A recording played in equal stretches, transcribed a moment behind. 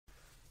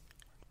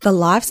The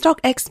Livestock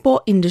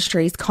Export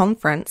Industries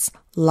Conference,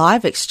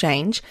 Live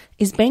Exchange,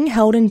 is being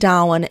held in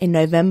Darwin in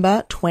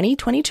November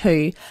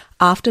 2022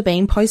 after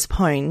being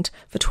postponed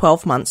for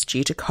 12 months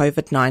due to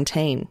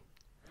COVID-19.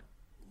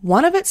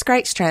 One of its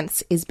great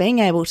strengths is being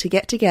able to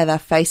get together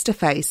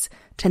face-to-face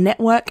to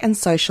network and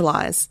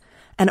socialise,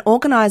 and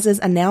organisers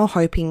are now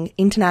hoping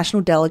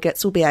international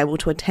delegates will be able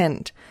to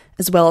attend,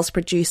 as well as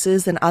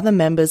producers and other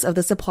members of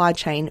the supply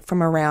chain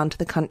from around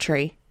the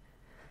country.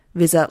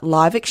 Visit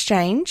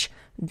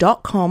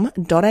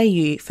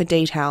liveexchange.com.au for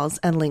details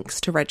and links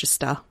to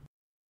register.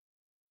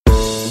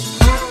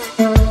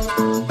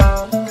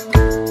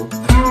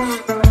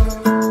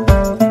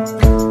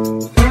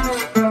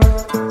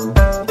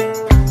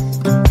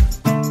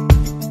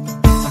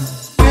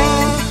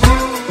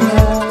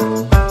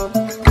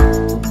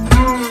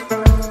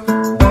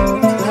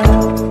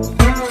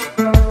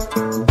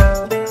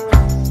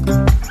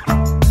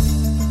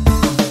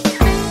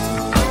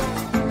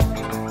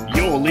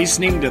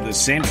 Listening to the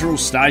Central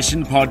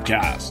Station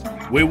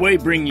Podcast, where we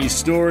bring you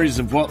stories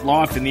of what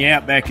life in the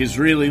outback is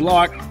really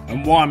like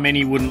and why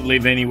many wouldn't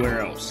live anywhere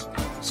else.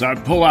 So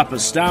pull up a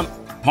stump,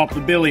 pop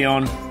the billy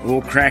on,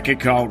 or crack a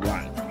cold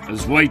one,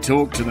 as we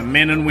talk to the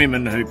men and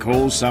women who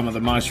call some of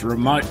the most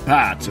remote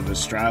parts of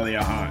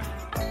Australia home.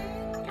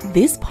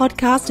 This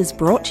podcast is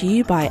brought to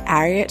you by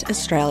Ariat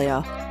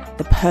Australia,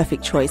 the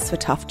perfect choice for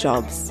tough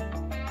jobs.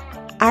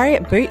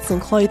 Ariat boots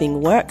and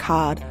clothing work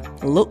hard,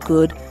 look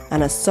good,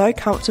 and are so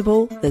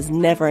comfortable there's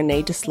never a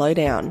need to slow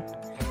down.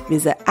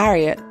 Visit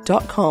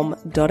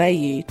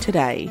ariat.com.au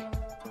today.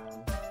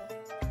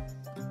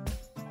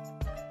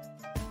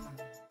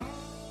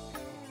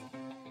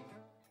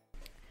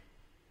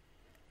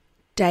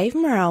 Dave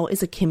Morrell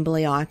is a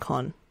Kimberley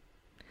icon.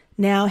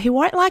 Now, he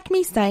won't like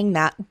me saying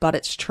that, but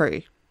it's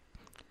true.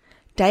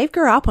 Dave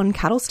grew up on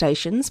cattle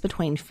stations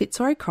between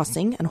Fitzroy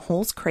Crossing and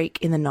Halls Creek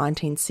in the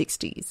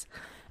 1960s,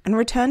 and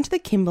returned to the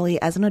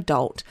Kimberley as an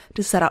adult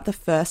to set up the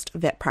first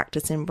vet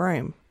practice in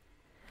Broome.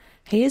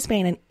 He has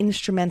been an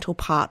instrumental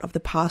part of the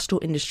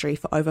pastoral industry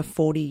for over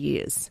 40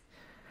 years.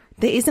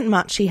 There isn't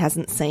much he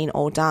hasn't seen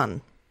or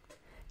done.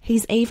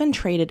 He's even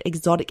treated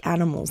exotic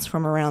animals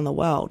from around the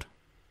world.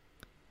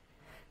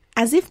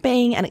 As if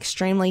being an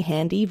extremely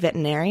handy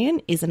veterinarian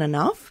isn't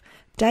enough,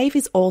 Dave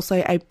is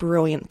also a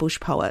brilliant bush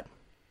poet.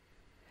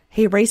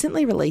 He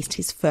recently released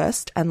his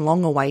first and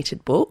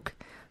long-awaited book,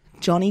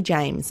 Johnny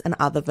James and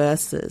Other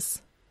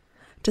Verses.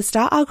 To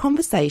start our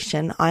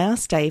conversation, I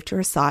asked Dave to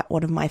recite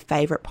one of my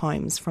favourite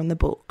poems from the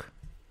book.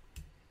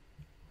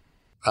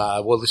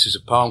 This is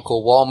a poem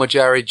called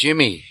Walmajarri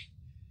Jimmy.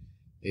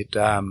 It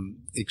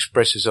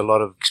expresses a lot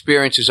of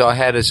experiences I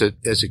had as a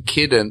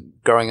kid and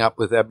growing up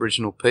with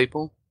Aboriginal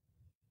people.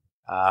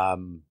 I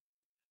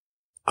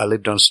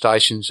lived on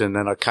stations and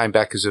then I came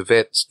back as a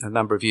vet a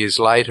number of years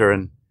later,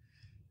 and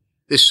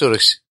this sort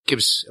of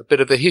gives a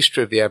bit of the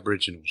history of the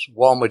Aboriginals.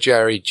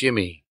 Walmajarri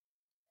Jimmy.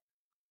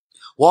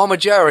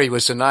 Walmajarri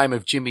was the name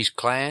of Jimmy's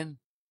clan.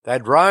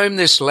 They'd roamed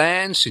this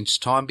land since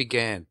time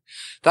began.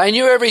 They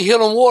knew every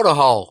hill and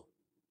waterhole.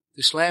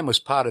 This land was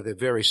part of their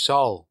very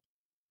soul.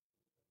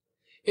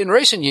 In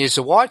recent years,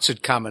 the whites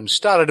had come and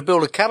started to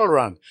build a cattle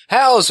run,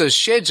 houses,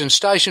 sheds and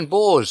station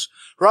bores,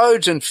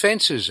 roads and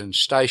fences and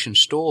station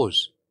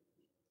stores.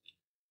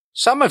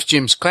 Some of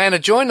Jim's clan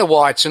had joined the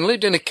whites and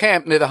lived in a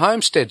camp near the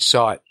homestead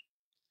site.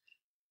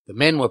 The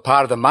men were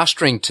part of the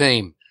mustering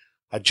team,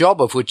 a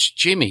job of which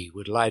Jimmy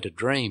would later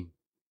dream.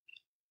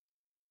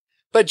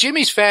 But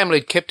Jimmy's family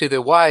had kept to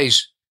their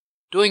ways,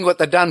 doing what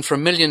they'd done for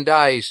 1,000,000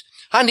 days,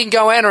 hunting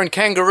goanna and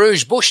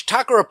kangaroos, bush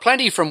tucker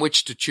aplenty from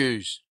which to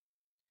choose.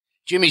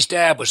 Jimmy's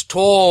dad was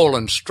tall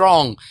and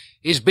strong.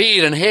 His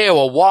beard and hair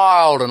were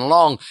wild and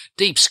long,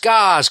 deep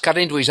scars cut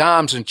into his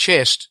arms and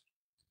chest,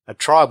 a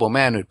tribal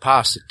man who'd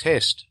passed the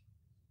test.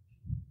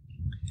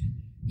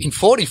 In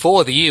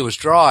 44 the year was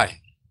dry.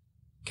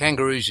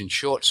 Kangaroos in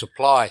short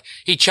supply.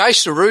 He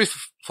chased the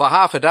roof for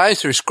half a day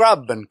through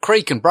scrub and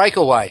creek and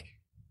breakaway.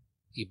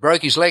 He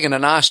broke his leg in a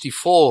nasty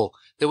fall.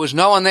 There was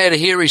no one there to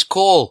hear his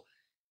call.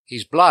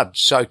 His blood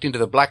soaked into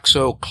the black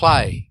soil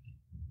clay.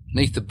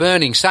 'Neath the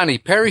burning sun he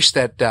perished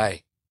that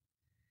day.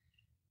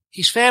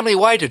 His family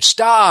waited,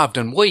 starved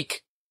and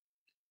weak.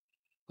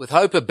 With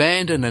hope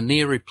abandoned and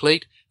near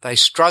replete, they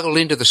struggled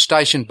into the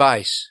station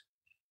base.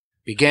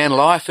 Began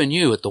life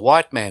anew at the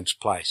white man's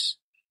place.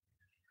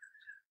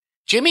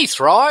 Jimmy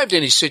thrived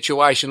in his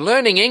situation,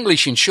 learning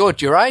English in short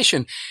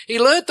duration. He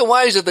learnt the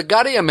ways of the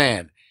Guttier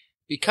man,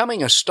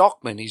 becoming a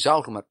stockman his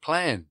ultimate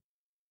plan.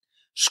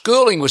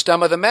 Schooling was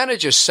done by the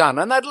manager's son,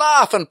 and they'd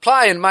laugh and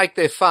play and make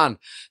their fun.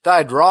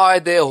 They'd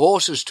ride their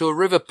horses to a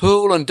river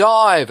pool and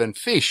dive and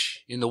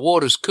fish in the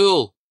waters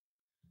cool.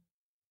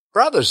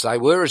 Brothers they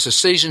were as the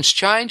seasons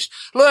changed,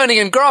 learning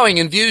and growing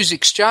and views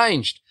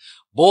exchanged.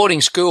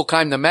 Boarding school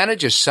came the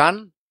manager's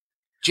son.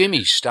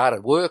 Jimmy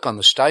started work on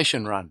the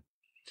station run.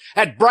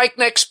 At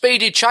breakneck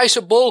speed he'd chase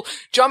a bull,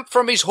 jump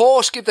from his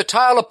horse, give the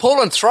tail a pull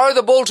and throw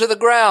the bull to the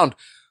ground,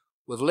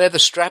 with leather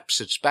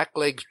straps its back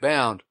legs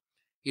bound.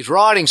 His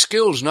riding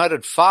skills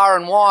noted far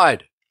and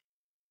wide.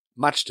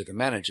 much to the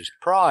manager's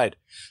pride.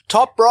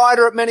 Top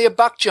rider at many a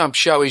buck jump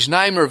show, his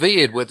name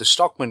revered where the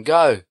stockmen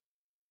go.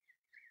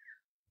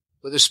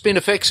 Where the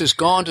spinifex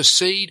gone to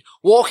seed,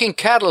 walking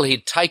cattle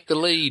he'd take the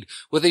lead,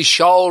 with his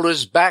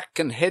shoulders back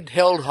and head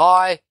held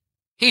high.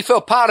 He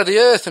felt part of the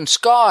earth and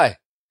sky.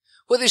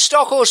 With his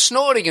stock horse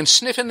snorting and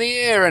sniffing the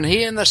air, and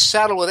he in the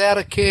saddle without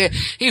a care,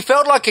 he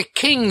felt like a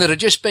king that had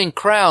just been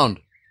crowned.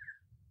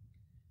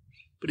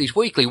 But his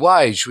weekly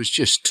wage was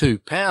just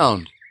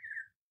 £2.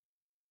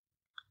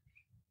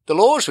 The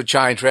laws were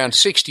changed round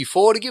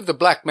 64 to give the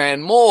black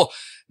man more.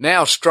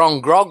 Now strong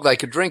grog they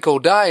could drink all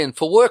day, and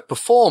for work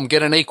performed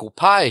get an equal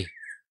pay.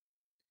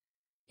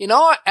 In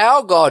our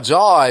God's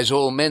eyes,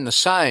 all men the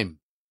same.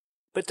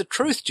 But the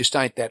truth just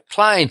ain't that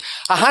plain.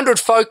 100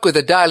 folk with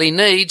their daily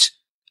needs,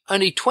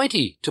 only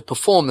 20 to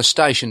perform the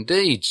station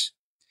deeds.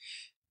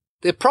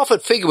 Their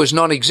profit figure was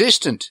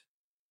non-existent,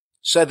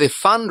 so their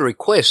fund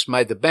request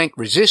made the bank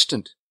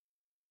resistant.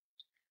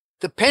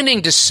 The pending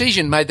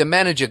decision made the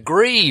manager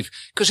grieve,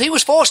 'cause he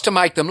was forced to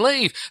make them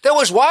leave. There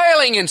was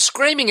wailing and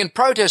screaming and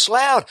protest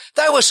loud.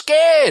 They were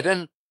scared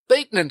and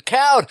beaten and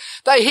cowed.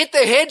 They hit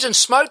their heads and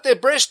smote their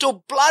breasts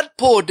till blood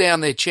poured down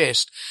their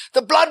chest.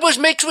 The blood was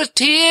mixed with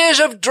tears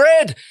of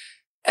dread,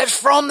 as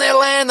from their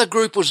land the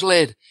group was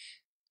led.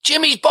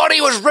 Jimmy's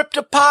body was ripped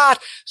apart.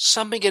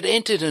 Something had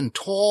entered and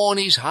torn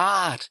his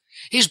heart.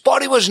 His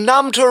body was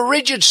numb to a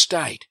rigid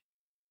state,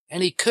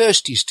 and he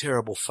cursed his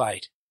terrible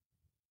fate.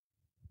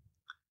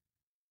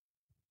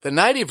 The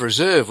native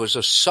reserve was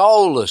a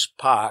soulless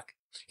park.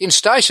 In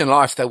station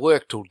life they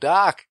worked till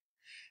dark.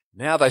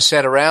 Now they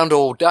sat around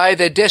all day,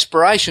 their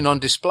desperation on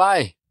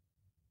display.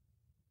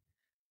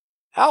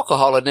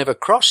 Alcohol had never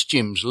crossed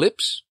Jim's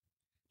lips,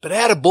 but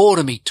out of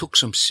boredom he took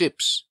some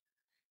sips.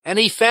 And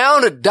he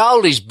found it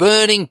dulled his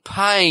burning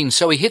pain,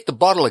 so he hit the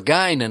bottle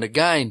again and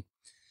again.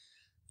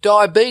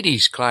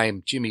 Diabetes,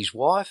 claimed Jimmy's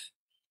wife.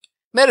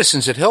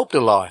 Medicines had helped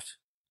her life,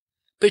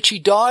 but she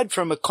died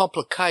from a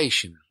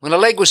complication when a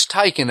leg was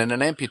taken and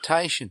an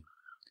amputation.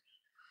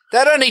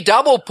 That only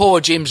doubled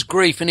poor Jim's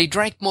grief, and he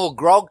drank more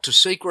grog to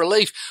seek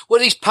relief.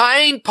 With his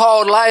pain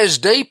piled layers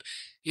deep,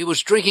 he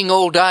was drinking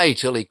all day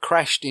till he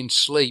crashed in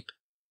sleep.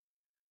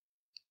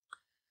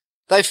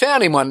 They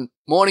found him one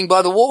morning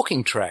by the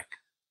walking track.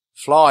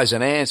 Flies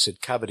and ants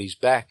had covered his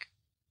back.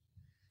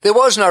 There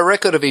was no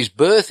record of his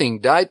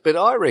birthing date, but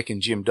I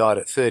reckon Jim died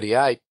at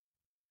 38.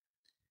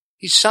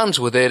 His sons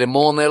were there to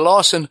mourn their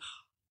loss, and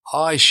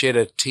I shed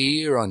a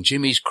tear on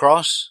Jimmy's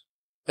cross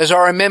as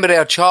I remembered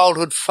our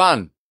childhood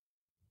fun,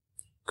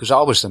 'cause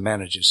I was the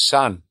manager's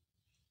son.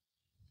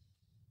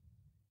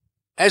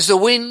 As the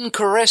wind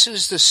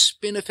caresses the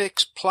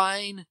spinifex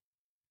plain,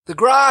 the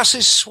grass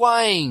is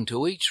swaying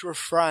to each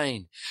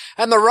refrain,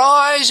 and the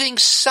rising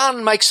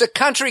sun makes the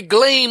country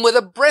gleam with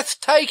a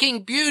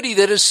breathtaking beauty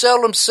that is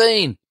seldom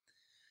seen,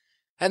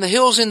 and the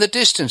hills in the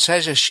distance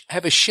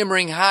have a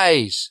shimmering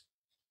haze,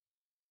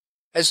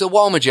 as the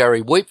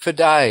Walmajarri weep for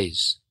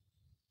days,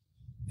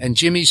 and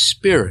Jimmy's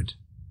spirit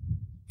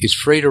is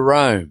free to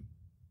roam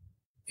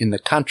in the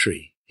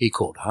country he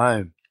called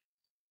home.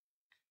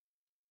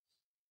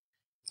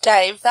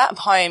 Dave, that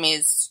poem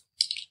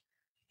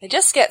it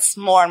just gets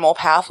more and more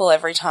powerful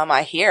every time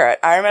I hear it.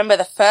 I remember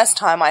the first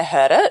time I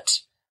heard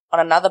it on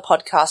another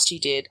podcast you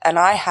did, and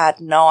I had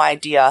no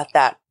idea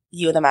that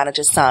you were the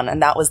manager's son,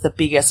 and that was the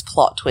biggest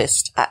plot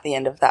twist at the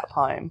end of that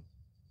poem.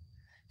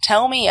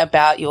 Tell me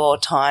about your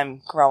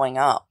time growing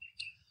up.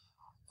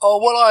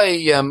 Oh, well, I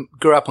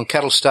grew up on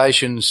cattle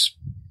stations,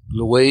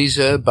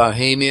 Louisa,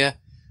 Bohemia,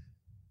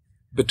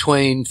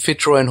 between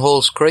Fitzroy and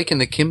Halls Creek in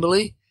the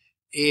Kimberley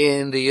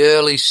in the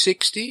early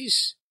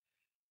 60s.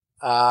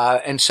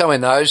 And so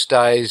in those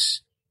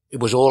days, it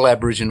was all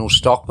Aboriginal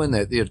stockmen.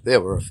 There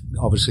were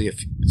obviously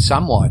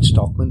some white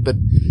stockmen, but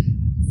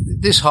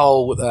this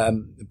whole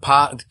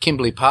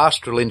Kimberley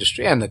pastoral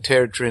industry and the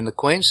Territory and the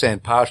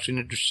Queensland pastoral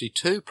industry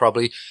too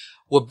probably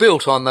were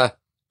built on the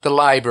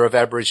labour of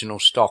Aboriginal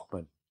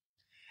stockmen.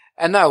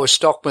 And they were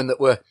stockmen that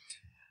were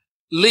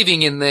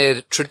living in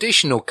their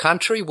traditional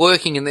country,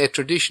 working in their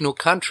traditional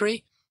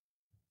country,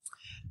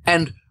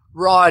 and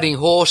riding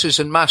horses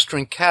and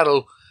mustering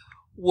cattle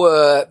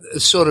were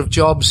sort of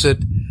jobs that,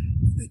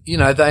 you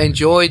know, they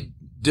enjoyed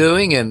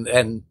doing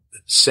and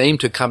seemed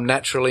to come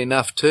naturally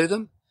enough to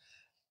them.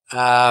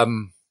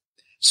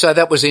 So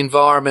that was the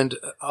environment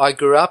I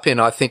grew up in.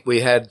 I think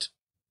we had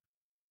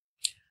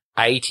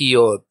 80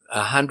 or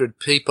 100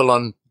 people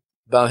on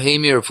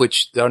Bohemia, of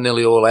which they were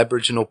nearly all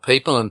Aboriginal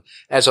people. And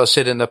as I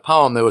said in the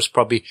poem, there was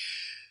probably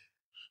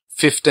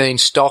 15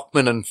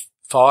 stockmen and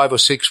 5 or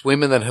 6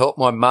 women that helped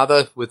my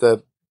mother with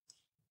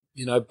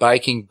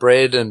baking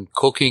bread and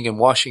cooking and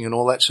washing and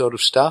all that sort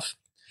of stuff.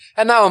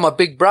 And they were my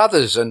big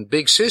brothers and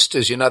big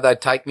sisters. You know, they'd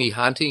take me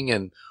hunting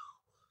and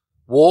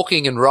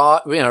walking and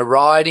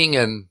riding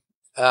and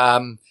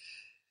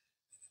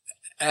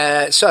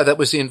so that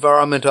was the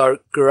environment I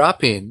grew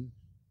up in.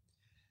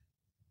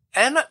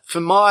 And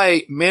from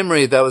my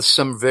memory, there was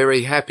some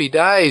very happy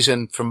days.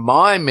 And from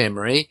my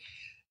memory,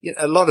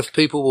 a lot of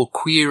people will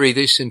query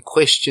this and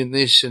question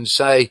this and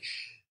say,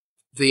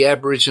 the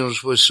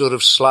Aboriginals were sort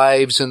of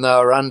slaves and they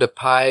were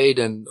underpaid,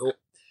 and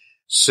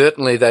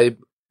certainly they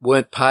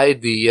weren't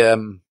paid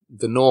the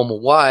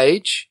normal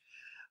wage.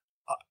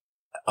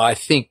 I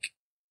think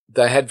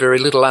they had very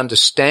little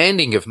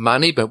understanding of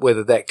money, but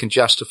whether that can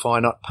justify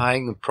not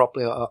paying them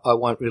properly, I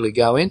won't really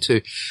go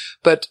into.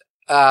 But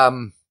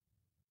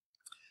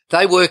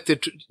they worked the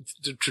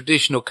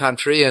traditional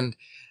country, and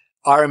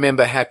I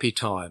remember happy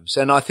times.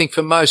 And I think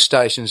for most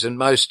stations and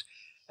most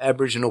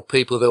Aboriginal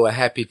people, there were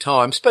happy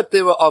times. But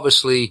there were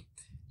obviously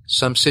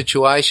some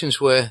situations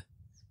where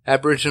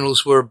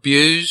Aboriginals were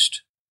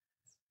abused,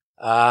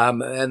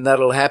 and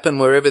that'll happen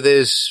wherever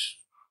there's,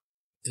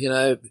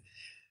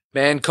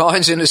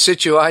 mankind's in a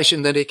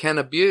situation that he can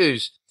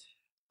abuse.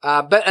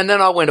 And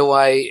then I went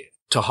away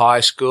to high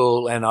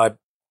school, and I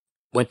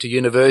went to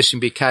university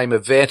and became a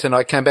vet, and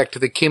I came back to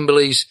the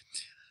Kimberleys,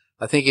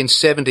 I think in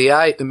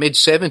 78, the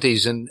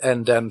mid-70s,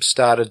 and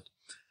started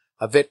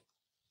a vet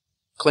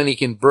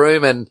clinic in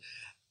Broome, and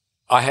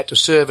I had to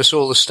service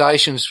all the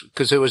stations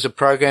because there was a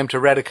program to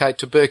eradicate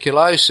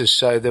tuberculosis.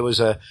 So there was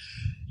a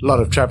lot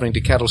of travelling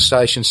to cattle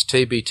stations,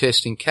 TB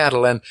testing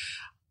cattle, and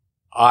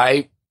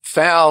I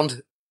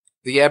found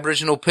the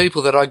Aboriginal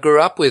people that I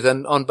grew up with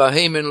and on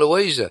Bohemian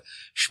Louisa,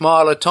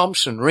 Schmeiler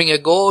Thompson, Ringer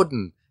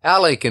Gordon,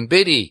 Alec and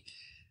Biddy,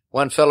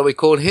 one fellow we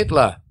called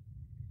Hitler.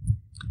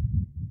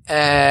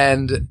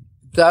 And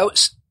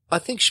I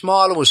think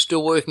Schmeiler was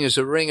still working as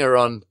a ringer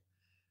on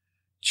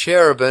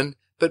Cherubin,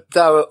 but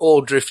they were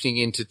all drifting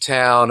into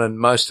town, and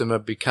most of them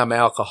have become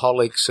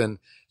alcoholics and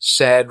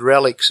sad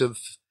relics of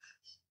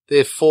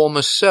their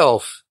former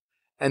self.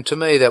 And to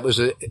me, that was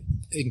an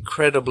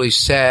incredibly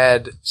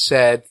sad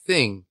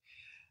thing.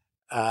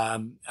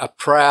 A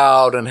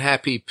proud and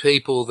happy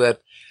people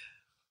that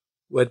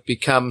would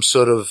become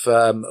sort of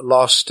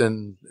lost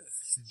and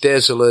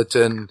desolate,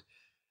 and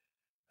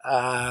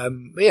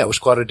it was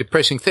quite a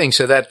depressing thing.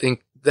 So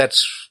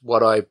that's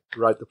what I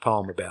wrote the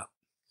poem about.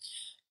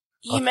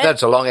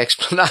 That's a long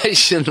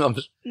explanation.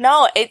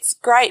 No, it's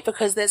great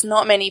because there's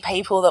not many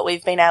people that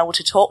we've been able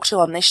to talk to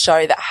on this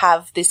show that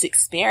have this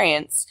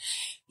experience.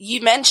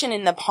 You mentioned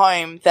in the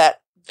poem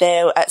that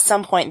at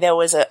some point there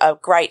was a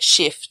great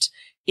shift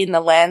in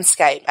the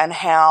landscape, and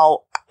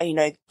how,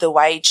 the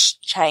wage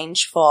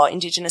changed for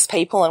Indigenous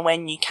people. And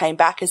when you came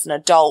back as an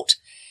adult,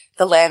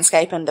 the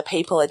landscape and the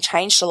people had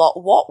changed a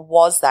lot. What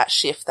was that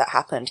shift that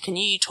happened? Can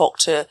you talk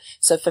so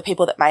for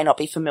people that may not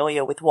be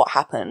familiar with what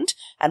happened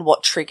and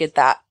what triggered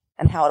that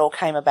and how it all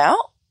came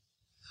about?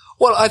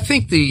 Well, I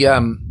think the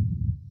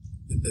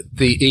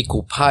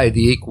equal pay,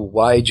 the equal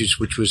wages,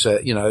 which was a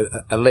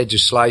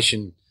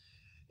legislation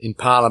in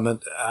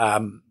Parliament,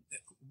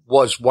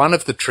 was one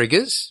of the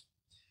triggers.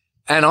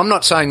 And I'm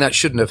not saying that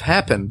shouldn't have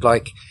happened.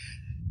 Like,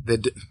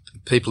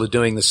 people are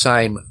doing the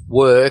same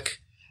work,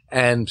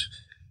 and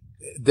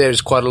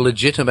there's quite a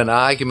legitimate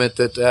argument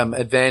that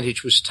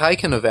advantage was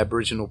taken of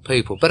Aboriginal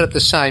people. But at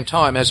the same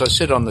time, as I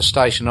said, on the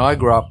station I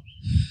grew up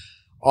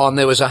on,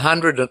 there was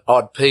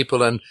 100-odd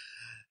people, and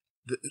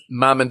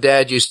Mum and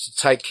Dad used to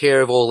take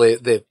care of all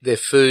their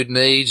food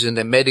needs and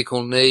their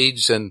medical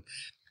needs and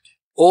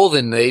all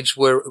their needs,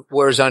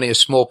 whereas only a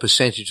small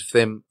percentage of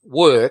them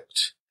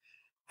worked,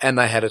 and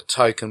they had a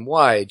token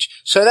wage.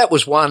 So that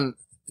was one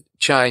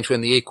change when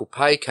the equal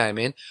pay came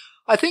in.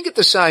 I think at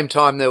the same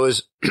time there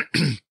was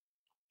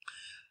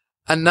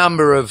a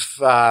number of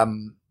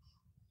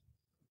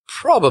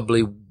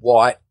probably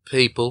white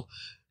people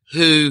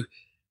who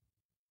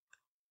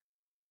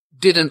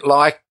didn't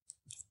like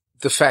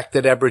the fact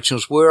that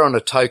Aboriginals were on a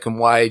token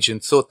wage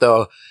and thought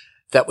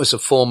that was a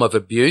form of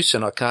abuse,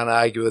 and I can't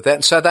argue with that.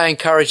 And so they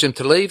encouraged them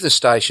to leave the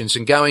stations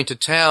and go into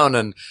town,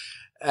 and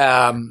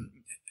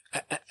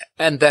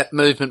that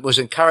movement was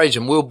encouraged.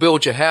 And we'll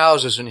build your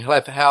houses and you'll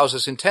have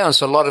houses in town.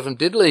 So a lot of them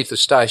did leave the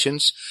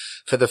stations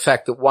for the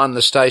fact that, one,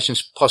 the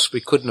stations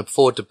possibly couldn't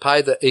afford to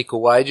pay the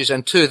equal wages,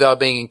 and two, they were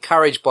being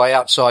encouraged by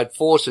outside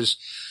forces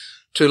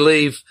to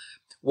leave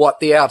what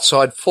the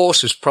outside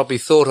forces probably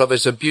thought of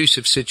as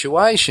abusive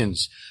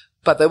situations.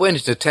 But they went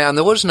into town,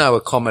 there was no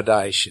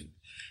accommodation,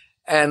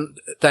 and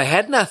they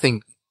had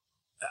nothing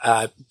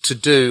to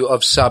do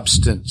of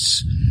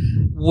substance.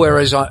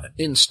 Whereas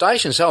in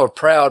stations, they were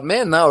proud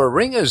men, they were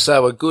ringers, they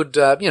were good,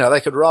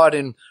 they could ride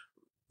in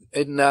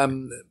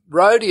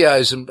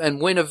rodeos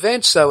and win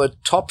events. They were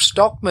top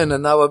stockmen,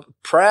 and they were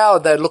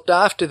proud. They looked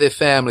after their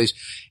families.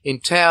 In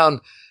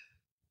town,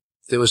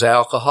 there was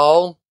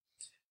alcohol,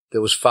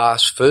 there was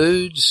fast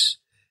foods,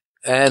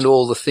 and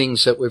all the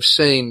things that we've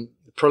seen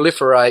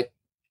proliferate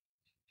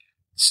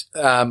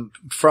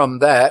from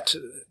that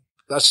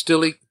are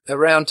still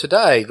around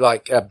today,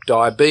 like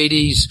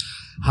diabetes,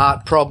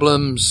 heart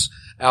problems,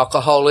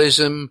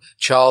 alcoholism,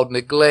 child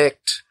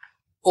neglect,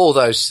 all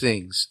those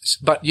things.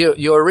 But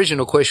your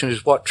original question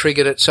is what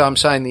triggered it. So I'm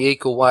saying the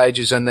equal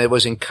wages, and there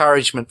was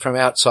encouragement from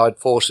outside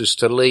forces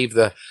to leave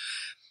the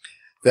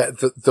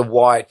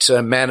white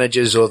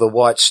managers or the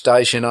white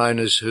station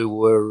owners who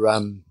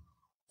were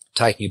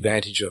taking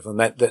advantage of them.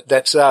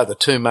 That's the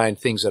two main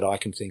things that I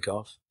can think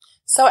of.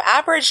 So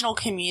Aboriginal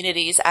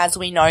communities as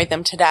we know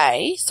them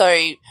today,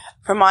 so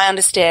from my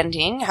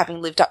understanding,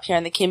 having lived up here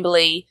in the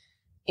Kimberley,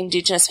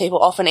 Indigenous people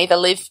often either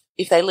live,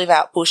 if they live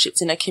out bush,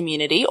 it's in a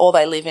community, or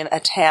they live in a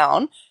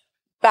town.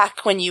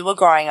 Back when you were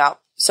growing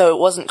up, so it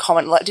wasn't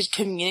common, like, did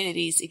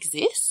communities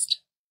exist?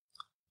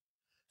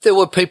 There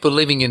were people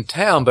living in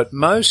town, but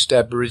most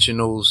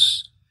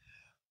Aboriginals,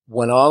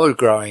 when I was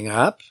growing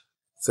up,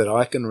 that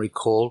I can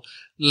recall,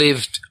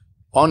 lived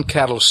on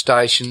cattle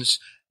stations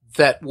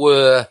that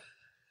were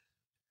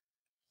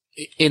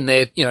in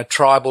their,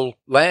 tribal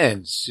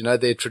lands,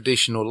 their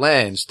traditional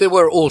lands. There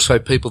were also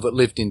people that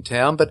lived in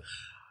town, but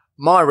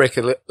my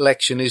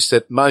recollection is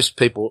that most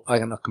people, I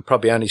can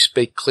probably only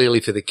speak clearly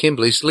for the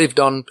Kimberleys, lived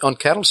on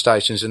cattle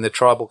stations in their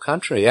tribal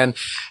country. And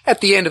at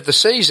the end of the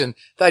season,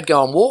 they'd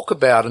go and walk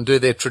about and do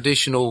their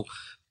traditional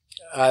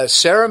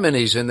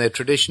ceremonies and their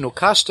traditional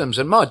customs.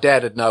 And my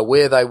dad would know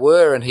where they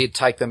were, and he'd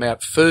take them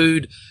out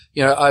food,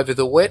 over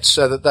the wet,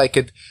 so that they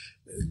could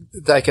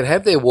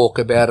have their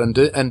walkabout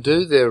and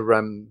do their,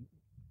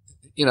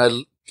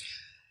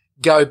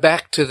 go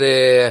back to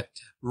their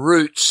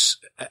roots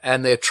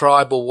and their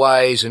tribal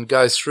ways and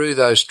go through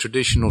those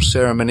traditional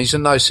ceremonies,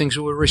 and those things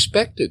were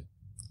respected.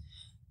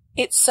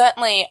 It's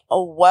certainly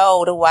a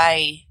world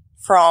away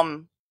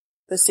from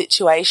the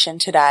situation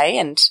today,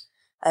 and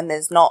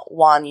there's not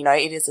one,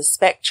 it is a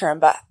spectrum,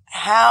 but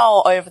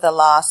how over the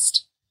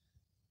last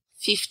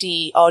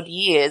 50 odd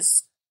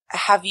years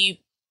have you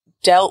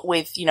dealt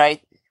with,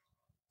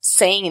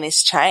 seeing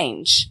this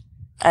change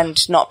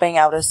and not being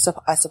able to,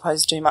 I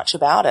suppose, do much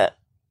about it?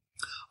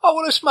 Oh,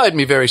 well, it's made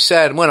me very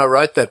sad. And when I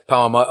wrote that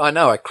poem, I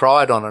know I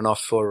cried on and off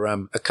for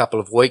a couple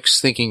of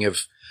weeks, thinking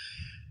of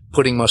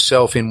putting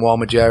myself in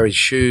Walmajari's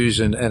shoes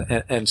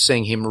and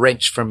seeing him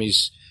wrenched from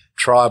his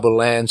tribal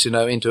lands,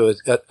 into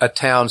a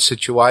town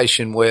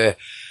situation where,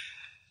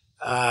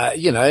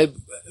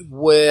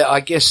 where I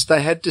guess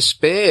they had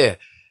despair.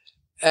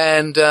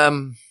 And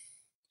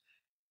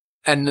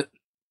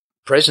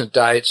present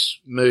day, it's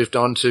moved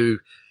on to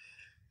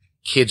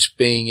kids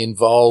being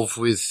involved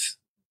with,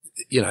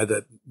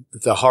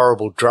 the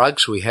horrible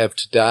drugs we have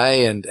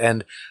today.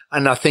 And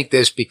I think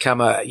there's become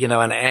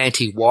an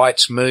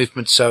anti-whites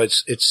movement. So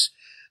it's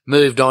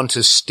moved on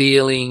to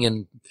stealing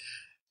and,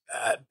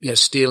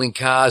 stealing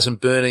cars and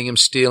burning them,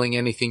 stealing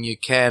anything you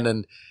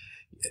can,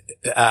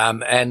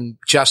 and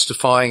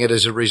justifying it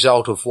as a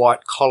result of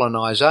white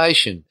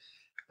colonization.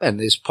 And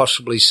there's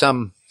possibly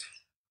some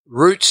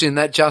roots in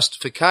that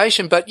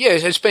justification. But yeah,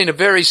 it's been a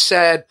very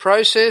sad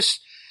process,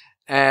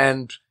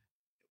 and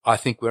I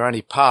think we're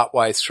only part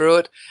way through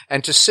it.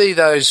 And to see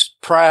those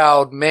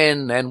proud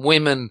men and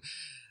women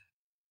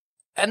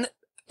and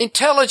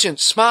intelligent,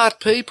 smart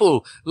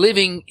people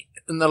living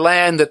in the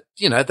land that,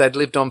 they'd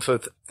lived on for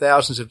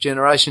thousands of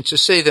generations, to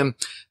see them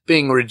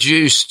being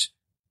reduced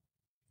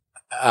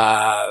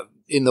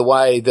in the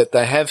way that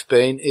they have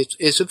been,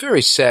 it's a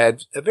very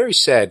sad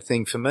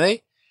thing for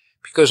me,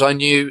 because I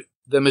knew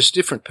them as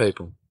different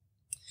people.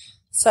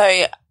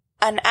 So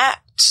an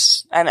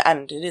act,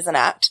 and it is an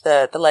act,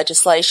 the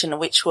legislation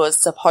which was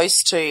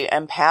supposed to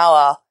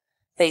empower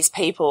these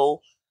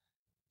people,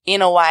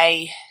 in a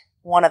way,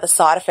 one of the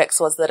side effects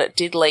was that it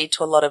did lead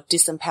to a lot of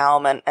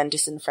disempowerment and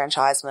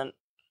disenfranchisement.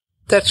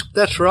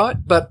 That's right.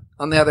 But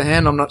on the other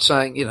hand, I'm not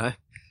saying,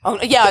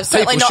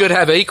 certainly people should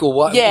have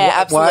equal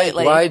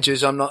absolutely.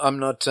 wages. I'm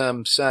not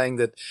saying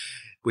that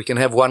we can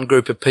have one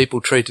group of people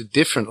treated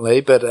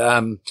differently, but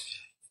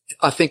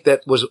I think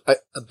that was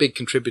a big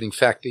contributing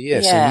factor,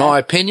 yes, in my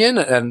opinion,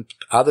 and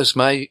others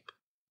may,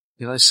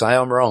 say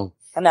I'm wrong.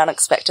 An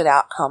unexpected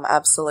outcome,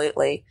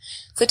 absolutely.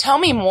 So tell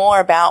me more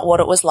about what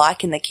it was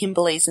like in the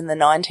Kimberleys in the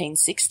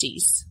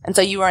 1960s. And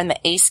so you were in the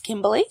East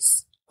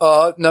Kimberleys?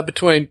 No,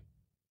 between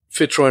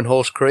Fitzroy and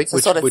Halls Creek, so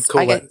which sort of, we'd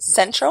call that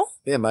central?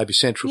 Yeah, maybe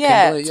central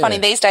yeah, Kimberley. It's funny,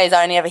 these days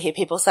I only ever hear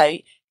people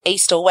say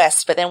east or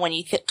west, but then when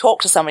you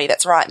talk to somebody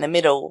that's right in the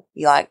middle,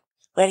 you're like,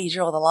 where do you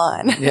draw the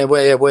line?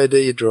 Where do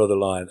you draw the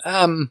line?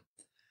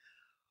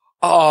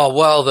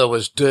 There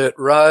was dirt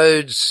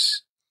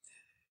roads.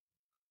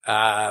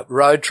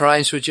 Road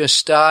trains were just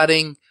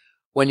starting.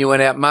 When you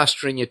went out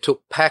mustering, you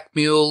took pack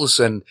mules,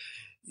 and,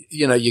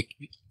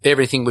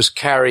 everything was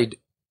carried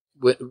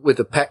with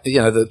the pack,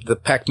 the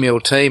pack mule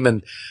team,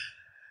 and,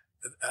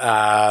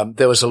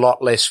 there was a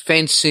lot less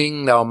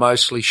fencing. They were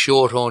mostly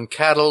shorthorn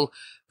cattle.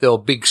 There were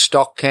big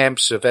stock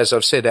camps of, as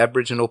I've said,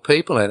 Aboriginal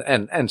people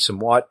and some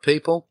white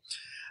people.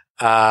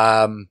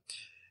 So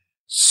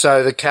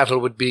the cattle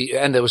would be,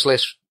 and there was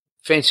less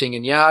fencing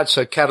in yards,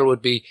 so cattle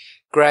would be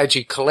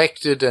gradually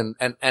collected and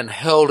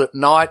held at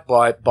night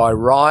by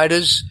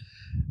riders.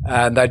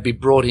 And they'd be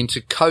brought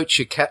into coach,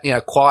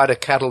 quieter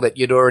cattle that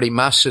you'd already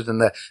mustered, and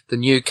the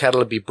new cattle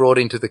would be brought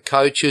into the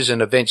coaches,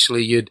 and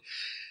eventually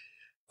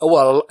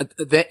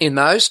in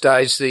those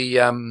days,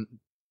 the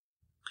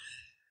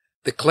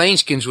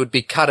cleanskins would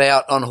be cut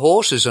out on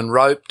horses and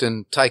roped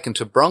and taken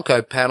to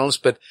bronco panels,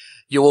 but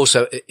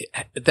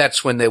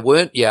that's when there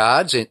weren't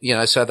yards,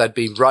 so they'd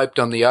be roped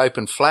on the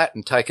open flat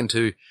and taken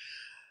to,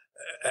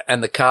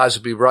 and the cars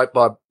would be roped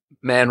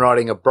man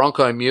riding a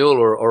bronco mule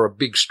or a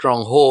big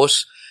strong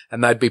horse,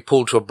 and they'd be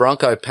pulled to a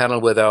bronco panel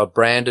where they were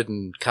branded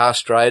and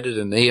castrated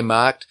and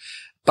earmarked.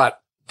 But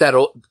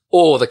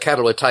or the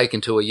cattle were taken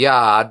to a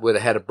yard where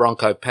they had a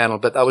bronco panel,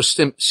 but they were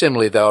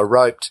similarly, they were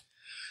roped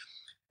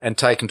and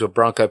taken to a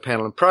bronco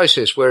panel and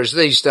processed. Whereas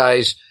these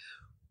days,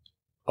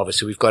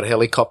 obviously we've got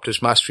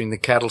helicopters mustering the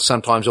cattle,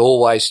 sometimes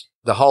always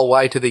the whole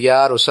way to the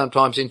yard, or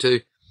sometimes into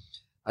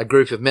a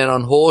group of men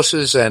on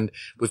horses, and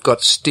we've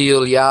got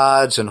steel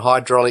yards and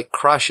hydraulic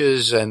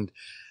crushers, and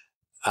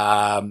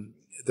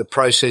the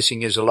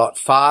processing is a lot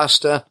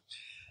faster.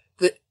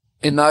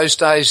 In those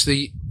days,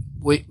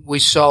 we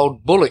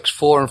sold bullocks,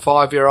 4 and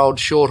 5 year old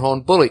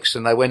shorthorn bullocks,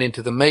 and they went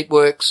into the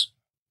meatworks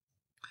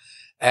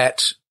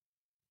at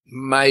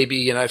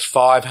maybe,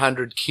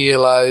 500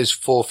 kilos,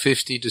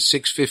 450 to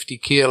 650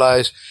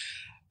 kilos,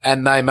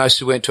 and they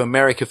mostly went to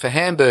America for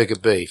hamburger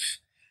beef.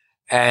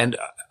 And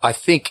I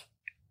think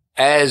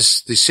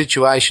as the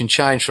situation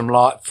changed from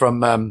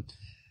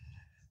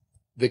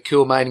the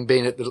kill mating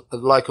being at the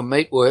local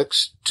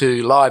meatworks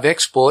to live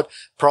export,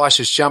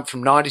 prices jumped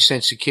from 90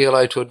 cents a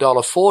kilo to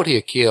 $1.40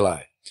 a kilo.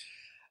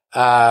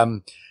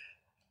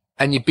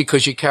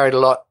 Because you carried a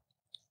lot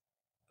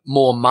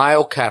more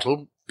male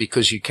cattle,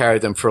 because you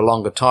carried them for a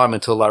longer time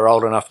until they were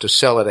old enough to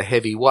sell at a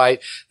heavy weight,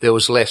 there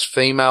was less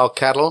female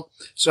cattle,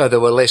 so there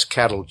were less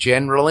cattle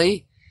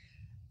generally.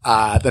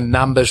 The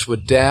numbers were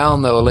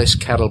down, there were less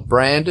cattle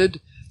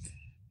branded.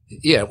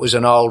 Yeah, it was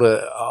an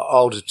older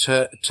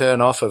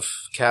turn off of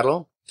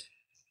cattle.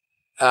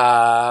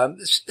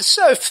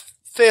 So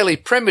fairly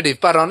primitive,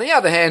 but on the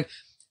other hand,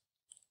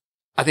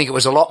 I think it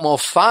was a lot more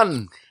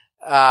fun.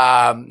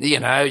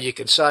 You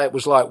could say it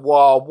was like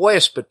Wild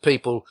West, but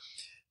people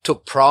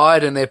took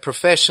pride in their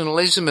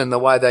professionalism and the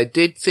way they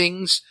did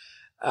things.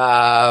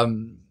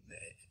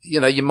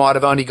 You might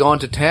have only gone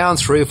to town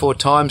 3 or 4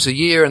 times a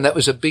year, and that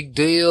was a big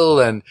deal.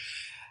 And,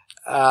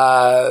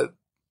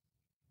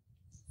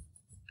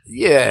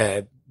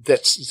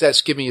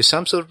 that's giving you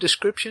some sort of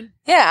description.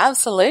 Yeah,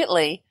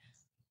 absolutely.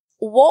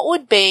 What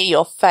would be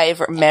your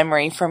favourite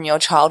memory from your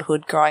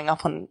childhood growing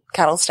up on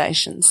cattle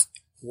stations?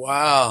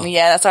 Wow.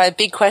 Yeah, that's a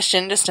big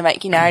question just to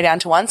make you narrow down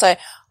to one. So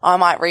I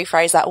might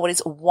rephrase that. What is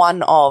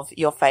one of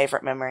your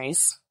favourite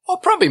memories? Well,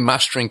 probably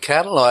mustering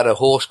cattle. I had a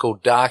horse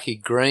called Darky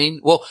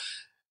Green. Well,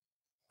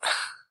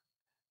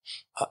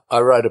 I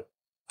wrote a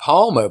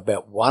poem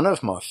about one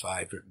of my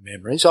favourite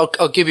memories.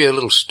 I'll give you a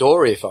little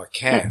story if I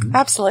can.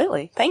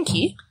 Absolutely. Thank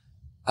you.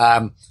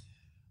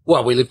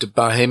 We lived at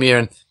Bohemia,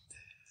 and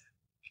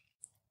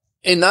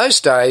in those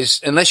days,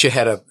 unless you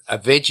had a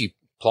veggie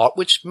plot,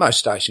 which most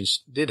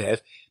stations did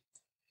have,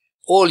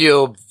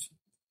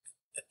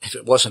 if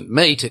it wasn't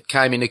meat, it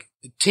came in a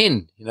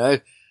tin,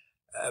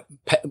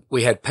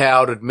 we had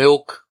powdered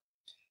milk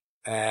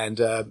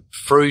and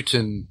fruit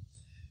and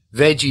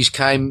veggies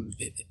came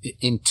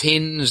in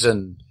tins,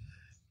 and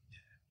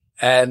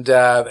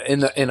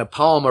in a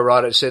poem I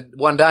wrote, it said,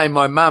 one day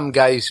my mum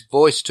gave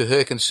voice to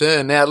her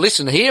concern. Now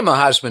listen here, my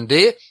husband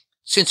dear,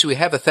 since we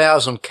have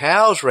 1,000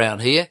 cows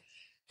round here,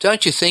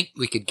 don't you think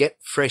we could get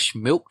fresh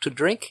milk to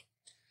drink?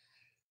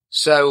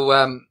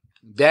 So,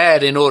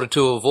 Dad, in order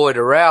to avoid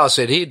a row,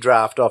 said he'd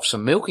draft off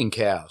some milking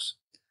cows.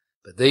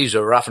 But these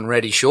are rough and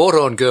ready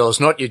shorthorn girls,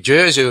 not your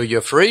Jersey or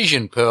your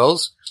Frisian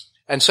pearls.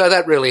 And so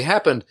that really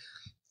happened.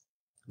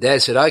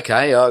 Dad said,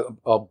 okay,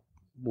 we'll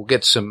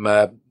get some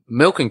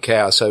milking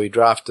cows, so he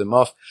drafted them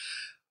off.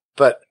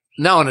 But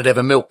no one had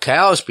ever milked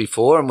cows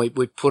before, and we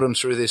put them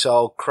through this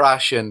old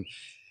crush, and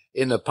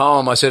in the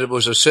poem I said it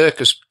was a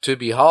circus to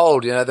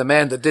behold. The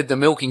man that did the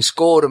milking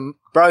scored a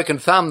broken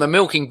thumb, the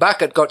milking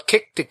bucket got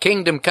kicked to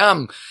kingdom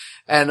come,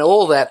 and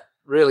all that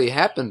really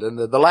happened. And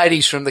the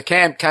ladies from the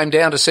camp came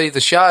down to see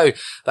the show.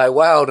 They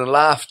wailed and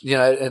laughed,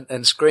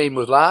 and screamed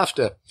with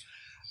laughter.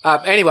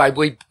 Anyway,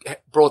 we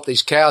brought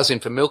these cows in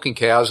for milking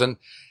cows, and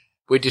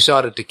we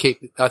decided to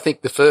keep, I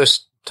think the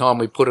first time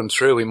we put them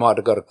through, we might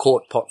have got a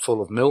quart pot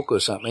full of milk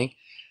or something,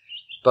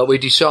 but we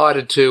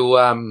decided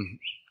to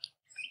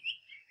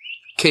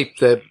keep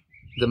the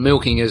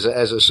milking as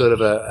a sort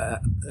of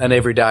an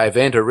everyday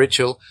event, a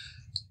ritual.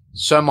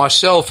 So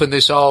myself and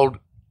this old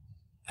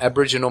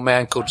Aboriginal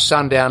man called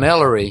Sundown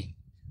Ellery,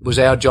 it was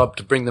our job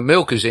to bring the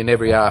milkers in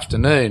every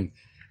afternoon.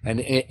 And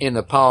in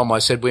the poem I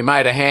said we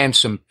made a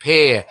handsome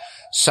pair,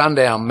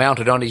 Sundown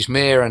mounted on his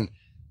mare and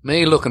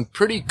me looking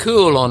pretty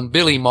cool on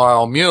Billy, my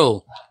old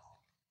mule,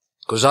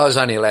 because I was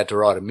only allowed to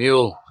ride a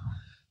mule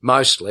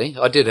mostly.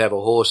 I did have a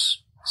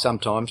horse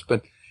sometimes,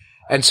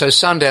 and so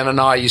Sundown and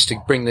I used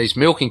to bring these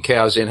milking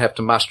cows in, have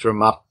to muster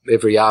them up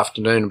every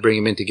afternoon and bring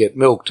them in to get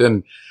milked.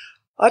 And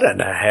I don't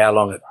know how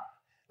long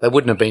they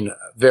wouldn't have been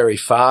very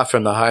far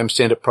from the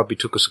homestead. It probably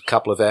took us a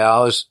couple of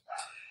hours.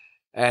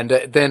 And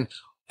then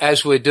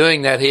as we're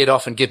doing that, he'd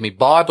often give me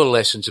Bible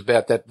lessons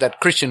about that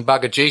Christian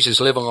bugger Jesus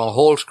living on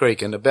Halls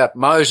Creek, and about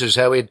Moses,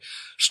 how he'd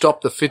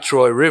stop the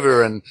Fitzroy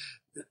River and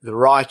the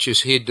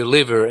righteous he'd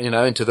deliver,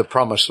 into the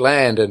promised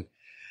land.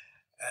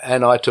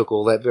 And I took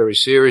all that very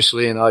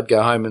seriously, and I'd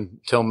go home and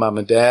tell Mum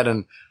and Dad,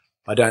 and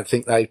I don't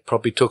think they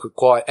probably took it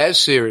quite as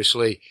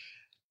seriously.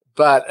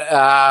 But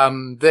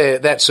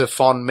that's a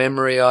fond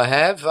memory I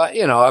have.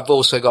 I've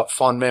also got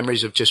fond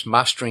memories of just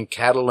mustering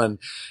cattle and,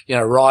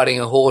 riding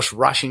a horse,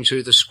 rushing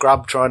through the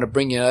scrub, trying to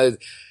bring, the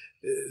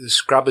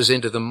scrubbers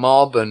into the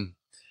mob. And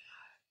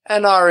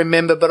I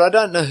remember, but I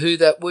don't know who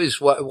that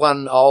was,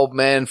 one old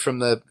man from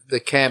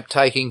the camp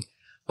taking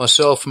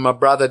myself and my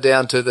brother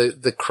down to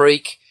the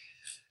creek,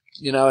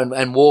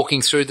 and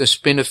walking through the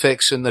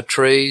spinifex and the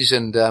trees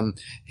and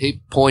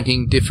he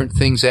pointing different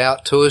things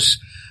out to us.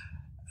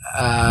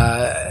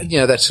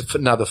 That's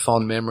another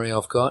fond memory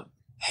I've got.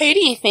 Who do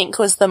you think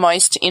was the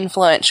most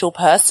influential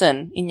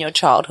person in your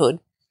childhood?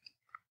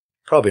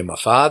 Probably my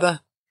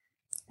father.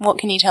 What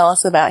can you tell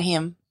us about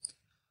him?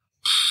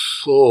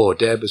 Oh,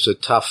 Dad was a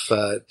tough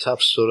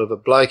sort of a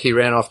bloke. He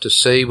ran off to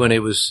sea when he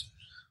was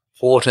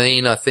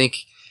 14, I think.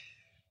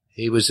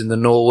 He was in the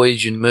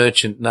Norwegian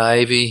Merchant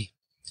Navy.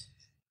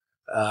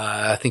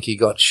 I think he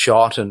got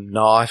shot and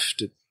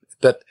knifed,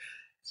 but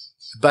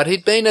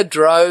he'd been a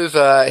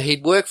drover.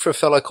 He'd worked for a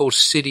fellow called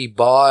City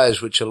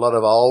Byers, which a lot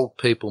of old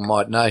people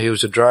might know. He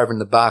was a drover in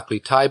the Barclay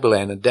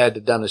Tableland, and Dad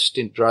had done a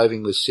stint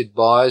droving with Sid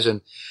Byers,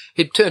 and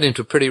he'd turned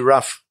into a pretty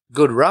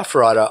good rough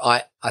rider.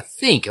 I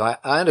think, I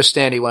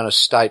understand he won a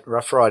state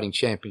rough riding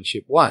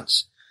championship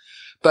once,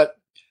 but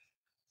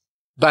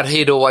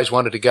he'd always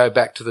wanted to go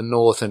back to the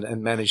north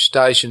and manage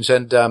stations,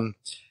 and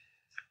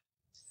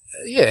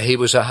he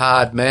was a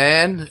hard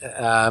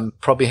man,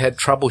 probably had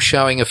trouble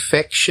showing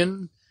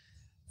affection.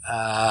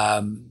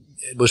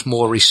 It was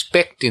more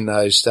respect in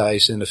those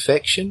days than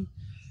affection.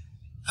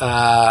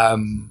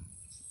 And,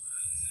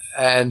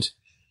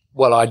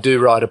 I do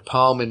write a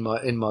poem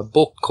in my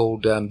book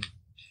called,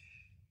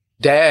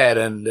 Dad,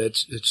 and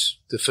it's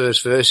the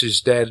first verse is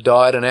Dad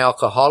died an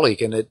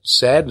alcoholic, and it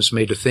saddens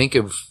me to think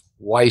of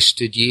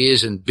wasted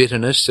years and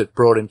bitterness that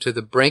brought him to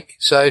the brink.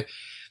 So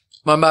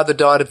my mother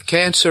died of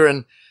cancer,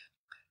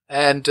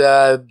 and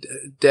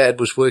Dad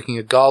was working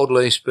a gold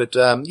lease, but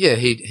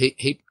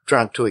he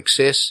drunk to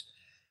excess.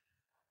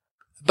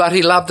 But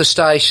he loved the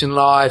station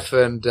life,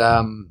 and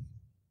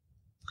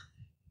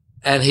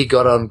he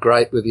got on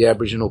great with the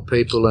Aboriginal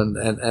people,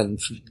 and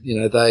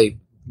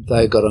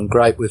they got on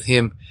great with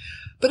him.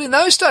 But in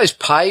those days,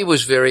 pay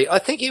was I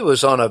think he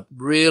was on a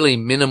really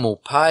minimal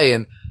pay,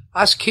 and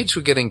us kids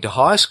were getting to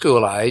high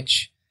school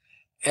age,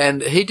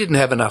 and he didn't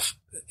have enough.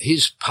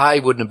 His pay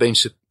wouldn't have been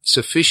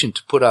sufficient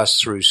to put us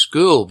through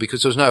school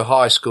because there was no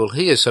high school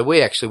here. So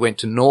we actually went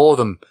to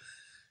Northam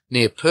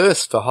near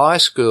Perth for high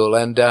school.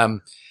 And,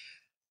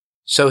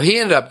 so he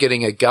ended up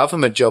getting a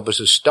government job as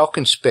a stock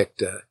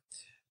inspector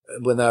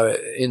when they were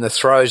in the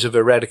throes of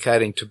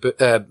eradicating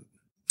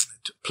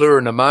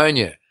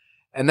pleuropneumonia.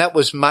 And that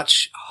was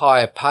much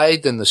higher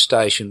paid than the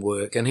station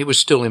work. And he was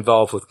still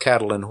involved with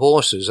cattle and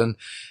horses. And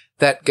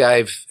that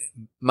gave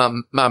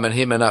Mum and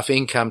him enough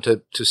income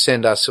to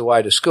send us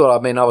away to school. I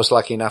mean, I was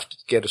lucky enough to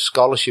get a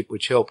scholarship,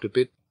 which helped a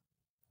bit.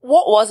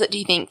 What was it, do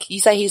you think? You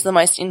say he's the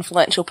most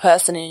influential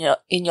person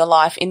in your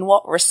life. In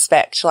what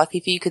respect? Like,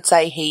 if you could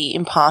say he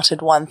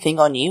imparted one thing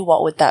on you,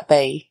 what would that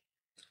be?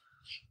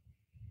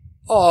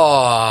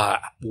 Oh,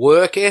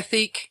 work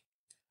ethic.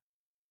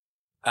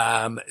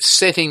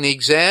 Setting the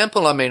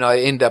example. I mean,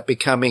 I end up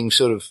becoming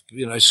sort of,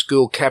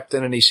 school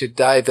captain, and he said,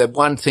 Dave, the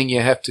one thing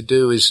you have to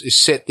do is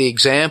set the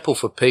example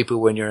for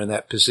people when you're in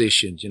that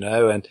position,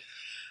 and,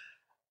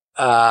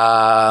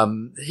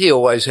 he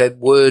always had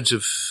words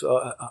of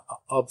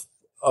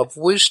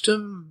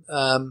wisdom.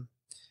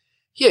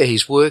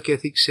 His work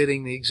ethic,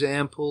 setting the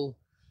example.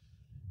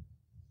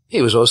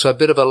 He was also a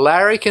bit of a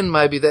larrikin.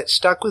 Maybe that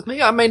stuck with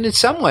me. I mean, in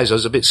some ways I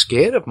was a bit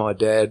scared of my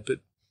dad, but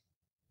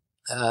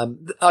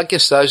I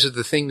guess those are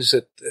the things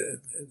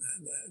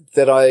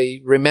that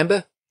I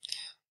remember.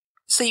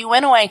 So you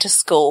went away to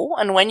school,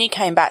 and when you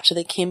came back to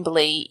the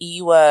Kimberley,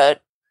 you were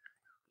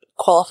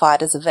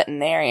qualified as a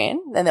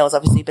veterinarian, and there was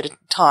obviously a bit of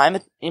time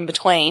in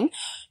between.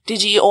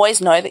 Did you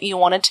always know that you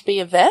wanted to be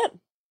a vet?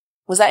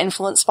 Was that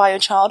influenced by your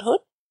childhood?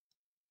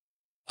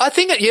 I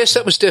think, yes,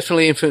 that was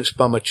definitely influenced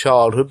by my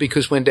childhood,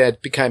 because when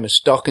Dad became a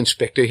stock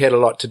inspector, he had a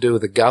lot to do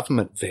with the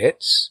government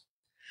vets.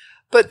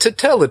 But to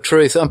tell the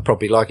truth, I'm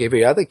probably like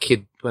every other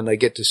kid when they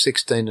get to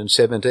 16 and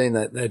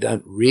 17, they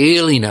don't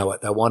really know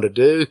what they want to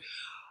do.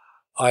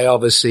 I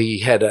obviously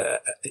had a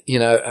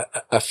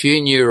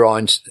few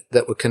neurons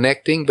that were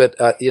connecting, but,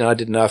 I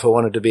didn't know if I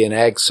wanted to be an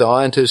ag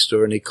scientist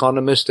or an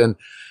economist, and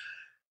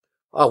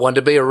I wanted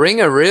to be a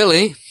ringer,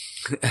 really.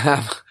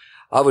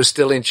 I was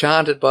still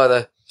enchanted by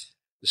the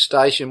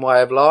station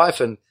way of life.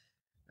 And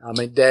I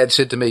mean, Dad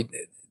said to me,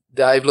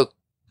 Dave, look,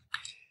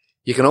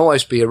 you can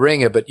always be a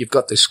ringer, but you've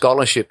got this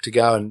scholarship to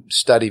go and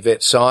study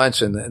vet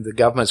science, and the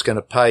government's going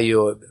to pay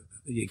your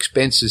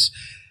expenses.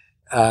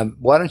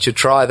 Why don't you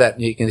try that?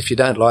 And if you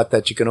don't like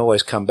that, you can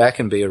always come back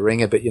and be a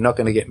ringer, but you're not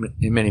going to get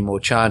many more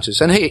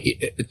chances. And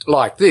he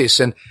like this,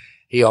 and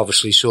he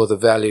obviously saw the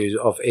value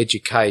of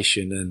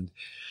education and,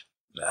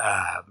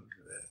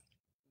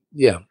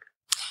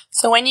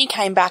 So when you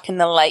came back in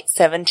the late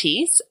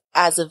 70s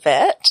as a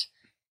vet,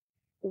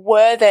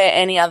 were there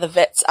any other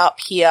vets up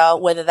here,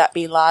 whether that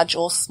be large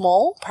or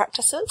small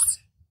practices?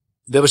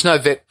 there was no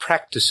vet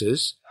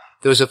practices.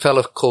 There was a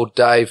fellow called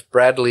Dave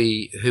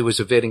Bradley who was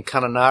a vet in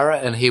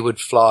Kununurra, and he would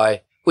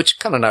fly, which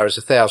Kununurra is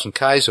 1,000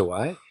 k's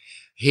away.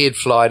 He'd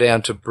fly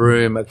down to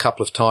Broome a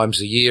couple of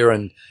times a year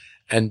and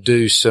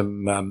do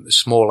some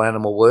small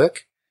animal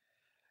work.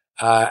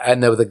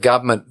 And there were the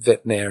government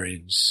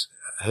veterinarians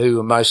who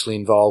were mostly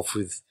involved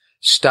with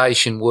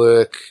station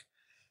work,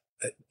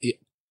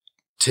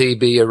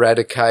 TB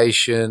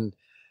eradication,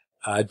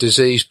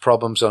 disease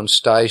problems on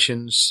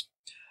stations,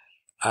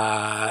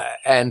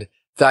 and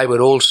they would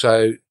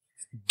also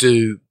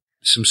do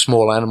some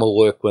small animal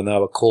work when they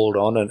were called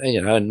on,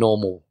 and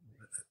normal,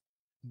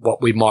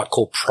 what we might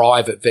call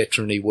private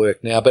veterinary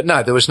work now. But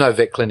no, there was no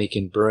vet clinic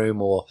in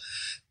Broome, or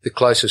the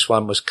closest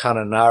one was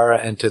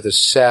Kununurra, and to the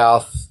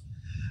south,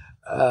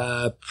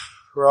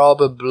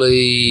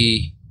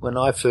 probably when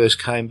I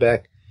first came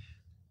back,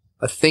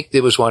 I think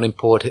there was one in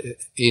Port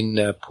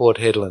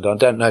Hedland. I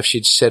don't know if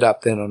she'd set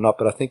up then or not,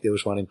 but I think there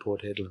was one in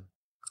Port Hedland.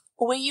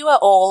 Were you at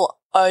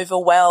all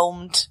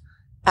overwhelmed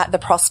at the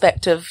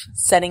prospect of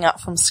setting up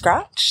from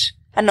scratch?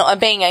 And not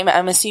being,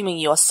 I'm assuming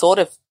you're sort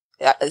of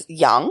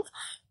young,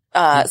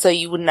 so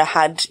you wouldn't have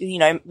had,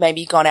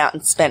 maybe gone out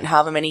and spent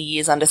however many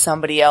years under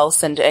somebody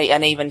else, and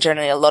even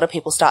generally a lot of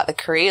people start their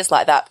careers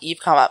like that.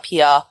 You've come up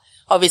here,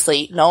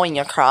 obviously knowing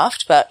your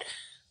craft, but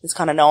there's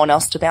kind of no one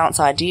else to bounce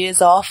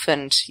ideas off,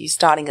 and you're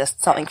starting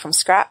something from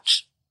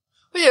scratch.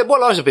 Yeah,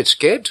 well, I was a bit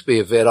scared to be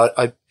a vet.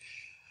 I'd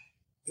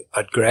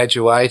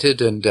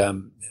graduated, and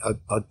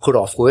I'd put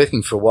off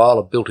working for a while.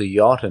 I built a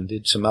yacht and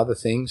did some other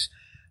things,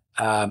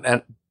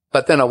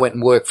 but then I went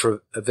and worked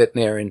for a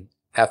veterinarian,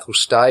 Athol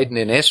Staden,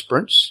 in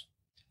Esperance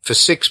for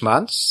 6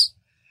 months,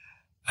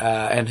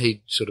 and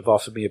he sort of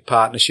offered me a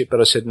partnership, but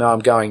I said, no, I'm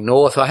going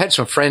north. I had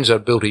some friends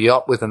I'd built a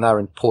yacht with, and they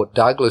were in Port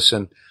Douglas,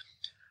 and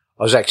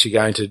I was actually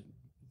going to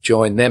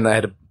join them. They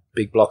had a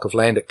big block of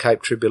land at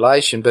Cape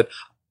Tribulation, but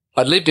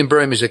I'd lived in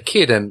Broome as a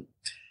kid, and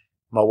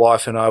my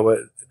wife and I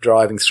were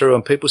driving through,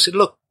 and people said,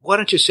 look, why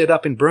don't you set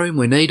up in Broome?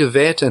 We need a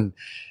vet, and,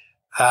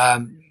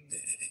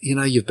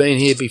 you've been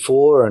here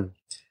before. And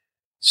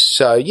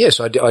so, yes,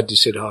 I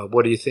just said, oh,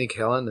 what do you think,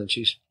 Helen? And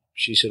she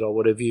said, oh,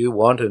 whatever you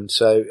want. And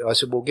so I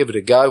said, well, give it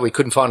a go. We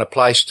couldn't find a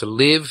place to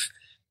live.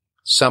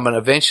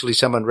 Eventually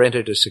someone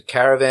rented us a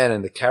caravan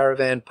in the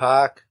caravan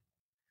park.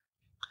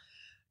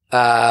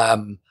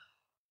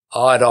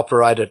 I'd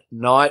operate at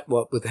night,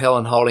 with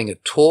Helen holding a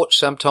torch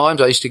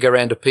sometimes. I used to go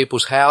around to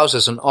people's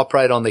houses and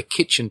operate on their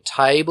kitchen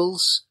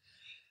tables.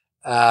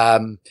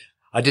 I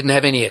didn't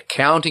have any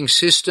accounting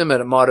system,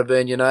 and it might have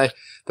been,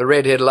 the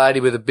redhead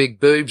lady with the big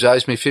boobs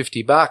owes me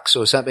 $50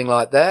 or something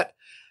like that.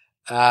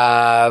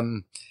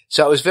 So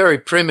it was very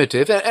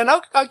primitive, and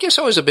I guess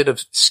I was a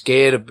bit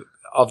scared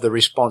of the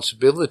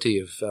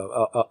responsibility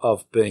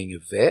of being a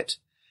vet.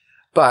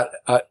 But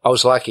I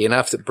was lucky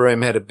enough that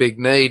Broome had a big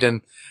need,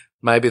 and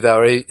maybe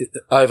they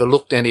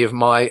overlooked any of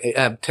my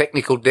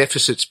technical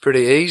deficits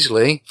pretty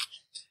easily.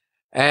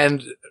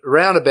 And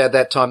around about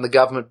that time, the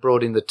government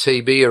brought in the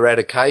TB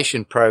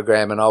eradication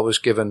program, and I was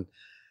given,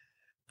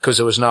 because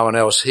there was no one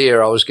else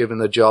here, I was given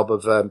the job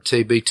of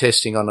TB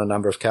testing on a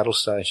number of cattle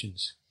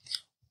stations.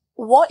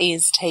 What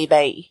is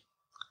TB?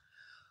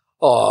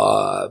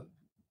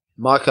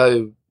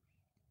 Mycobacterium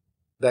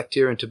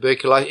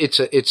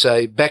tuberculosis. It's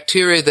a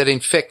bacteria that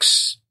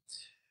infects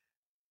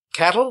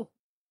cattle.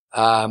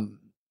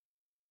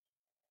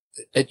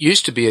 It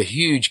used to be a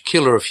huge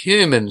killer of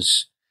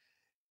humans,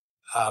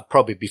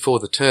 probably before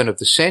the turn of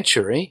the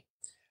century,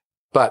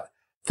 but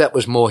that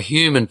was more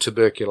human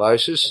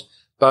tuberculosis.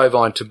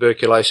 Bovine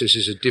tuberculosis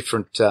is a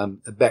different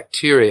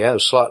bacteria,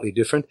 slightly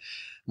different,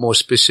 more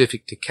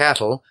specific to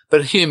cattle,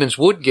 but humans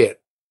would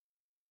get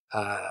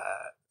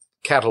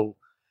cattle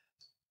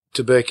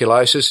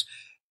tuberculosis,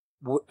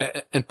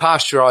 and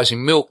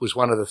pasteurizing milk was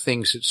one of the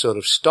things that sort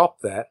of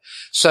stopped that.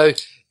 So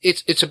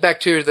it's a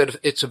bacteria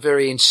it's a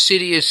very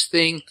insidious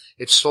thing.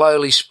 It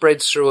slowly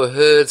spreads through a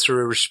herd, through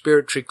a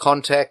respiratory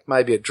contact,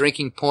 maybe at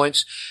drinking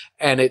points,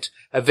 and it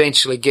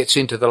eventually gets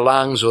into the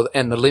lungs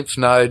and the lymph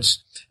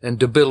nodes and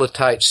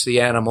debilitates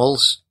the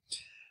animals,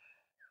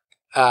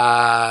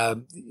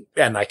 and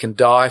they can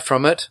die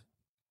from it.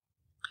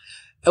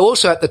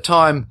 Also, at the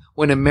time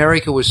when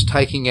America was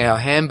taking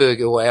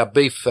our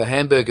beef for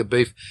hamburger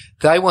beef,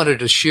 they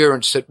wanted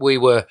assurance that we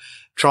were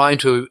trying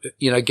to,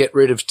 get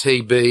rid of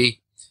TB,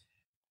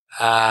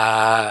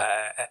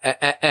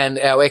 and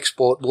our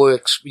export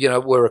works,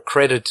 were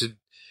accredited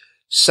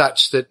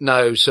such that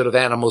no sort of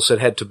animals that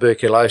had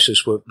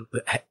tuberculosis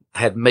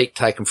had meat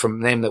taken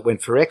from them that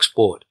went for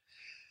export.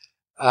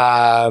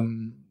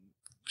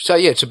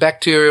 It's a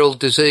bacterial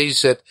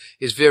disease that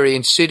is very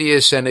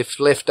insidious, and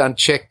if left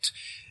unchecked,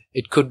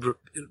 it could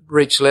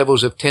reach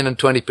levels of 10 and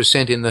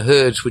 20% in the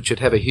herds, which would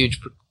have a huge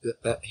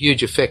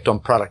effect on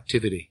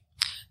productivity.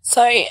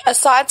 So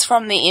aside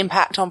from the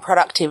impact on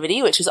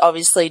productivity, which is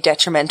obviously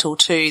detrimental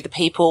to the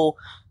people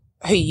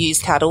who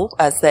use cattle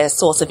as their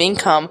source of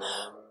income,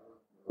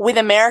 with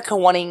America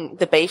wanting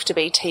the beef to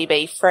be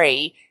TB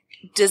free,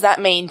 does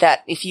that mean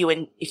that if you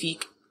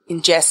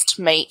ingest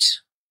meat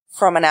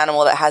from an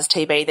animal that has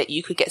TB that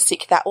you could get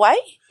sick that way?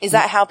 Is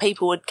that how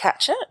people would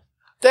catch it?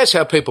 That's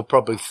how people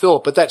probably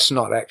thought, but that's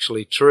not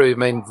actually true. I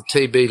mean, the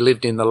TB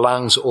lived in the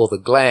lungs or the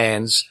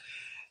glands,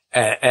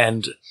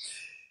 and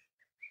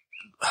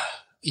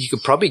you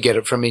could probably get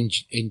it from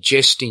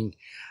ingesting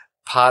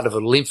part of a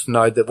lymph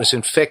node that was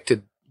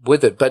infected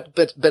with it, but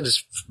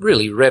it's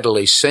really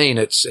readily seen.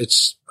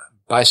 It's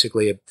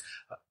basically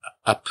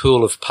a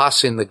pool of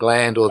pus in the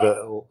gland or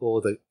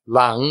the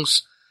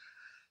lungs.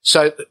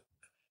 So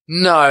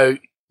no,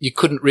 you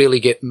couldn't really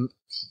get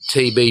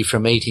TB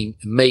from eating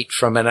meat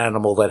from an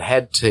animal that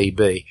had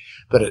TB,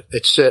 but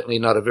it's certainly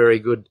not a very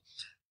good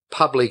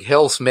public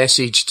health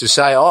message to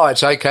say, oh,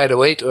 it's okay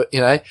to eat,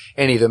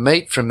 any of the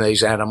meat from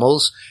these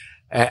animals.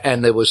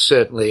 And there was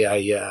certainly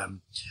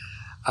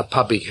a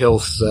public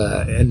health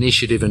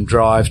initiative and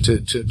drive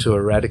to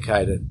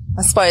eradicate it.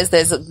 I suppose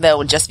there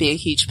would just be a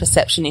huge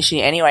perception issue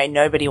anyway.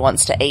 Nobody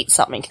wants to eat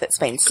something that's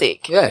been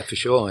sick. Yeah, for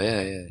sure.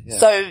 Yeah.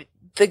 So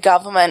the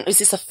government, is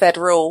this a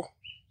federal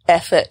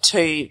effort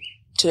to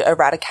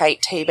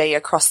eradicate TB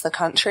across the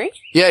country?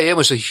 Yeah, it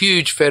was a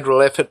huge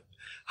federal effort.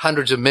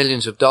 Hundreds of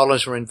millions of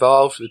dollars were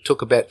involved. It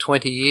took about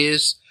 20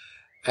 years.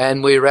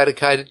 And we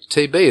eradicated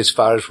TB as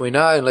far as we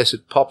know, unless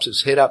it pops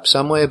its head up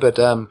somewhere. But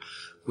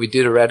we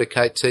did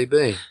eradicate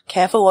TB.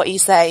 Careful what you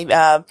say.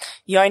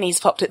 Yoni's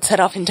popped its head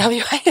up in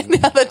WA the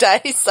other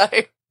day, so.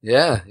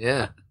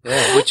 Yeah,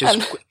 which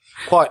is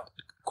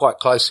quite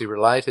closely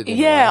related.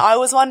 Yeah, I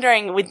was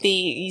wondering with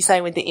the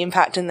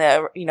impact and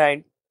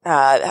the,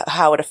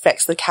 how it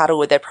affects the cattle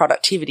with their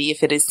productivity,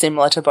 if it is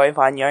similar to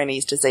bovine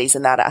Yoni's disease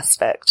in that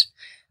aspect,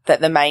 that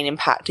the main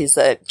impact is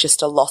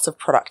just a loss of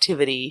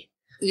productivity.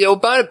 Yeah,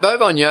 well,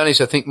 bovine Yoni's,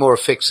 I think, more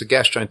affects the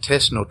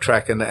gastrointestinal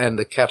tract and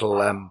the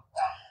cattle,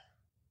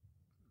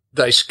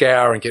 they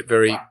scour and get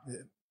very,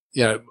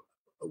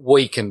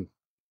 weak and,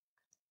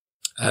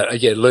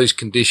 lose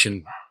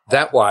condition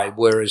that way.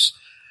 Whereas,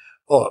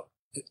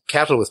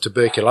 cattle with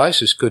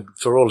tuberculosis could,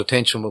 for all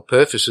intentional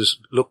purposes,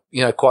 look,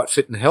 quite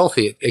fit and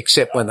healthy,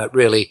 except when that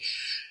really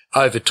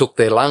overtook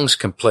their lungs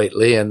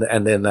completely and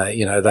then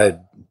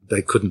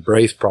they couldn't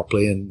breathe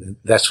properly, and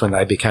that's when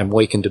they became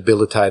weak and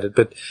debilitated.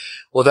 But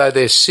although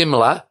they're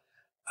similar,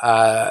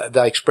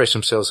 they express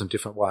themselves in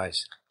different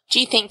ways. Do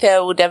you think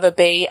there would ever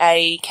be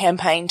a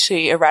campaign to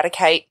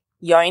eradicate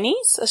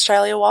Yoni's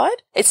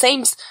Australia-wide? It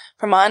seems,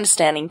 from my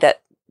understanding,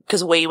 that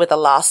because we were the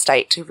last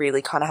state to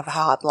really kind of have a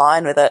hard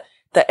line with it,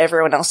 that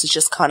everyone else is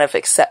just kind of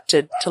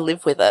accepted to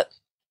live with it.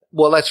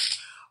 Well,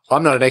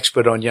 I'm not an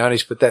expert on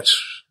Yoni's, but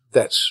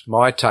that's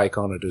my take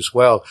on it as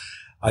well.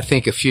 I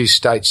think a few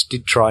states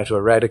did try to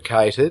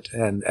eradicate it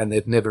and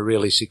they've never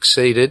really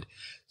succeeded.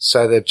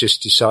 So they've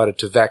just decided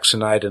to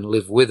vaccinate and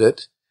live with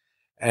it.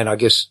 And I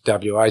guess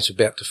WA is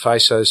about to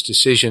face those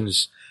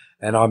decisions,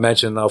 and I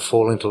imagine they'll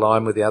fall into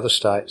line with the other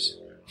states.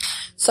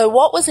 So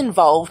what was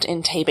involved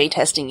in TB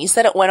testing? You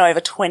said it went over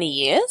 20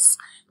 years.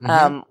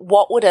 Mm-hmm.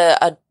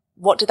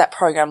 What did that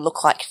program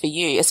look like for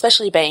you,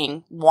 especially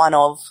being one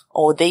of,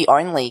 or the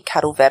only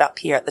cattle vet up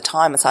here at the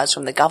time, aside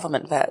from the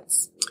government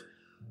vets?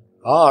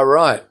 Oh,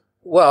 right.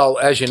 Well,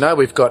 as you know,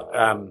 we've got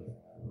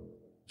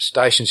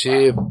stations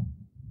here,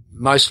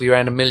 mostly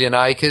around 1 million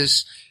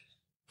acres,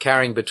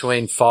 carrying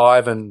between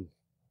 5 and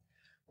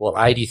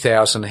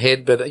 80,000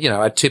 head. But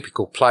a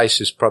typical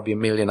place is probably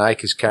 1 million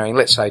acres carrying,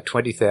 let's say,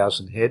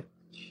 20,000 head.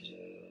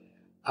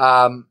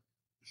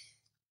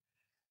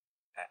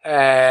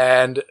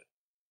 And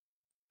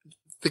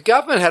the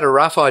government had a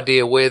rough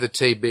idea where the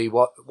TB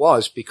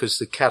was, because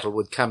the cattle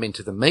would come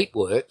into the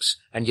meatworks,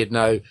 and you'd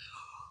know.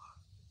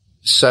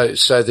 So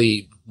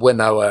when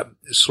they were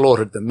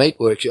slaughtered the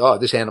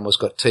meatworks, this animal's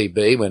got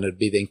TB, when it'd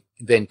be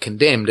then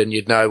condemned, and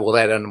you'd know, well,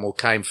 that animal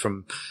came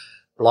from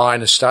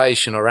Lyna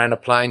Station or Anna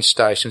Plains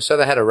Station. So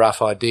they had a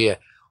rough idea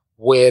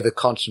where the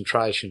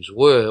concentrations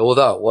were.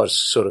 Although it was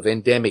sort of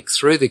endemic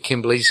through the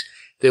Kimberleys,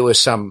 there were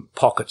some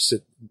pockets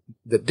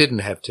that didn't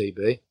have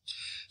TB.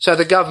 So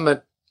the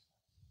government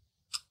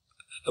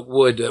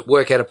would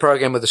work out a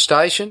program with the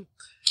station,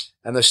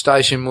 and the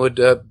station would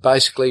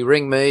basically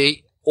ring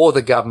me, or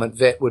the government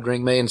vet would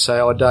ring me and say,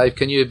 "Oh, Dave,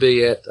 can you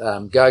be at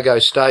Go-Go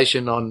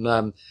Station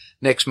on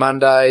next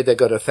Monday? They've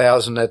got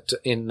 1,000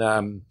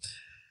 in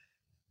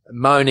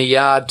Mona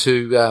Yard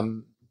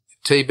to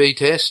TB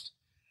test.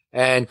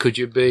 And could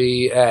you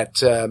be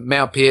at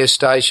Mount Pierre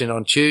Station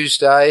on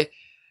Tuesday?"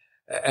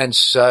 And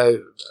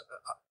so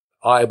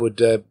I would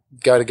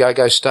go to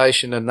Go-Go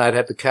Station, and they'd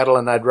have the cattle,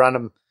 and they'd run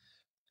them,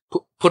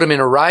 put them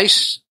in a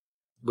race,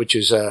 which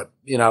is a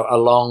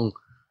long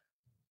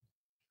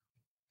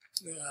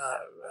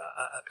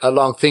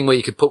thing where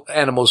you could put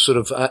animals sort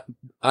of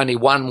only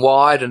one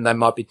wide, and they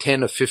might be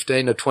 10 or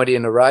 15 or 20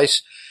 in a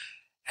race.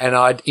 And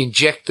I'd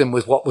inject them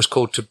with what was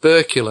called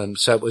tuberculin.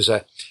 So it was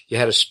you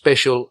had a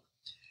special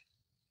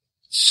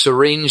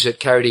syringe that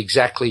carried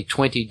exactly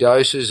 20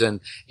 doses, and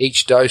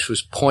each dose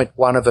was 0.1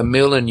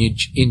 ml, and you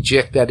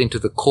inject that into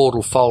the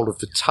caudal fold of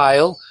the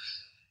tail.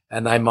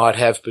 And they might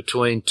have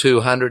between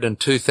 200 and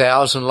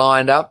 2,000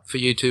 lined up for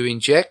you to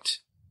inject.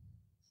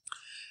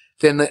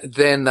 Then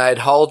they'd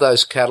hold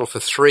those cattle for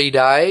 3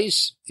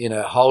 days in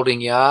a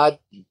holding yard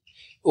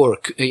or,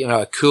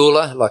 a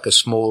cooler, like a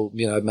small,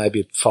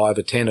 maybe 5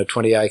 or 10 or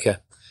 20 acre,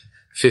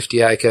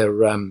 50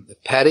 acre,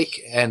 paddock.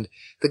 And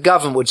the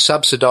government would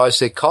subsidise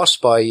their costs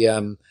by,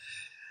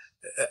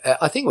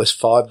 I think it was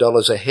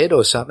 $5 a head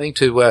or something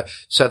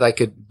so they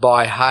could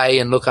buy hay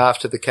and look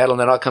after the cattle.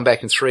 And then I'd come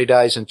back in 3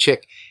 days and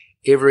check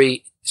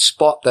every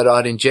spot that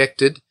I'd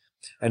injected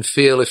and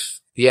feel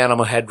if the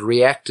animal had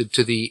reacted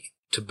to the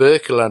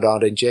tuberculin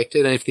I'd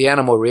injected. And if the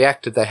animal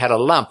reacted, they had a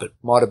lump. It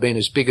might have been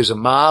as big as a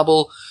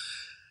marble.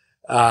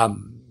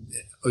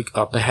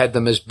 I've had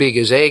them as big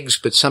as eggs,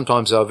 but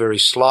sometimes they were very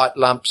slight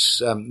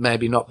lumps,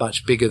 maybe not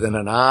much bigger than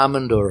an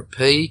almond or a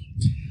pea.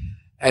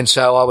 And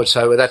so I would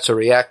say, well, that's a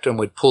reactor, and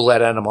we'd pull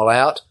that animal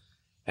out.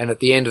 And at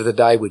the end of the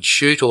day, we'd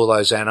shoot all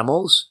those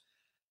animals.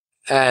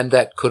 And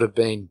that could have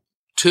been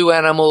 2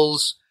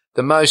 animals.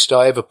 The most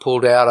I ever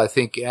pulled out, I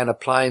think, Anna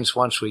Plains,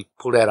 once we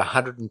pulled out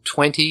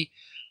 120.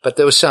 But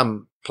there were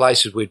some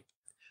places we'd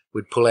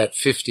pull out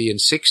 50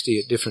 and 60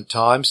 at different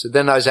times. And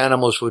then those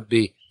animals would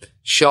be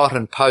shot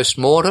and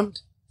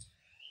post-mortemed,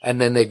 and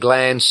then their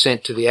glands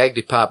sent to the ag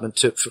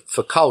department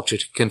for culture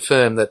to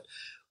confirm that,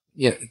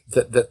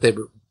 that their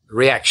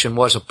reaction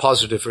was a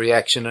positive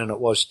reaction and it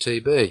was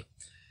TB.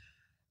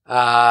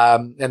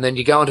 And then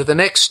you go on to the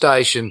next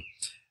station,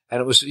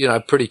 and it was,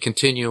 pretty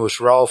continuous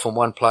roll from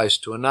one place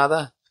to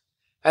another.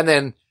 And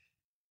then,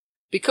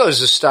 because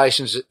the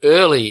stations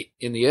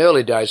in the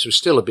early days were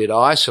still a bit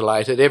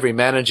isolated, every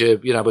manager,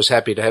 was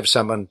happy to have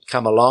someone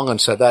come along,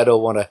 and so they'd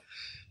all want to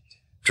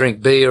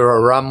drink beer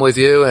or rum with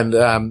you, and,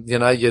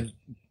 you'd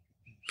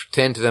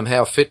pretend to them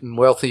how fit and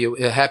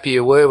happy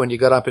you were when you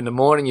got up in the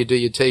morning, you do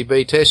your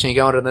TB test, and you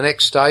go on to the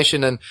next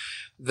station, and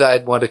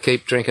they'd want to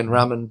keep drinking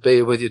rum and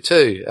beer with you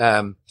too.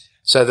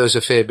 So there was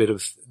a fair bit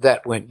of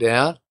that went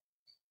down,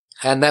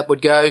 and that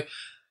would go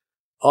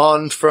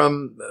on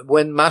from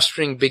when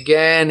mustering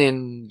began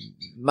in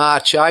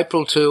March,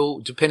 April till,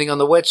 depending on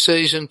the wet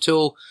season,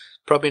 till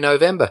probably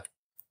November.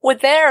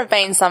 Would there have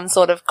been some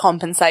sort of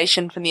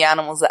compensation for the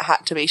animals that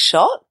had to be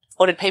shot,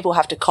 or did people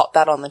have to cop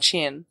that on the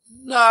chin?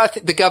 No, I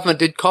think the government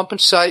did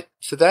compensate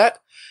for that.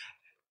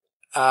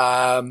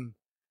 And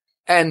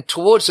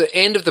towards the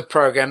end of the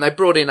program, they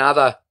brought in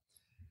other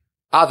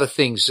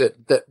things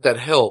that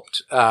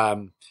helped.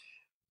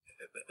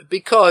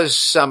 Because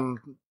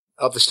some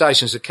of the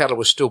stations, the cattle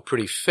were still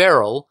pretty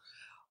feral.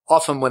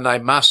 Often when they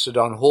mustered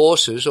on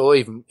horses, or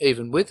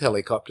even with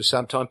helicopters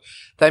sometimes,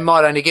 they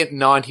might only get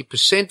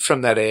 90%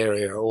 from that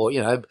area, or,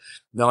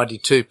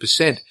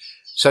 92%.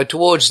 So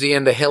towards the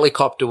end, the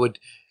helicopter would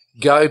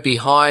go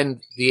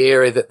behind the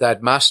area that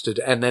they'd mustered,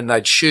 and then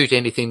they'd shoot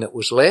anything that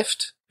was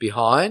left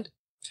behind.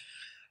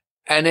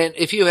 And then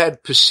if you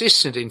had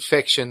persistent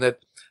infection that,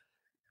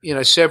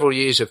 several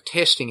years of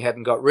testing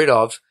hadn't got rid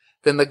of,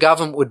 then the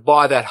government would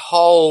buy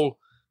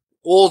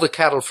all the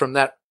cattle from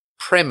that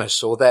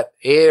premise or that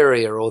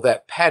area or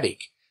that paddock,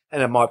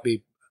 and it might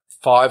be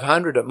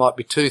 500, it might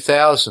be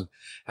 2,000,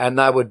 and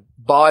they would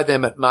buy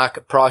them at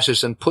market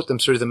prices and put them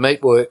through the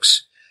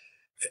meatworks,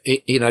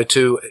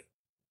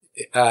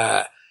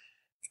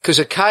 because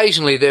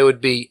occasionally there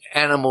would be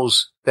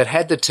animals that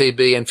had the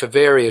TB and for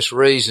various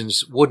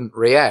reasons wouldn't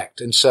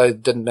react, and so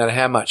it didn't matter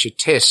how much you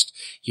test,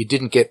 you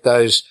didn't get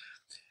those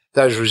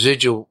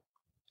residual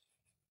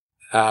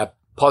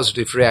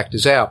positive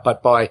reactors out.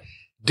 But by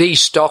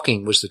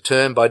destocking was the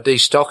term, by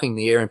destocking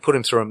the area and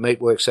putting them through a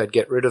meatworks, they'd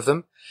get rid of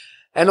them.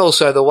 And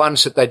also the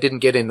ones that they didn't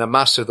get in the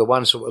muster, the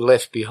ones that were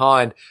left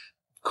behind,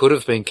 could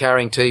have been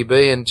carrying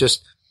TB and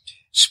just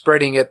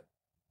spreading it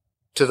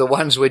to the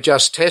ones we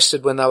just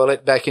tested when they were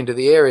let back into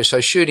the area.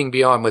 So shooting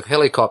behind with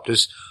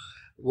helicopters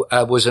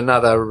was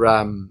another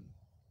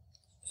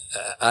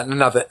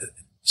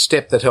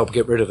step that helped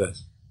get rid of it.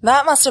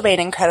 That must have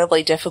been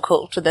incredibly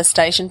difficult for the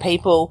station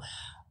people.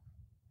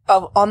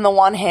 On the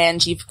one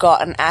hand, you've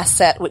got an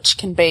asset which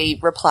can be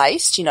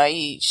replaced.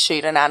 You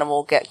shoot an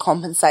animal, get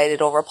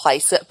compensated or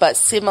replace it. But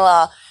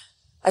similar,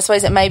 I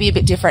suppose it may be a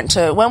bit different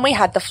to when we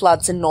had the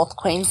floods in North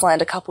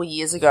Queensland a couple of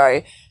years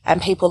ago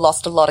and people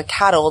lost a lot of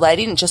cattle. They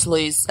didn't just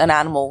lose an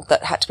animal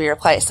that had to be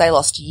replaced. They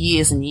lost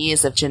years and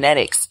years of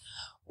genetics.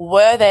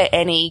 Were there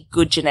any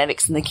good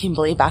genetics in the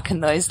Kimberley back in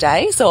those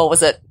days, or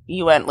was it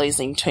you weren't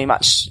losing too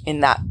much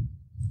in that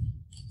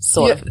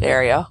sort of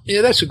area?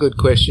 Yeah, that's a good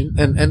question.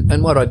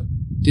 And what I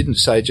didn't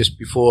say just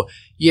before,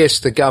 yes,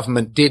 the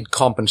government did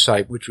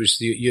compensate, which was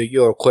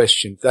your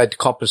question. They'd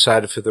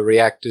compensated for the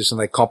reactors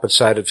and they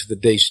compensated for the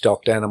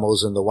destocked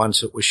animals and the ones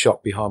that were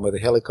shot behind with a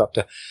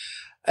helicopter.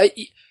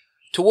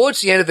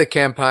 Towards the end of the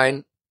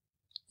campaign,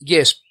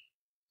 yes,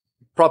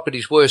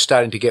 properties were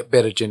starting to get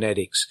better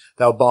genetics.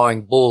 They were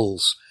buying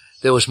bulls.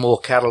 There was more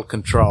cattle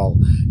control.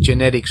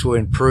 Genetics were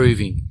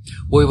improving.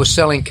 We were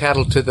selling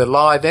cattle to the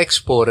live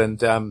export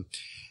and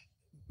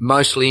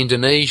mostly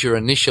Indonesia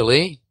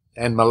initially,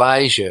 and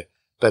Malaysia,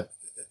 but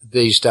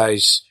these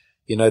days,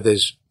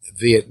 there's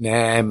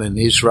Vietnam and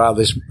Israel,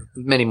 there's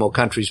many more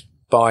countries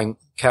buying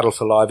cattle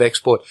for live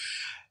export.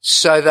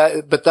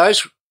 But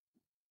those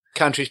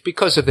countries,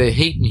 because of their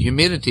heat and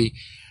humidity,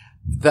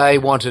 they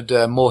wanted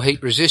more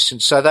heat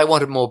resistance, so they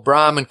wanted more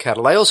Brahman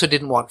cattle. They also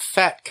didn't want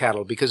fat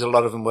cattle because a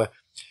lot of them were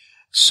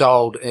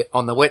sold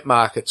on the wet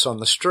markets on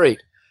the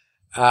street.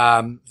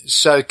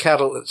 So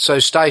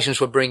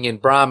stations were bringing in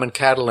Brahman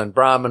cattle and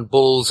Brahman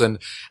bulls and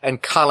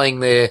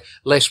culling their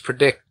less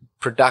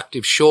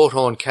productive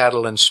shorthorn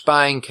cattle and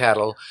spaying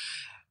cattle.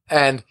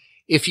 And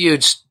if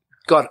you'd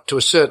got to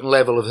a certain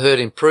level of herd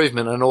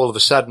improvement and all of a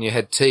sudden you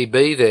had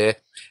TB there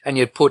and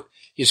you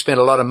spent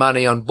a lot of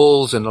money on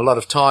bulls and a lot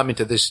of time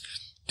into this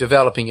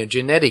developing a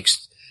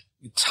genetics,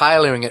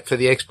 tailoring it for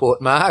the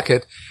export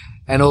market,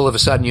 and all of a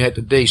sudden you had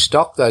to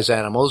destock those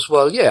animals,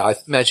 well, yeah, I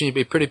imagine you'd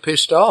be pretty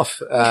pissed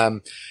off.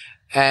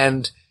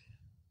 And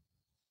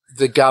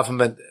the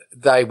government,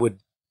 they would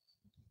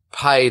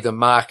pay the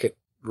market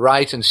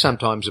rate and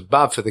sometimes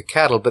above for the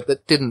cattle, but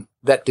that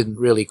didn't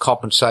really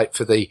compensate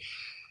for the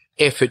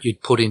effort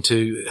you'd put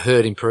into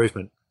herd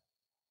improvement.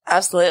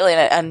 Absolutely.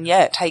 And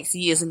yeah, it takes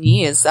years and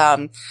years.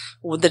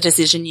 With the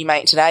decision you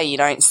make today, you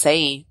don't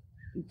see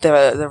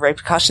the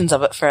repercussions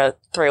of it for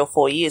 3 or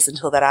 4 years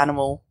until that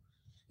animal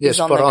is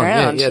on the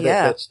ground. Yeah,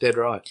 that's dead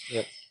right.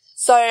 Yep.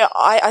 So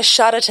I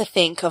shudder to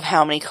think of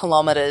how many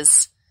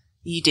kilometres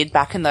you did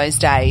back in those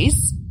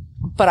days.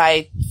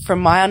 But from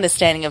my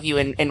understanding of you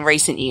in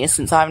recent years,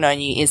 since I've known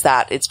you, is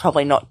that it's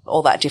probably not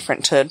all that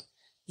different to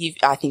you.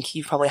 I think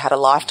you've probably had a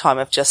lifetime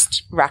of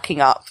just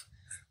racking up.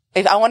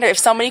 I wonder if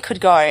somebody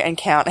could go and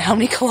count how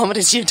many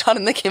kilometres you've done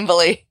in the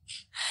Kimberley.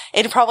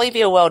 It'd probably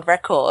be a world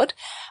record.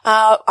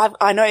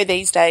 I know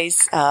these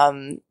days,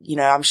 I'm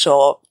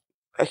sure,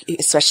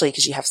 especially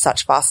because you have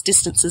such vast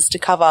distances to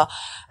cover,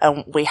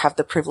 and we have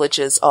the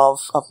privileges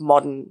of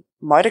modern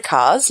motor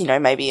cars,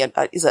 maybe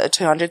is it a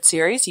 200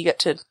 series? You get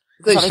to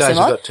these days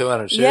similar? I've got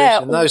 200 series.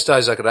 Yeah. In those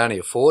days I could only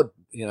afford,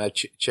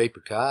 cheaper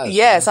cars.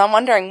 Yeah, so I'm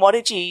wondering, what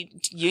did you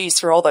use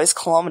for all those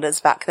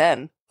kilometres back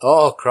then?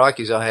 Oh,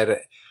 crikeys, I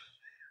had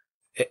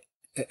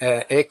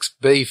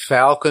XB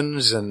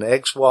Falcons and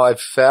XY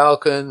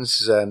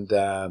Falcons and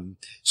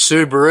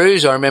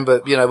Subarus. I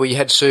remember, we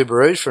had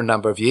Subarus for a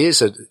number of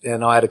years,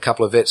 and I had a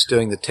couple of vets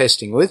doing the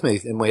testing with me,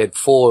 and we had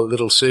 4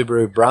 little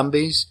Subaru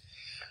Brumbies.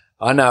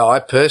 I know I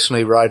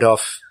personally rode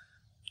off,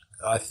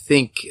 I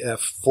think,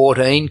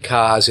 14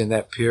 cars in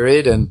that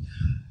period, and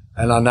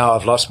I know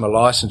I've lost my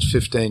license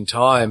 15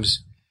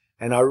 times,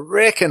 and I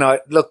reckon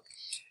I've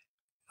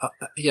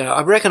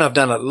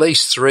done at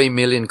least 3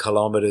 million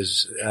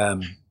kilometres,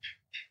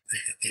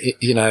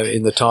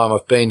 in the time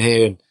I've been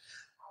here. And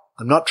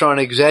I'm not trying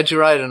to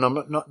exaggerate, and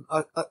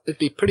it'd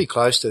be pretty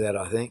close to that,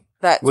 I think.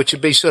 Which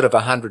would be sort of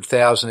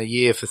 100,000 a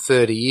year for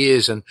 30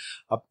 years. And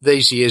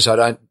these years I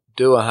don't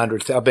do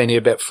 100,000. I've been here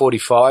about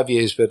 45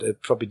 years, but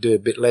I'd probably do a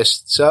bit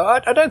less. So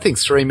I don't think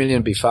 3 million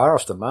would be far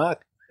off the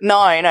mark.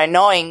 No,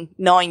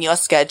 knowing your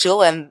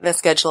schedule and the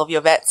schedule of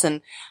your vets,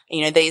 and,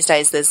 these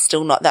days there's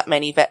still not that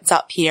many vets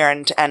up here,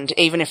 and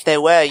even if there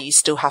were, you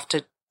still have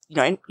to,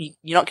 you're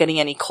not getting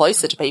any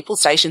closer to people.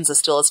 Stations are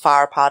still as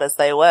far apart as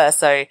they were.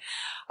 So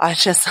I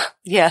just,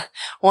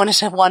 wanted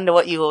to wonder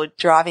what you were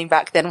driving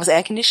back then. Was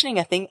air conditioning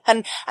a thing?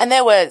 And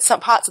there were some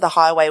parts of the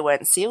highway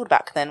weren't sealed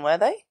back then, were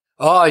they?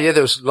 Oh, yeah,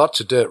 there was lots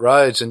of dirt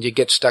roads, and you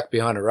get stuck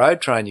behind a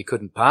road train, you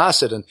couldn't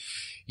pass it, and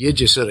you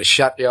just sort of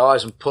shut your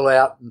eyes and pull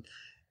out. And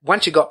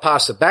once you got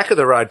past the back of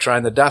the road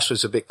train, the dust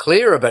was a bit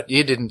clearer, but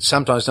you didn't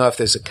sometimes know if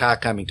there's a car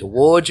coming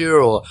towards you.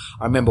 Or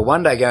I remember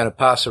one day going to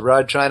pass the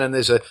road train, and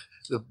the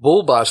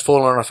bull bar's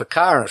fallen off a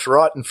car, and it's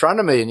right in front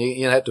of me, and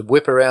you had to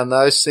whip around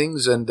those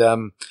things. And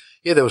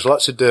there was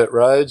lots of dirt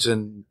roads,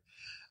 and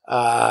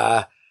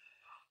there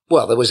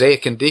was air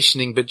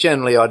conditioning, but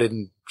generally I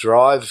didn't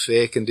drive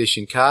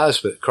air-conditioned cars.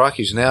 But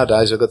crikeys,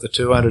 nowadays I've got the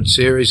 200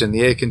 series and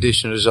the air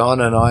conditioner's on,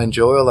 and I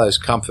enjoy all those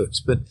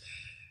comforts. But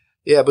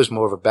yeah, it was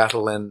more of a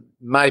battle, and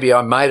maybe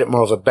I made it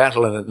more of a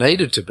battle than it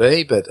needed to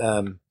be, but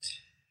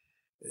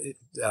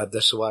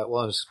that's the way it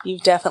was.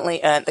 You've definitely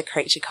earned the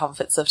creature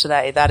comforts of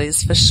today, that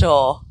is for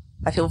sure.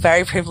 I feel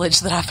very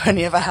privileged that I've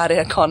only ever had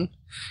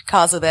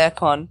cars with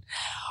aircon.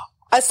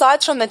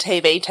 Aside from the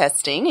TB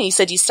testing, you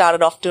said you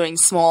started off doing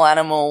small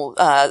animal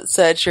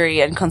surgery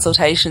and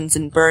consultations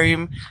in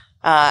Broome,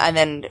 and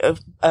then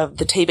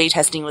the TB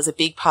testing was a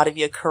big part of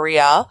your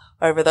career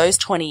over those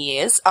 20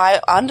 years.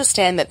 I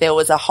understand that there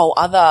was a whole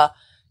other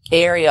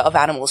area of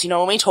animals.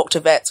 When we talk to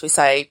vets, we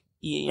say,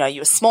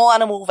 you're a small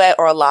animal vet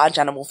or a large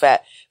animal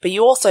vet, but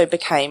you also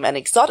became an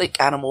exotic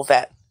animal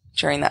vet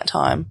during that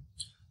time,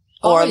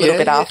 or a little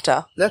bit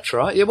after. That's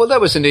right. Yeah, well,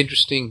 that was an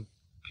interesting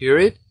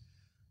period.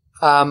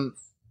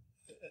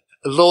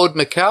 Lord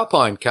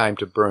McAlpine came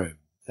to Broome,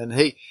 and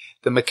the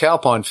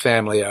McAlpine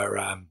family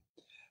are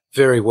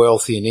very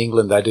wealthy in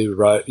England. They do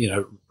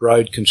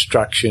road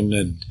construction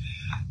and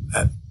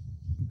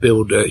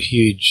build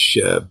huge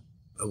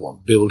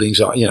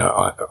buildings. I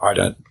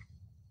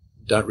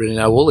don't really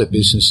know all their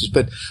businesses,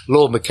 but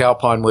Lord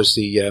McAlpine was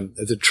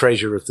the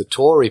treasurer of the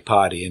Tory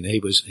party, and he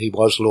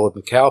was Lord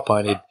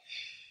McAlpine.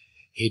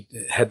 He'd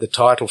had the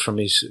title from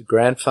his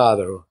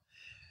grandfather,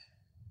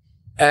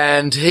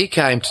 and he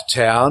came to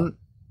town.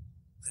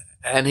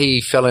 And he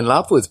fell in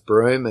love with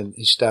Broome, and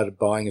he started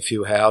buying a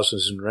few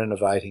houses and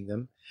renovating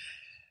them.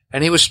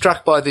 And he was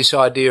struck by this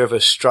idea of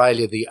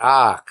Australia, the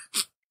Ark,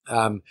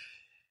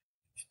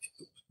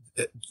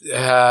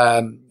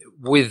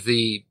 with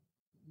the,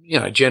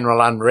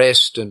 general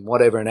unrest and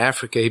whatever in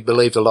Africa. He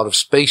believed a lot of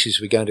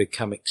species were going to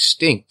become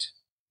extinct.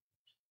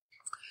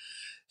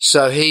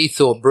 So he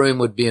thought Broome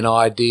would be an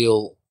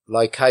ideal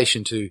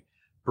location to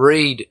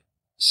breed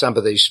some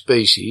of these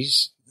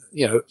species,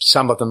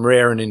 some of them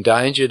rare and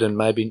endangered, and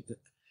maybe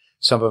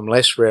some of them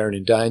less rare and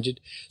endangered.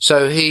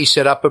 So he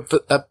set up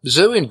a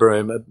zoo in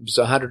Broome. It was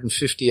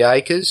 150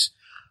 acres.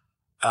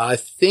 I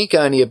think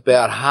only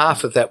about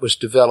half of that was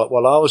developed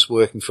while I was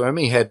working for him.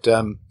 He had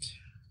a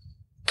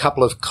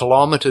couple of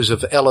kilometres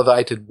of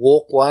elevated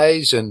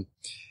walkways, and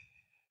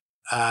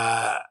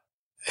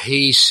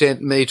he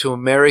sent me to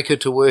America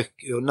to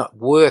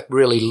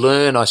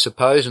learn, I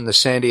suppose, in the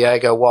San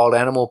Diego Wild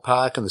Animal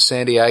Park and the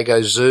San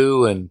Diego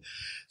Zoo and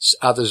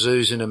other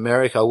zoos in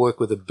America. I worked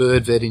with a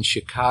bird vet in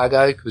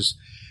Chicago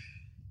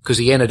because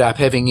he ended up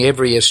having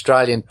every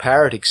Australian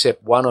parrot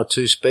except one or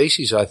two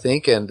species, I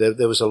think, and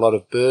there was a lot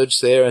of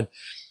birds there. And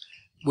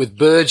with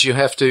birds, you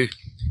have to,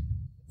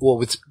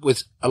 with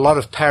a lot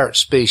of parrot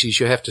species,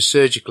 you have to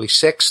surgically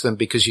sex them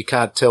because you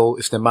can't tell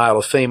if they're male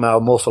or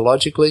female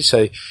morphologically.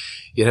 So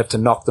you have to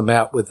knock them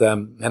out with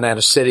an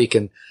anaesthetic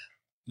and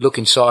look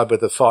inside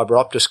with a fibre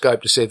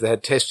optoscope to see if they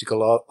had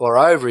testicle or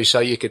ovary, so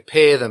you could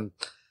pair them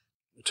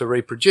to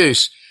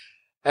reproduce.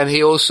 And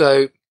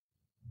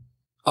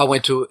I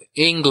went to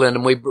England,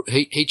 and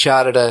he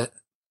chartered I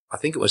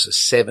think it was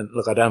I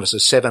don't know if it's a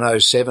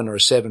 707 or a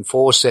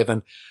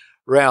 747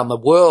 round the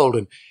world,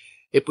 and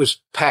it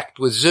was packed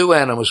with zoo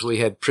animals. We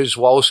had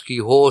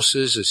Przewalski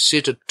horses, a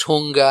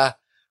Sitatunga,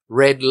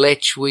 red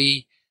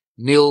lechwe,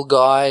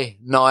 nilgai,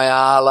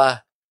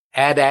 nyala,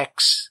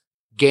 addax,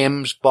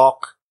 gemsbok,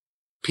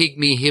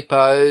 pygmy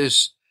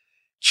hippos,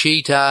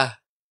 cheetah,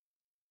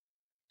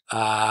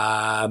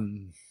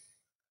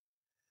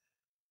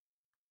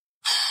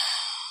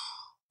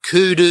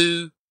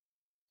 kudu,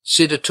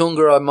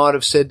 Sitatunga, I might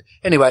have said.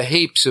 Anyway,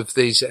 heaps of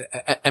these,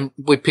 and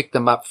we picked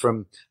them up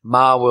from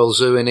Marwell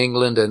Zoo in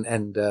England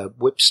and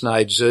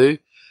Whipsnade Zoo.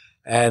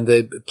 And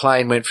the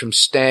plane went from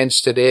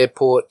Stansted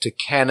Airport to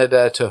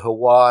Canada to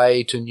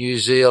Hawaii to New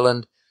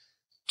Zealand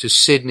to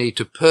Sydney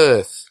to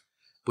Perth.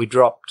 We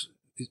dropped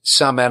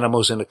some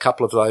animals in a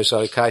couple of those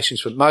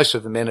locations, but most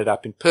of them ended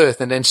up in Perth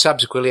and then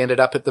subsequently ended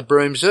up at the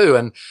Broome Zoo,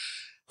 and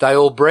they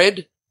all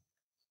bred.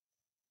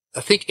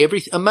 I think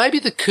maybe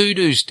the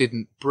kudus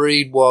didn't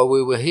breed while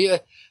we were here.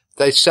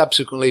 They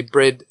subsequently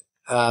bred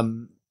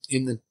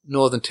in the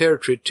Northern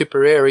Territory at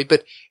Tipperary,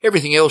 but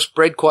everything else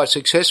bred quite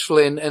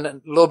successfully.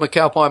 And Lord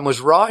McAlpine was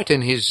right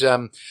in his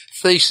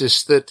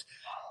thesis that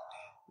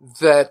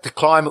the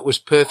climate was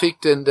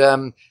perfect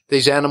and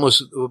these animals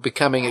that were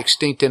becoming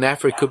extinct in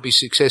Africa could be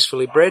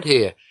successfully bred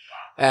here.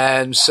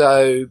 And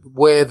so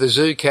where the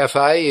Zoo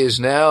Cafe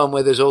is now and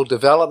where there's all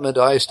development,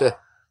 I used to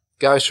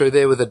go through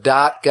there with a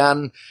dart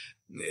gun.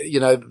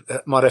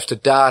 Might have to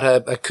dart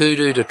a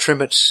kudu to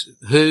trim its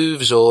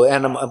hooves, or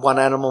one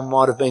animal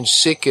might have been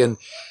sick, and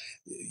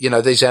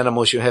these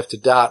animals you have to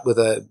dart with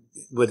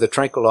a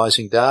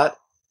tranquilizing dart.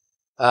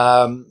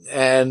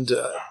 And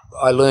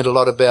I learned a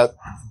lot about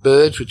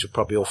birds, which are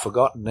probably all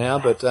forgotten now,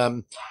 but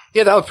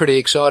they were pretty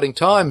exciting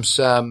times,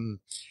 and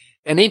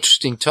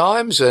interesting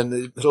times,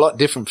 and a lot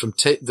different from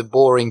the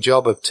boring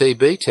job of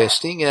TB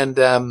testing. And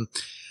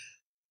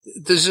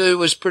the zoo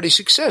was pretty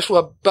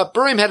successful, but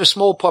Broome had a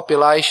small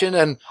population,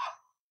 and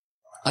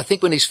I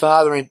think when his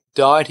father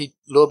died,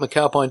 Lord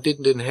McAlpine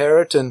didn't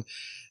inherit, and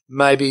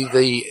maybe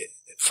the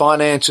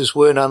finances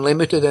weren't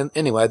unlimited, and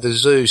anyway, the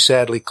zoo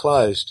sadly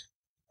closed.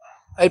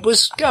 It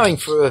was going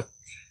for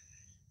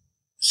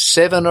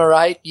 7 or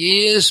 8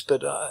 years,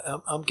 but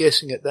I'm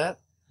guessing at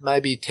that,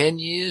 maybe 10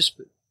 years.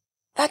 But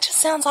that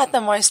just sounds like the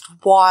most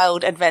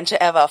wild adventure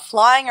ever,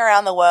 flying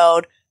around the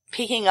world,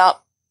 picking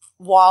up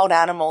wild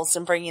animals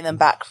and bringing them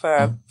back for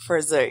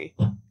a zoo.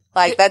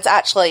 Like, that's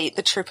actually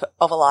the trip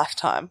of a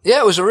lifetime. Yeah,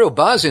 it was a real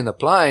buzz in the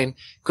plane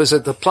because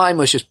the plane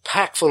was just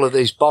packed full of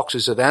these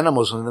boxes of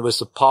animals, and there was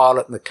the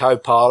pilot and the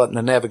co-pilot and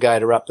the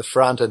navigator up the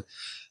front, and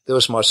there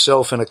was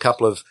myself and a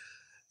couple of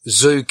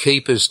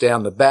zookeepers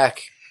down the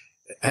back,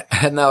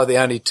 and they were the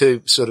only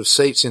two sort of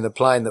seats in the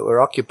plane that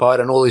were occupied,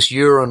 and all this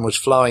urine was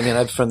flowing,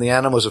 from the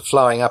animals are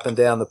flowing up and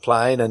down the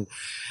plane, and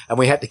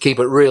we had to keep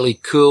it really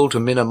cool to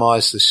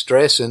minimize the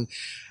stress, and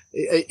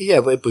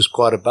it was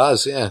quite a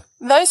buzz, yeah.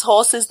 Those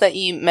horses that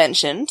you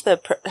mentioned,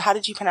 how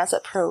did you pronounce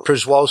it?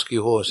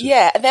 Przewalski horses.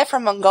 Yeah, they're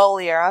from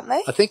Mongolia, aren't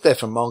they? I think they're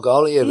from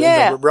Mongolia, in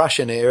the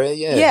Russian area,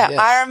 yeah.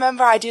 Yeah, I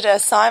remember I did an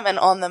assignment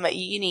on them at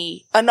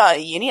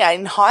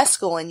in high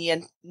school in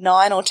year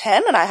 9 or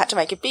 10, and I had to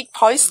make a big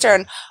poster,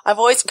 and I've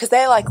always, because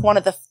they're like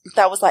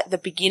that was like the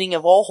beginning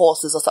of all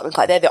horses or something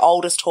like that. They're the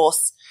oldest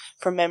horse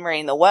from memory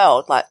in the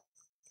world, like.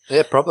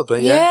 Yeah,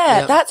 probably,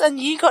 yeah. And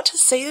you got to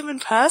see them in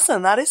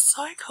person. That is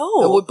so cool.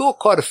 Well, we bought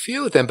quite a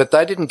few of them, but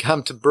they didn't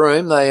come to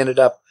Broome. They ended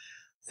up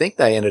think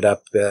they ended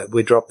up,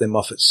 we dropped them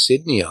off at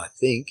Sydney, I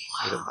think.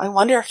 I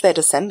wonder if their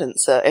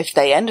descendants if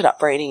they ended up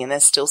breeding and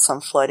there's still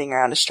some floating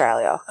around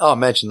Australia. Oh, I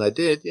imagine they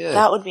did, yeah.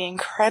 That would be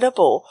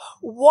incredible.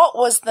 What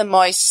was the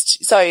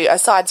most, so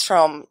aside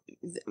from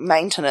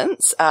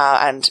maintenance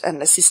and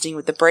assisting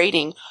with the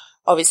breeding,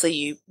 obviously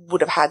you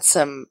would have had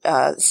some,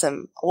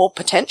 well,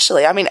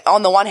 potentially, I mean,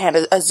 on the one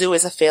hand, a zoo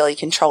is a fairly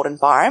controlled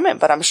environment,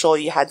 but I'm sure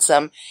you had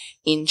some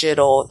injured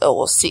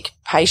or sick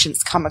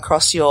patients come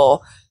across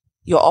your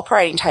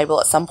operating table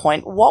at some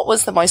point. What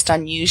was the most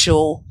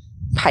unusual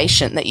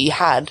patient that you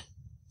had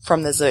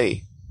from the zoo?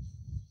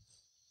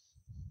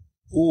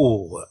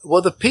 Ooh,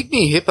 well, the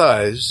pygmy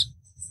hippos,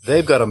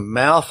 they've got a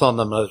mouth on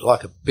them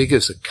like as big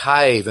as a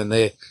cave, and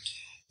their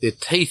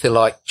teeth are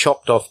like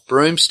chopped off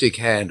broomstick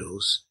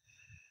handles.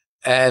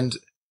 And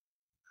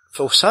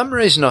for some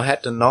reason I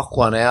had to knock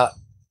one out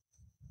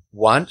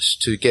once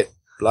to get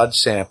blood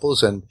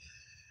samples, and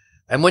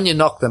when you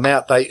knock them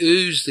out, they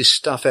ooze this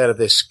stuff out of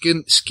their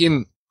skin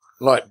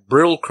like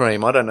Brill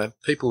cream. I don't know,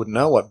 people would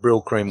know what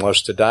Brill cream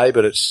was today,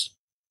 but it's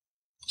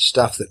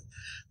stuff that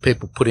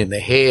people put in their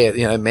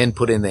hair, men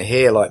put in their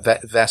hair like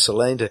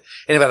Vaseline.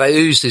 Anyway, they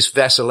oozed this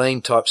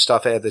Vaseline type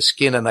stuff out of the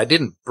skin, and they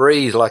didn't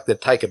breathe, like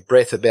they'd take a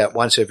breath about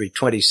once every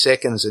 20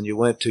 seconds and you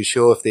weren't too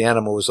sure if the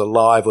animal was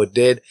alive or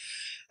dead.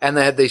 And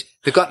they've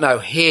got no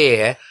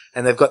hair,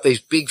 and they've got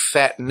these big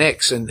fat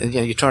necks, and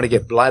you're trying to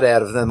get blood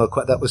out of them.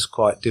 That was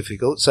quite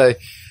difficult. So,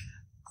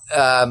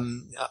 I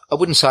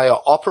wouldn't say I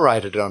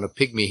operated on a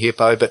pygmy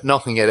hippo, but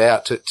knocking it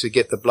out to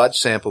get the blood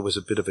sample was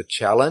a bit of a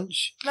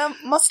challenge. That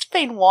must have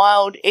been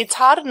wild. It's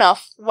hard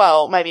enough,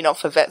 well, maybe not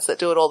for vets that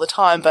do it all the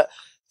time, but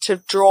to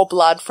draw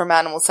blood from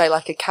animals, say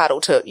like a cattle,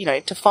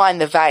 to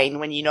find the vein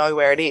when you know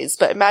where it is.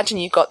 But imagine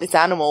you've got this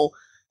animal,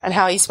 and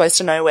how are you supposed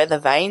to know where the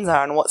veins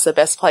are and what's the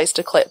best place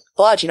to collect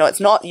blood? It's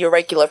not your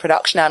regular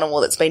production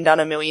animal that's been done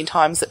a million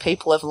times that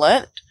people have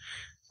learnt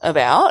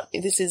about.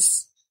 This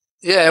is...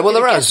 Yeah, well,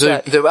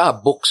 there are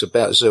books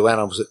about zoo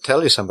animals that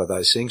tell you some of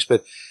those things,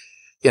 but,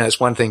 it's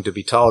one thing to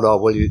be told,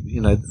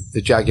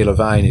 the jugular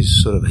vein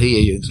is sort of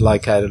here, it's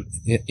located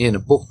in a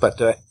book, but,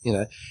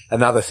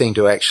 another thing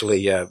to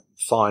actually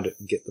find it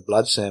and get the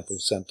blood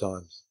samples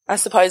sometimes. I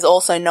suppose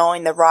also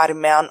knowing the right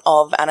amount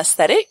of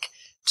anaesthetic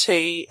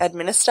to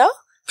administer.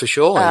 For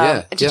sure,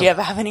 yeah. Did you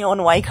ever have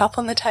anyone wake up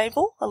on the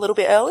table a little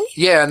bit early?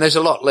 Yeah, and there's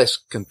a lot less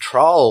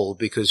control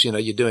because,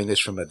 you're doing this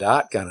from a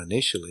dart gun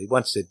initially.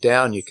 Once they're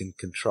down, you can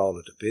control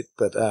it a bit.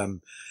 But,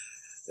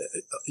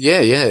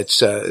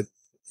 it's,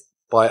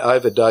 by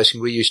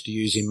overdosing, we used to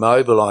use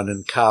Immobilon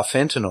and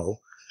carfentanil.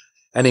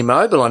 And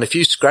Immobilon, if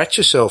you scratch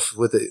yourself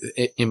with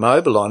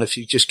Immobilon, if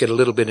you just get a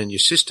little bit in your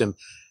system,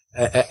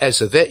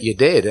 as a vet, you're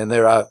dead. And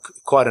there are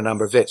quite a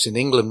number of vets in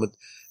England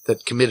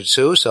that committed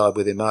suicide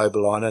with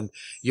Immobilon, and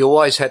you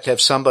always had to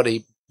have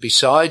somebody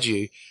beside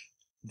you.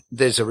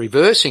 There's a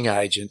reversing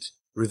agent,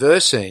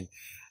 reversing,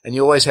 and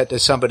you always had to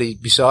have somebody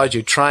beside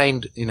you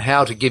trained in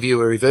how to give you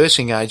a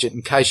reversing agent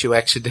in case you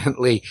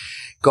accidentally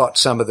got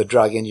some of the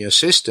drug in your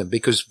system,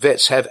 because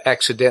vets have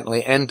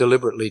accidentally and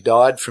deliberately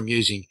died from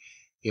using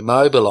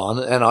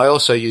Immobilon. And I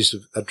also used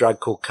a drug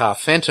called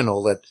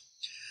carfentanil that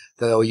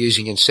they were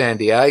using in San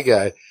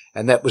Diego,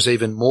 and that was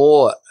even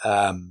more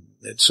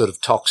it's sort of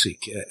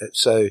toxic.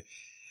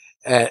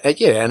 And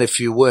if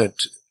you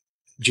weren't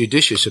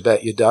judicious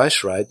about your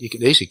dose rate, you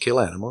could easily kill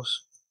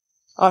animals.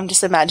 I'm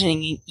just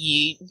imagining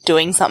you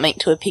doing something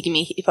to a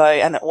pygmy hippo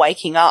and it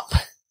waking up.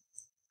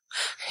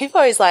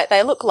 Hippos,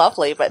 they look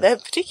lovely, but they're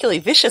particularly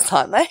vicious,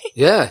 aren't they?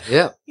 Yeah.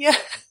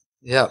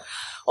 Yeah.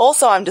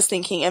 Also, I'm just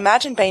thinking,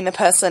 imagine being the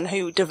person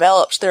who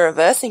developed the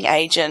reversing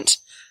agent.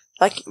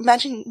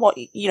 Imagine what,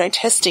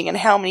 testing and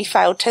how many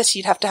failed tests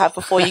you'd have to have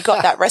before you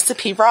got that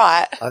recipe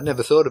right. I've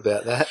never thought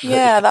about that.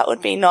 Yeah, that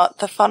would be not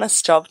the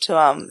funnest job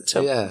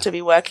to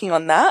be working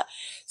on that.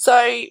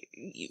 So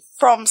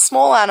from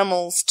small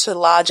animals to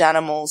large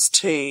animals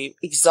to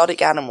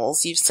exotic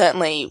animals, you've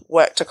certainly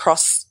worked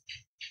across,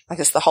 I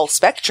guess, the whole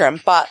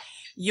spectrum, but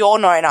you're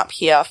known up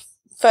here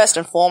first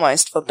and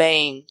foremost for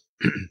being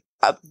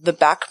the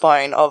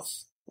backbone of,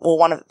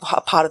 or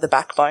part of the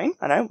backbone.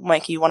 I don't know,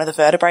 make you one of the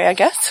vertebrae, I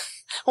guess.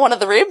 One of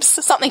the ribs,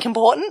 something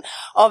important,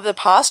 of the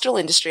pastoral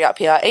industry up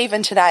here.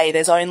 Even today,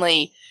 there's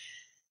only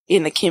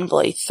in the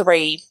Kimberley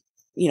 3,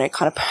 kind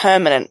of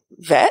permanent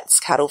vets,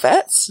 cattle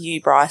vets,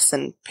 you, Bryce,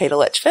 and Peter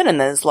Letchford, and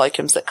there's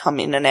locums that come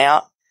in and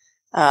out.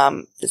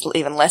 There's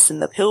even less in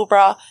the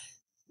Pilbara.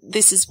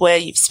 This is where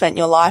you've spent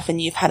your life,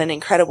 and you've had an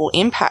incredible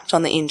impact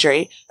on the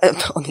injury.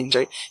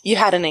 You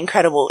had an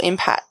incredible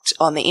impact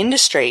on the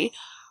industry.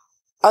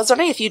 I was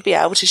wondering if you'd be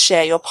able to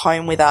share your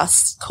poem with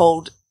us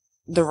called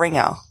The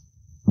Ringer.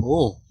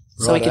 Oh,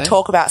 right. So we could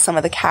talk about some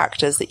of the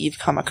characters that you've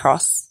come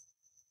across.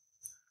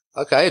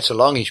 Okay, it's a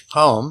longish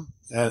poem,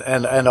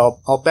 and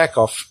I'll back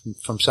off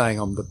from saying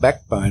I'm the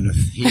backbone of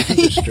the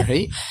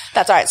industry.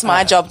 That's all right. It's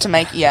my job to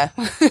make, yeah.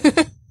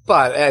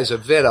 But as a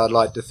vet, I'd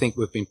like to think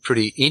we've been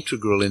pretty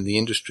integral in the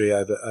industry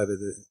over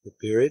the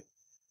period.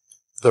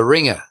 The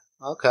Ringer,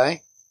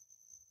 okay.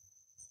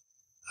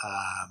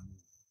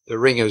 The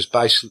Ringer is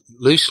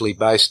loosely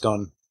based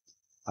on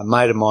a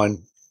mate of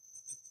mine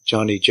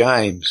Johnny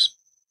James.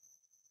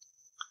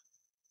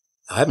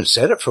 I haven't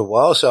said it for a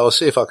while, so I'll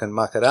see if I can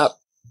muck it up.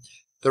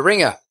 The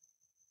ringer.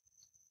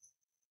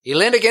 He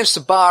leaned against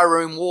the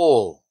barroom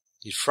wall.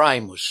 His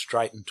frame was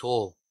straight and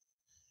tall.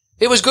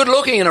 He was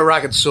good-looking in a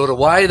rugged sort of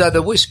way, though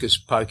the whiskers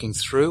poking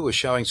through were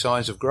showing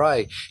signs of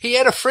grey. He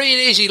had a free and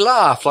easy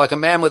laugh like a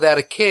man without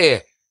a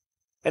care,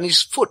 and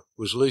his foot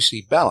was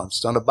loosely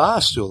balanced on a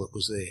bar stool that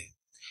was there.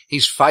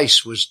 His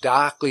face was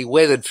darkly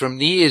weathered from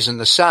the years and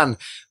the sun,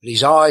 but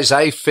his eyes,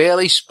 they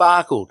fairly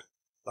sparkled,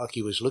 like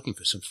he was looking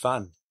for some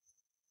fun.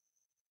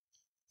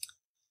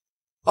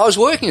 I was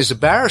working as a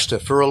barrister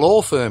for a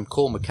law firm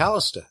called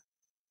McAllister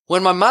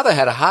when my mother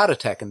had a heart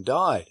attack and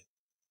died.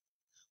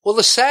 Well,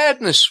 the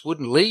sadness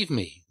wouldn't leave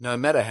me, no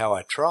matter how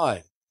I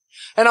tried,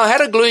 and I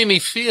had a gloomy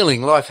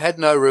feeling life had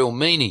no real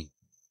meaning.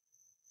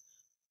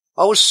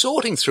 I was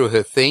sorting through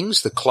her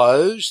things, the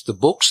clothes, the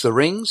books, the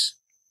rings,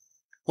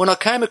 when I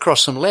came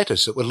across some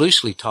letters that were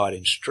loosely tied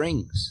in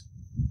strings.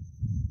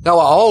 They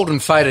were old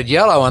and faded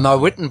yellow, and they were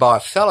written by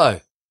a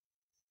fellow.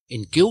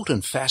 In guilt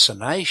and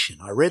fascination,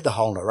 I read the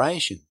whole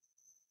narration.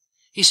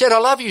 He said, I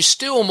love you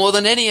still more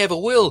than any ever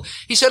will.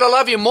 He said, I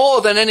love you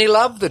more than any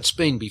love that's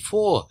been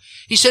before.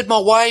 He said, my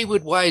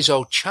wayward ways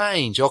I'll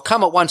change. I'll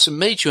come at once and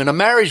meet you, and a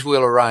marriage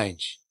we'll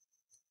arrange.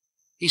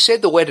 He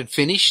said the wet had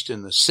finished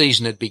and the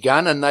season had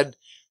begun, and they'd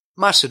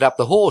mustered up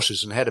the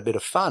horses and had a bit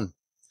of fun.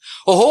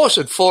 A horse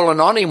had fallen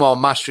on him while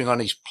mustering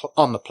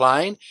on the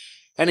plain,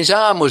 and his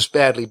arm was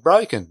badly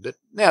broken, but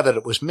now that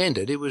it was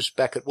mended, he was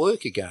back at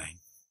work again.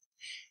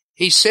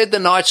 He said the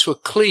nights were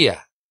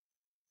clear,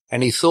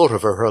 and he thought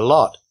of her a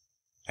lot.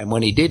 And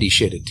when he did, he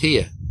shed a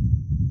tear.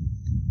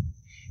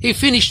 He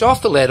finished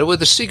off the letter with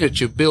the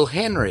signature Bill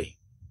Henry.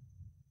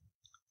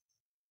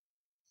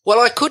 Well,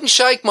 I couldn't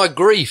shake my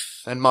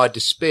grief and my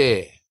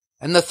despair,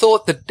 and the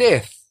thought that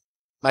death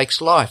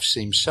makes life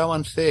seem so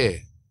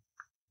unfair.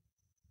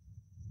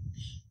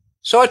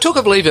 So I took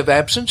a leave of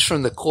absence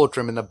from the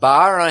courtroom and the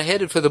bar, and I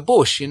headed for the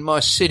bush in my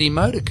city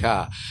motor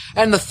car.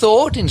 And the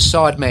thought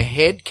inside my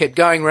head kept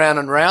going round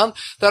and round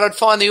that I'd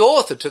find the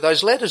author to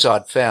those letters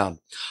I'd found.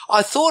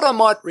 I thought I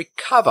might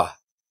recover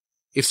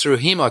if through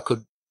him I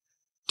could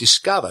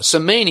discover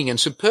some meaning and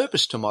some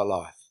purpose to my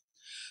life.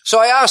 So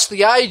I asked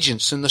the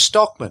agents and the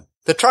stockmen,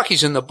 the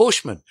truckies and the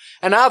bushmen,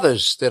 and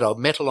others that I'd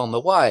met along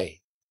the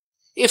way,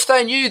 if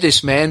they knew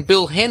this man,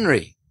 Bill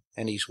Henry,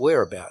 and his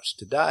whereabouts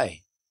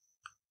today.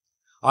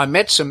 I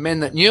met some men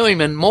that knew him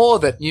and more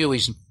that knew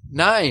his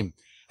name,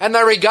 and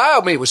they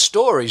regaled me with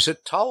stories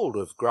that told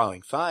of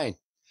growing fame.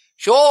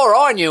 Sure,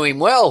 I knew him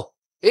well.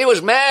 He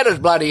was mad as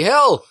bloody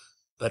hell,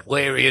 but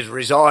where he is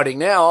residing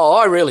now,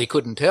 I really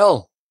couldn't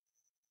tell.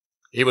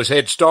 He was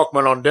head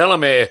stockman on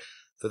Delamere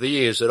for the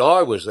years that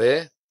I was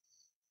there.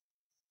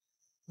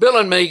 Bill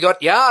and me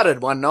got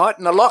yarded one night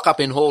in a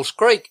lock-up in Halls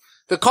Creek.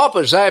 The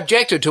coppers, they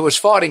objected to us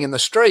fighting in the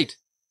street.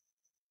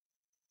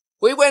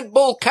 We went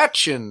bull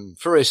catching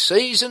for a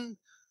season,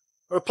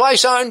 or a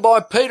place owned by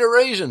Peter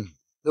Reason.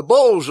 The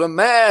bulls were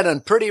mad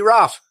and pretty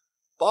rough.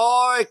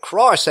 By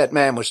Christ, that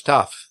man was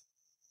tough.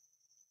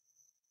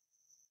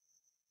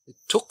 It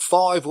took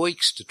 5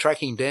 weeks to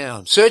track him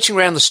down, searching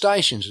round the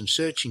stations and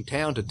searching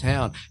town to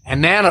town.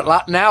 And now at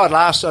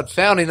last I'd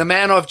found him, the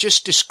man I've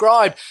just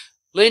described,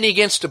 leaning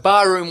against a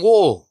barroom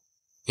wall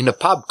in a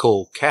pub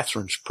called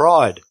Catherine's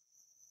Pride.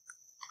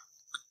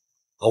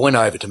 I went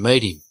over to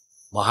meet him.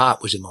 My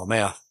heart was in my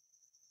mouth.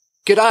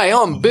 G'day,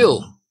 I'm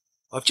Bill.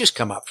 I've just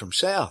come up from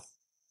south.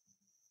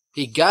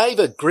 He gave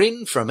a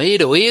grin from ear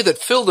to ear that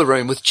filled the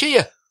room with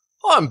cheer.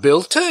 I'm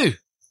Bill too.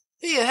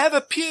 Here, have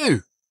a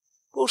pew.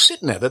 We'll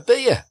sit and have a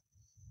beer.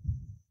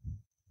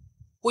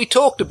 We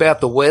talked about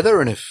the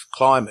weather and if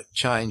climate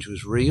change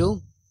was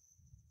real.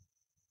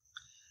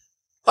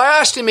 I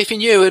asked him if he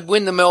knew he'd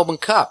win the Melbourne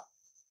Cup.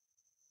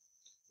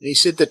 And he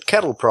said that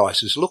cattle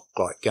prices looked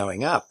like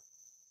going up.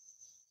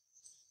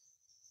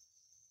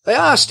 I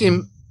asked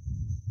him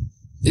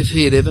if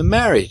he had ever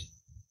married.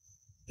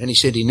 And he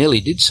said he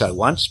nearly did so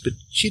once, but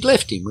she'd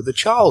left him with a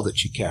child that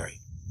she carried.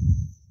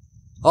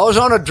 I was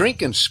on a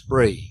drinking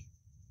spree,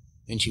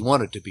 and she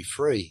wanted to be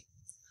free.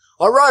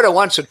 I wrote her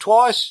once or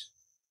twice,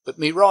 but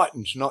me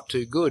writing's not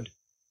too good.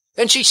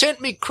 Then she sent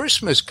me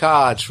Christmas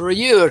cards for a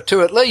year or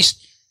two at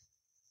least.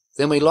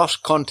 Then we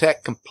lost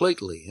contact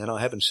completely, and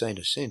I haven't seen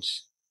her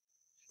since.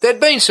 There'd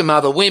been some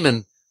other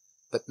women,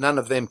 but none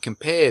of them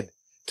compared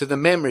to the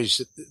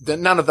memories that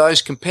none of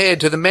those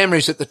compared to the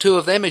memories that the two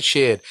of them had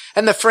shared,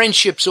 and the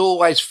friendships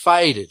always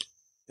faded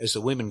as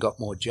the women got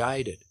more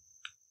jaded.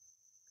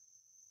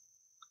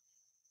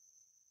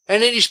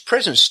 And in his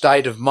present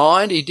state of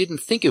mind, he didn't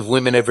think of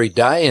women every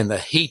day and the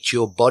heat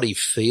your body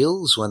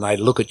feels when they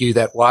look at you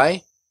that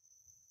way.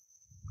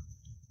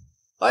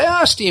 I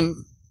asked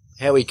him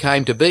how he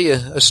came to be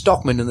a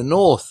stockman in the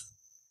north.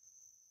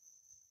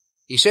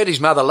 He said his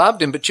mother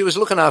loved him, but she was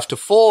looking after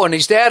 4, and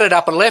his dad had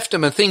up and left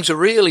him, and things were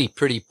really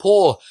pretty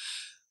poor.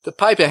 The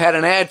paper had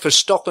an ad for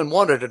stockman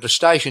wanted at a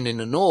station in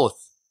the north.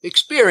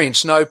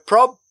 Experience, no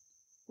prob.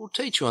 We'll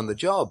teach you on the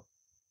job.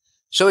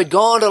 So he'd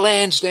gone to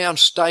Lansdowne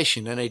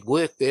Station and he'd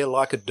worked there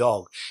like a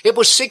dog. It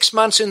was 6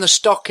 months in the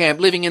stock camp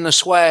living in the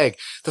swag.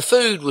 The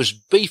food was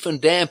beef and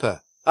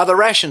damper. Other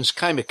rations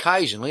came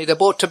occasionally. They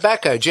bought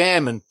tobacco,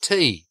 jam and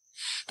tea.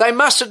 They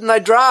mustered and they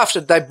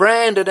drafted. They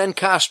branded and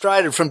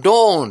castrated from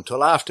dawn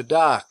till after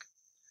dark.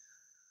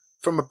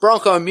 From a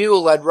bronco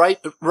mule they'd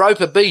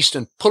rope a beast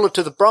and pull it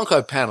to the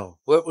bronco panel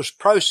where it was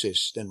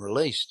processed and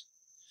released.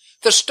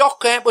 The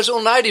stock camp was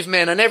all native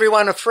men and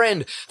everyone a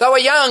friend. They were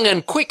young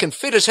and quick and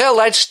fit as hell.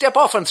 They'd step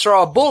off and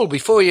throw a bull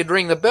before you'd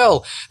ring the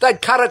bell.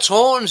 They'd cut its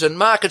horns and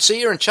mark its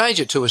ear and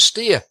change it to a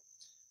steer.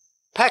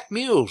 Pack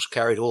mules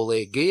carried all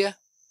their gear.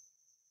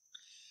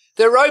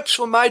 Their ropes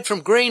were made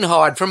from green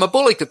hide from a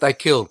bullock that they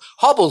killed.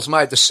 Hobbles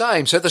made the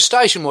same, so the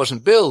station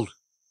wasn't billed.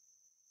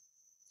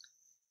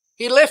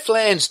 He left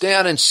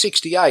Lansdowne in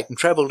 68 and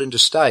travelled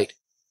interstate.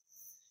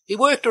 He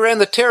worked around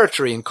the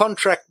territory and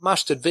contract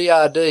mustered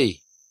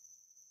VRD.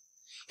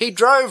 He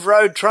drove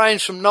road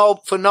trains for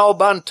Noel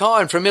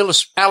Buntine from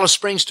Alice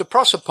Springs to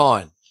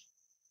Proserpine.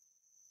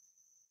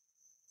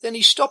 Then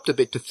he stopped a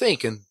bit to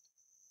think and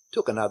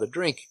took another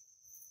drink.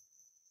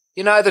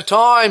 You know, the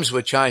times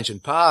were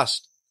changing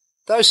past.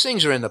 Those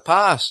things are in the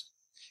past.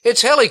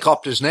 It's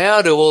helicopters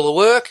now do all the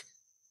work,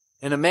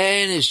 and a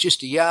man is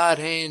just a yard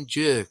hand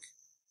jerk.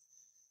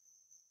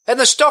 And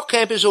the stock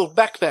camp is all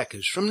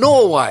backpackers from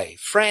Norway,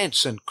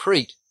 France and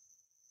Crete.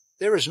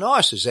 They're as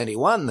nice as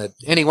anyone that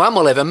anyone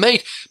will ever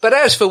meet. But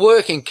as for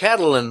working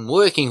cattle and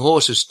working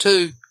horses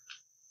too,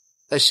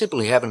 they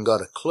simply haven't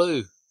got a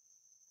clue.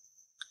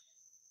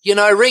 You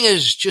know,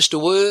 ringer's just a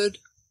word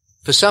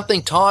for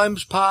something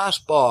times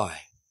passed by.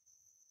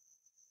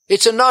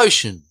 It's a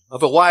notion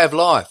of a way of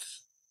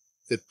life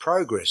that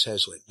progress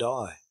has let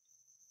die.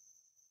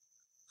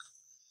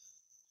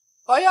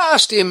 I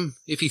asked him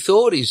if he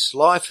thought his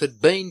life had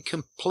been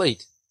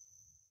complete.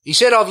 He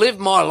said, I've lived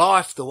my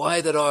life the way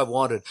that I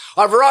wanted.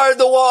 I've rode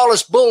the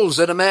wildest bulls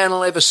that a man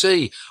will ever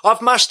see.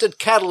 I've mustered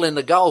cattle in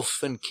the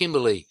Gulf and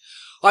Kimberley.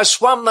 I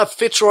swum the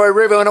Fitzroy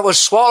River when it was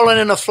swollen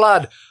in a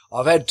flood.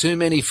 I've had too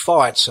many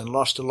fights and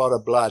lost a lot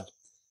of blood.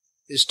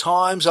 There's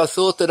times I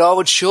thought that I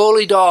would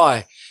surely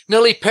die,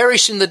 nearly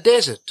perish in the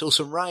desert till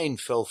some rain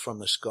fell from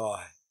the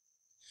sky.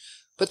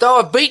 But though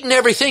I've beaten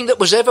everything that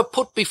was ever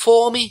put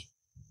before me,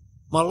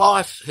 my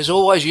life has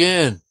always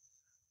yearned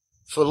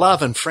for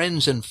love and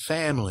friends and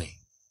family.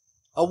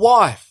 A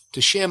wife to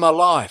share my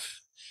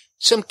life.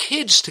 Some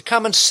kids to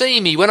come and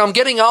see me when I'm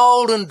getting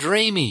old and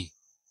dreamy.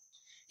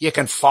 You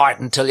can fight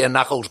until your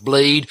knuckles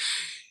bleed.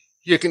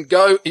 You can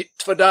go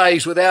for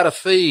days without a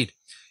feed.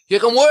 You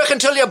can work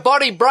until your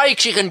body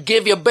breaks. You can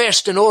give your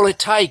best and all it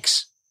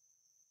takes.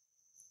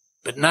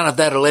 But none of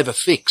that'll ever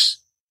fix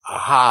a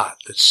heart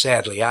that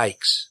sadly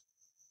aches.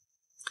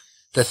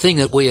 The thing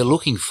that we are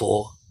looking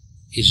for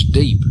is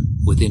deep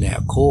within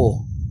our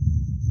core.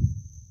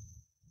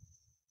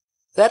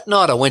 That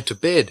night I went to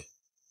bed,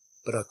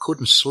 but I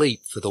couldn't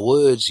sleep for the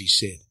words he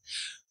said.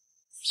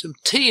 Some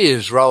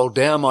tears rolled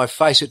down my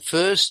face at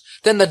first,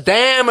 then the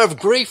dam of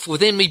grief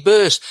within me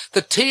burst.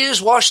 The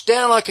tears washed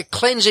down like a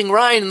cleansing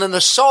rain, and then the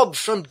sobs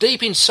from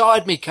deep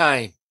inside me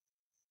came.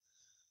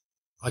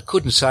 I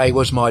couldn't say he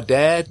was my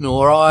dad,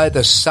 nor I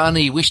the son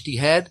he wished he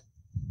had,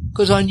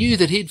 'cause I knew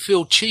that he'd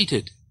feel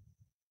cheated,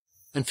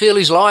 and feel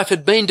his life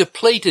had been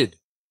depleted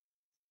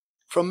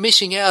from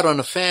missing out on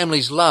a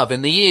family's love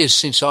in the years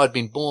since I'd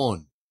been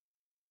born.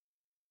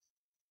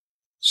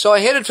 So I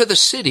headed for the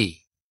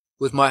city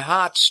with my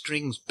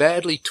heartstrings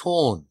badly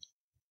torn,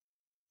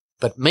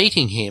 but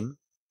meeting him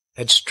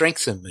had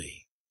strengthened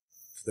me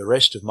for the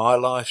rest of my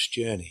life's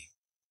journey.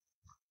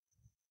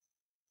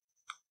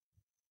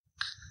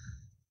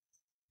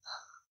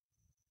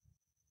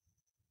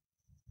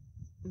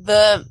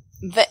 The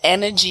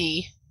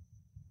energy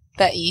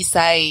that you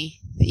say,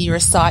 that you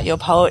recite your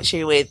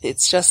poetry with,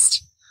 it's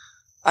just,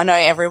 I know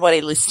everybody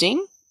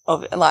listening,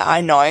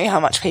 I know how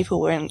much people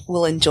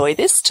will enjoy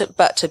this,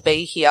 but to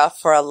be here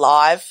for a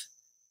live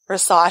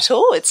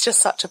recital, it's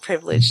just such a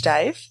privilege,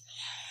 Dave.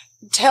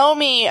 Tell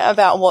me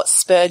about what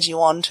spurred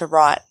you on to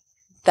write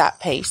that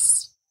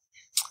piece.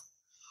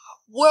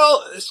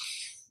 Well,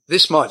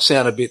 this might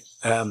sound a bit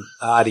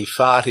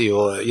arty-farty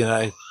or,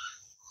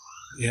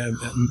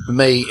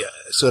 me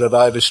sort of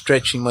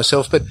overstretching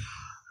myself, but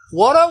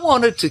what I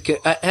wanted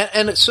to,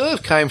 and it sort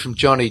of came from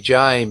Johnny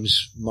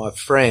James, my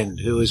friend,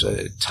 who was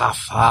a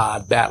tough,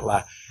 hard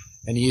battler,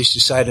 and he used to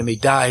say to me,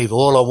 Dave,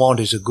 all I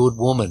want is a good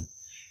woman.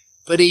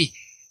 But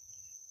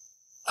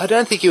I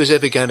don't think he was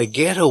ever going to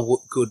get a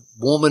good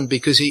woman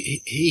because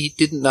he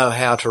didn't know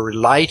how to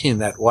relate in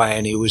that way,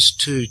 and he was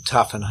too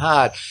tough and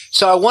hard.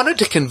 So I wanted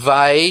to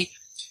convey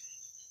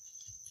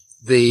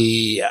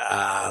the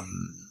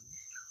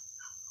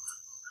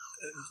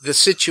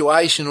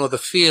situation or the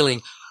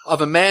feeling of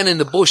a man in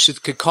the bush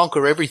that could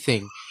conquer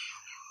everything,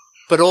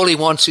 but all he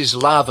wants is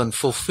love and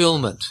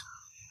fulfillment.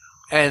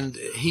 And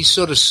he's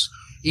sort of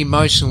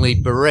emotionally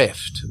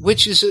bereft,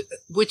 which is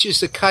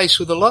the case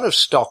with a lot of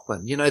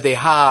stockmen. You know, they're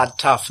hard,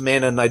 tough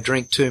men and they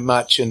drink too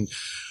much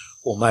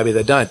or maybe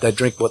they don't. They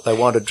drink what they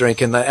want to drink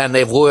and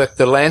they've worked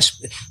the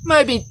lands.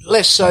 Maybe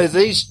less so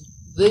these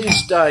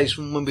these days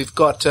when we've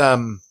got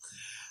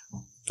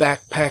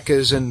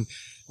backpackers and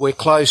we're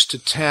close to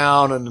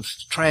town and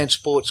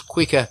transport's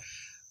quicker,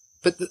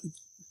 but the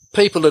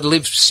people that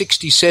live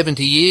 60,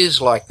 70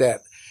 years like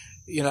that,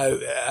 you know,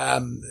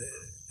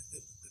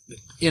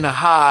 in a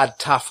hard,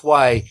 tough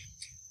way,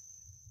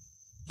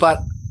 but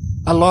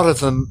a lot of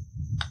them,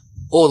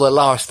 all their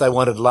life they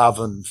wanted love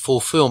and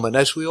fulfillment,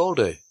 as we all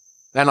do.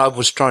 And I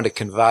was trying to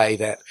convey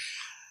that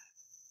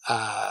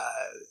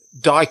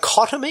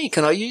dichotomy,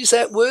 can I use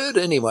that word?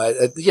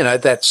 Anyway, you know,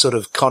 that sort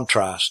of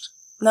contrast.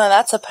 No,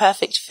 that's a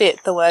perfect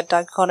fit, the word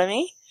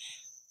dichotomy.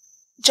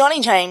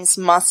 Johnny James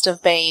must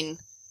have been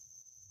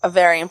a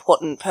very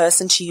important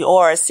person to you,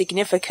 or a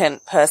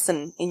significant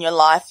person in your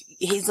life.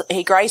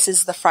 He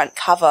graces the front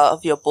cover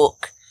of your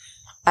book,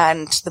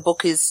 and the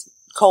book is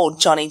called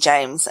Johnny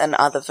James and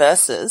Other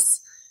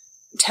Verses.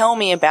 Tell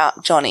me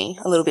about Johnny,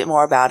 a little bit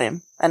more about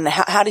him, and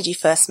how did you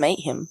first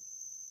meet him?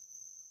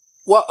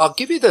 Well,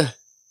 can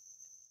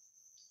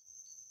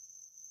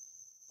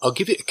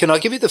I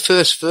give you the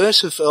first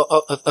verse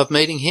of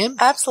meeting him?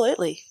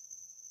 Absolutely.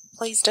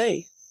 Please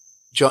do.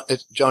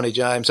 Johnny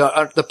James.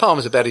 The poem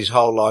is about his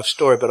whole life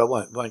story, but I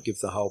won't give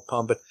the whole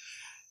poem. But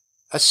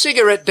a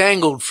cigarette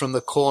dangled from the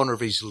corner of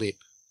his lip,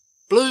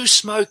 blue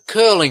smoke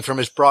curling from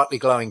his brightly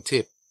glowing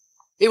tip.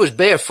 He was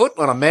barefoot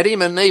when I met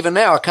him, and even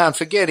now I can't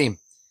forget him.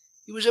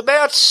 He was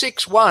about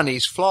 6'1",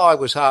 his fly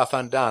was half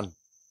undone.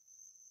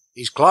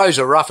 His clothes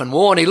were rough and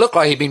worn, he looked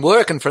like he'd been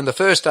working from the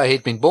first day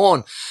he'd been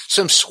born.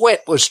 Some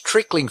sweat was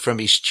trickling from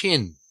his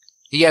chin.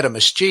 He had a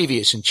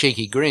mischievous and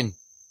cheeky grin.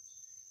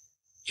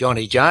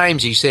 "Johnny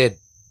James," he said,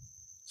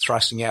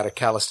 thrusting out a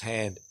calloused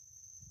hand.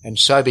 And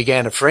so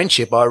began a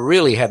friendship I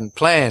really hadn't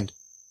planned.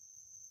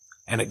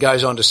 And it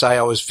goes on to say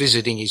I was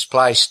visiting his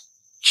place,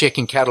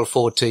 checking cattle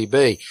for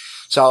TB.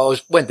 So I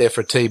went there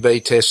for a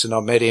TB test, and I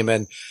met him,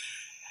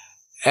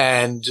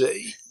 and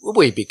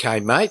we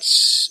became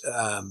mates.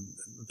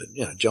 But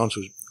you know, John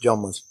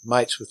was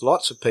mates with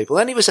lots of people,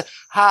 and he was a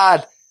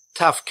hard,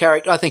 tough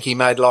character. I think he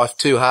made life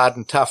too hard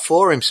and tough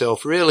for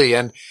himself, really.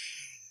 And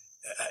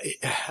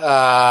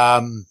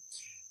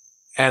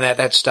at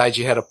that stage,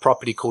 he had a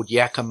property called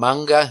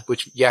Yakamunga,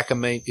 which Yaka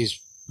is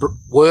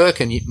work,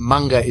 and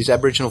Munga is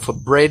Aboriginal for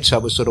bread, so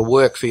it was sort of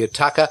work for your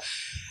tucker.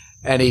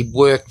 And he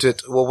worked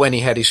when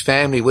he had his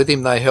family with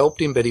him, they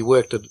helped him, but he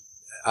worked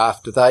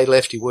after they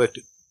left, he worked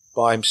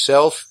by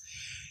himself.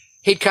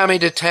 He'd come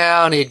into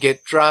town, he'd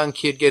get drunk,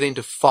 he'd get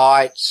into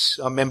fights.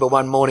 I remember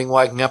one morning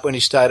waking up when he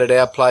stayed at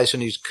our place,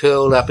 and he's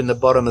curled up in the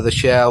bottom of the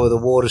shower with the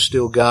water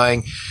still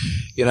going,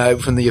 you know,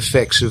 from the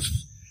effects of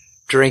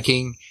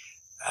drinking.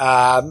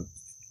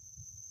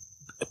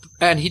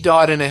 And he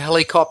died in a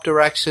helicopter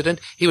accident.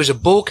 He was a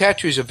bull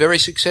catcher. He was a very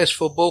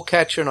successful bull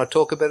catcher, and I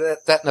talk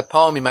about that in the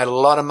poem. He made a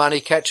lot of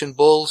money catching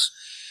bulls,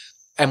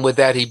 and with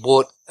that he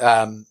bought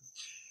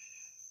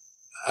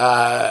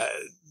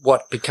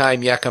what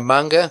became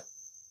Yakamunga.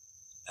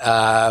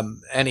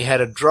 And he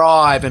had a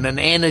drive and an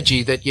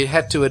energy that you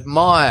had to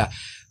admire.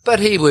 But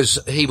he was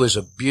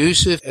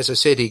abusive. As I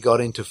said, he got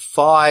into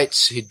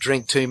fights. He'd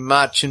drink too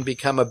much and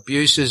become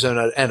abusive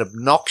and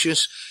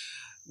obnoxious.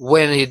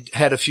 When he'd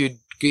had a few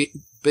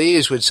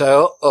beers, we'd say,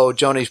 oh,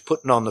 Johnny's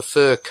putting on the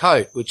fur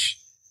coat, which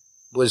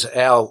was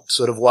our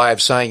sort of way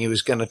of saying he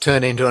was going to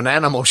turn into an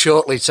animal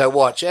shortly, so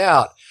watch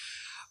out.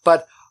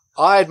 But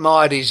I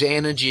admired his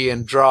energy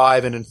and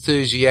drive and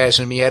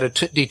enthusiasm. He had a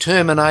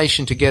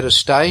determination to get a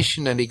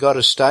station, and he got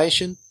a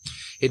station.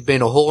 He'd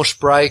been a horse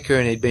breaker,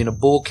 and he'd been a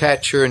bull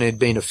catcher, and he'd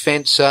been a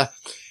fencer,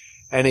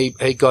 and he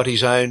got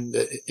his own,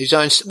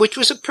 which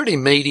was a pretty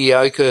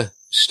mediocre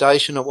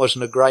station. It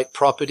wasn't a great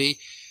property.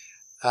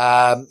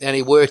 And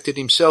he worked it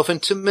himself. And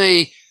to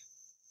me,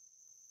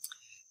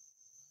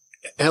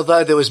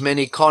 although there was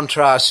many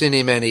contrasts in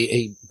him, and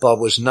Bob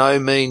was no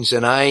means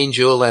an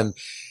angel, and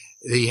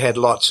he had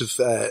lots of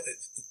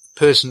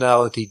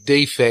personality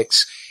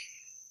defects,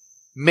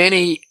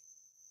 many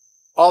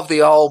of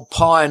the old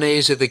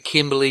pioneers of the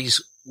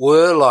Kimberleys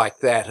were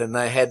like that, and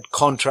they had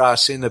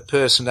contrasts in the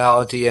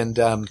personality, and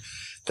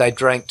they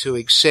drank to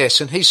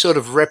excess. And he sort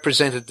of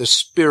represented the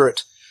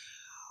spirit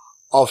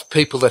of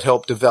people that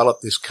helped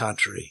develop this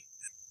country.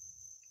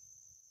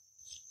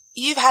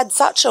 You've had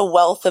such a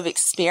wealth of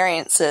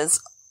experiences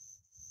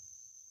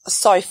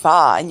so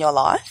far in your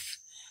life,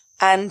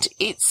 and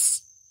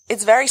it's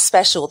very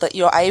special that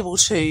you're able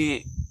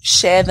to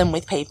share them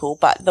with people,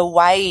 but the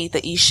way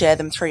that you share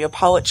them through your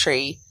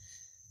poetry,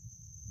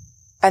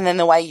 and then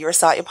the way you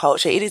recite your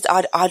poetry, it is,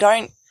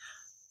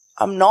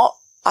 I'm not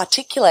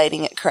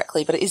articulating it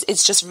correctly, but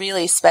it's just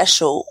really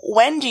special.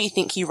 When do you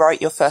think you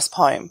wrote your first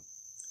poem?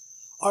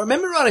 I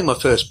remember writing my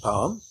first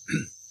poem.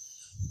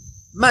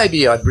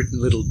 Maybe I'd written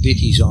little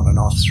ditties on and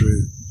off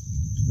through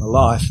my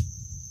life.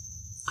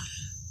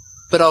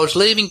 But I was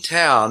leaving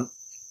town,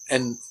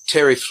 and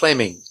Terry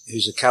Fleming,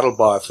 who's a cattle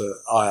buyer for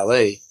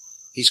ILE,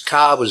 his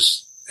car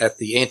was at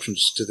the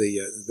entrance to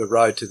the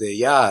road to their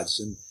yards.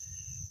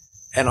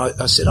 And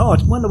I said, I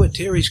wonder where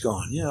Terry's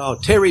gone. You know,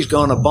 Terry's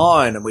gone a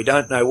buying, and we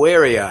don't know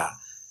where he are.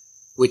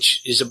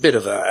 which is a bit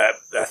of a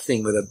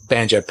thing with a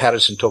Banjo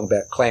Patterson talking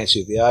about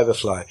Clancy of the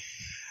Overflow.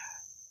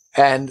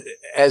 And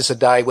as the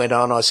day went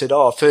on, I said,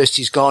 first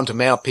he's gone to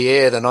Mount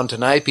Pierre, then on to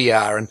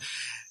Napier.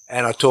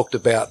 And I talked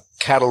about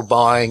cattle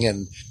buying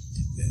and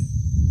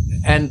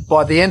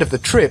by the end of the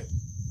trip,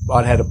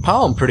 I'd had a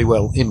poem pretty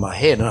well in my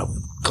head, and I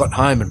got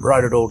home and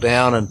wrote it all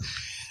down,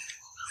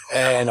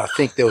 and I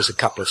think there was a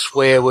couple of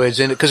swear words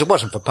in it because it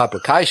wasn't for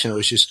publication. It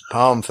was just a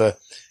poem for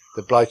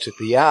the blokes at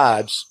the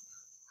yards,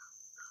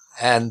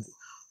 and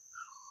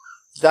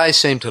they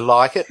seemed to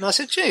like it. And I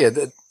said, gee,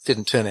 it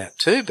didn't turn out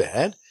too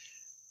bad.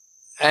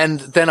 And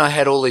then I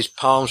had all these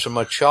poems from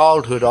my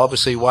childhood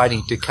obviously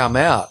waiting to come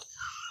out.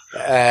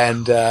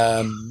 And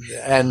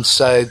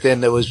so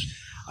then there was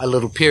a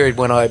little period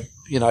when I,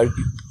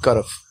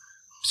 got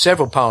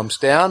several poems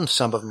down,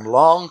 some of them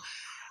long.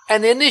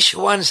 And the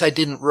initial ones, they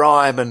didn't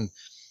rhyme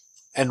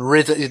and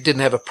rhythm, it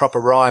didn't have a proper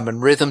rhyme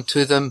and rhythm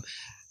to them.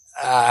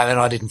 And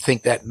I didn't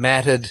think that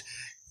mattered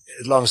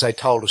as long as they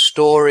told a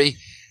story.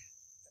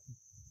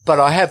 But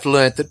I have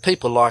learnt that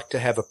people like to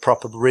have a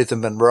proper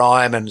rhythm and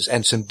rhyme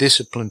and some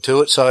discipline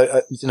to it.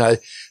 So, the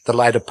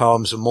later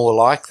poems are more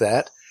like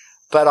that.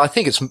 But I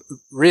think it's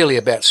really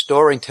about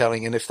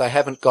storytelling. And if they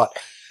haven't got,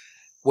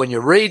 when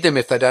you read them,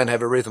 if they don't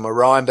have a rhythm or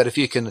rhyme, but if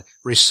you can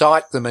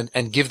recite them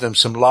and give them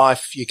some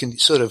life, you can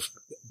sort of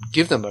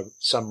give them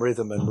some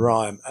rhythm and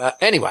rhyme.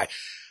 Anyway,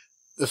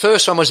 the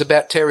first one was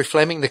about Terry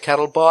Fleming, the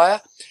cattle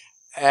buyer.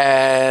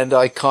 And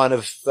I kind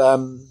of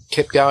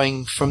kept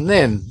going from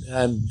then.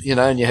 And,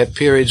 and you have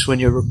periods when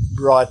you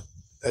write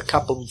a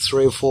couple,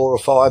 3 or 4 or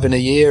 5 in a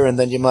year, and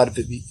then you might have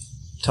a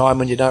time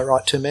when you don't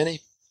write too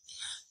many.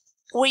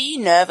 Were you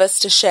nervous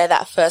to share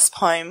that first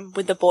poem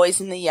with the boys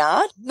in the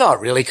yard?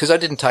 Not really, because I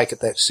didn't take it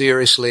that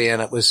seriously,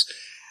 and it was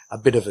a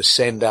bit of a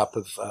send-up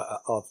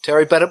of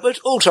Terry. But it was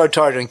also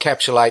trying to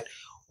encapsulate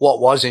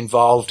what was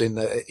involved in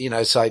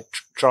the, say,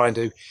 trying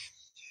to...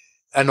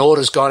 An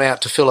order's gone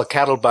out to fill a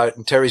cattle boat,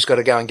 and Terry's got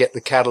to go and get the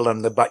cattle,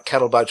 and the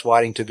cattle boat's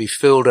waiting to be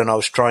filled, and I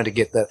was trying to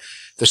get the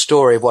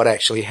story of what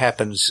actually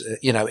happens,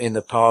 in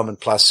the poem, and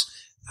plus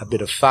a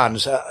bit of fun.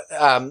 So,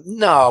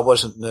 no, I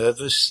wasn't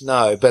nervous,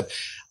 no, but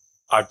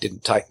I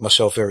didn't take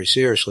myself very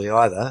seriously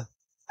either.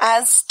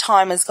 As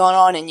time has gone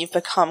on and you've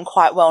become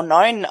quite well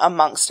known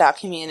amongst our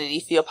community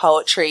for your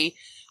poetry,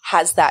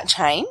 has that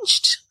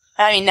changed?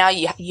 I mean, now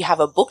you have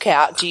a book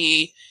out. Do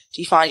you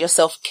find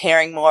yourself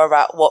caring more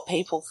about what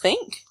people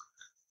think?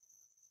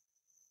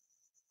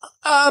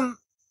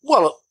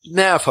 Well,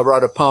 now if I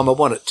write a poem, I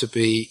want it to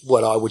be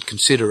what I would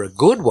consider a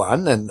good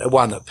one and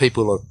one that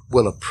people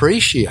will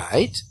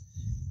appreciate.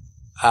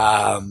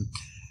 And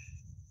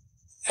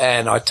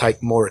I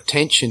take more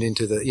attention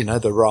into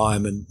the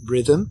rhyme and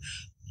rhythm.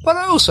 But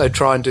I also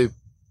try and do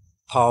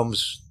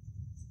poems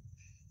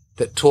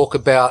that talk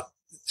about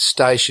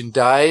station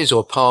days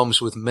or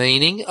poems with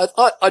meaning.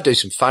 I do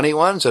some funny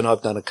ones, and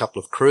I've done a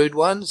couple of crude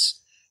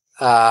ones.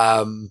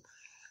 But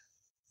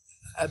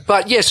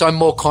yes, I'm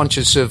more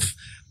conscious of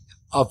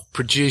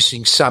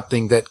producing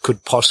something that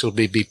could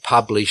possibly be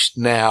published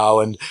now.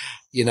 And,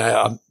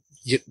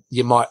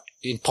 you might,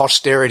 in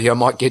posterity, I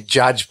might get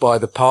judged by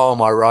the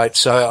poem I write.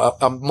 So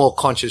I'm more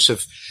conscious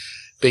of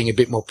being a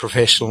bit more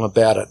professional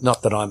about it.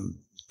 Not that I'm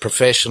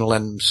professional,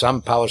 and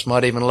some poets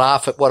might even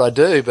laugh at what I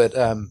do, but,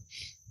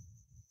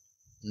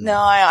 No,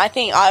 I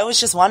think I was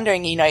just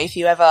wondering, if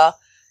you ever,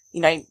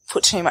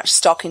 put too much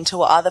stock into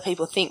what other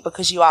people think,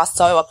 because you are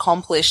so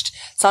accomplished.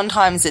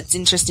 Sometimes it's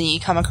interesting, you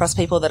come across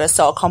people that are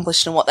so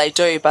accomplished in what they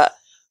do, but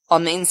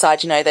on the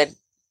inside,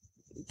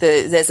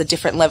 there's a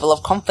different level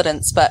of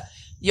confidence. But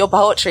your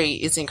poetry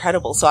is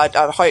incredible. So I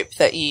hope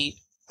that you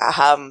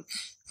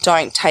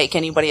don't take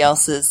anybody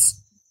else's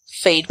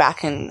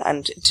feedback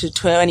and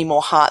to any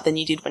more heart than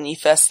you did when you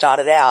first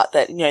started out.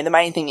 That, the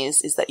main thing is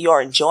that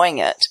you're enjoying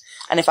it.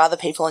 And if other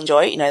people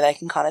enjoy it, they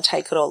can kind of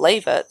take it or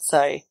leave it.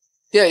 So.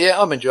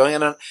 Yeah, I'm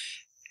enjoying it.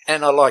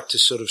 And I like to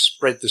sort of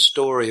spread the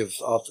story of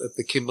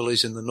the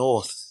Kimberleys in the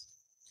north.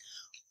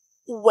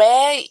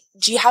 Where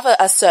do you have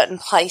a certain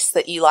place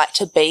that you like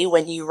to be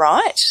when you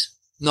write?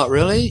 Not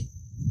really.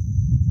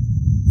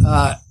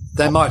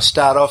 They might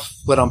start off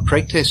when I'm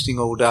preg testing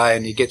all day,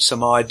 and you get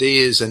some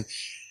ideas, and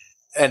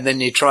then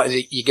you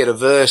get a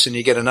verse and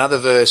you get another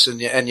verse, and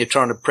you're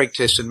trying to preg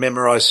test and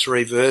memorize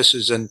 3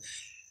 verses, and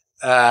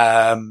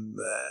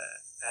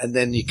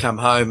then you come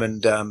home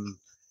and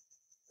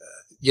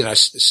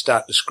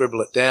start to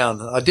scribble it down.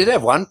 I did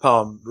have one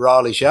poem,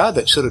 Riley's Yard,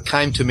 that sort of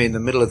came to me in the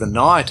middle of the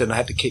night, and I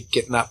had to keep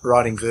getting up,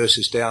 writing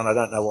verses down. I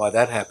don't know why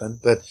that happened,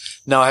 but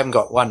no, I haven't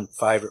got one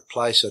favourite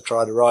place I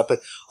try to write,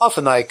 but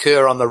often they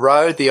occur on the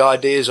road. The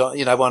ideas, on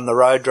the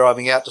road,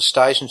 driving out to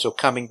stations or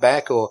coming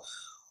back, or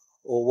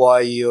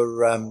why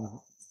you're,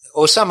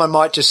 or someone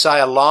might just say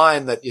a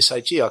line that you say,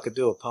 gee, I could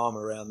do a poem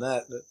around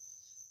that. But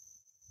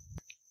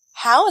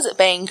how has it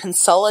been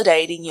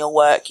consolidating your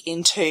work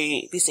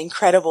into this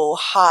incredible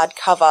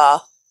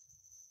hardcover,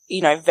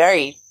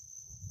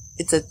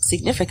 it's a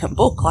significant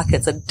book, like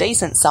it's a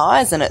decent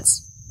size and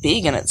it's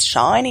big and it's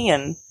shiny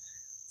and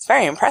it's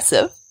very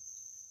impressive.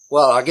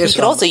 Well, I guess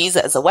you could also use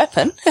it as a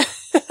weapon.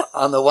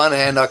 on the one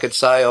hand, I could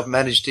say I've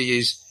managed to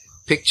use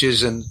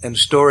pictures and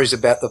stories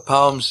about the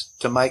poems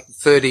to make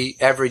 30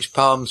 average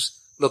poems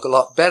look a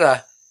lot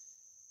better.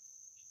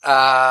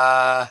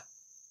 It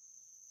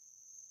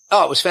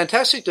was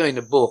fantastic doing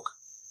the book.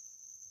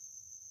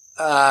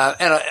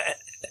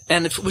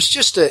 And if it was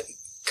just a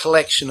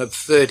collection of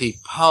 30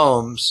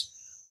 poems,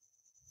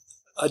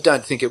 I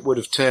don't think it would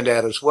have turned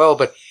out as well.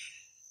 But,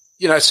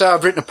 so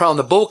I've written a poem,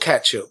 The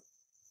Bullcatcher.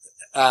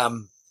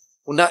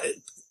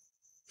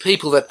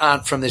 People that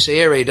aren't from this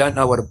area don't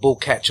know what a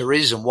bullcatcher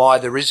is and why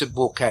there is a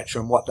bullcatcher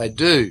and what they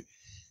do.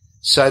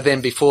 So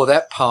then before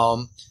that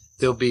poem,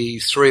 there'll be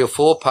 3 or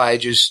 4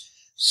 pages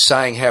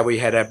saying how we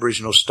had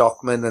Aboriginal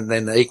stockmen, and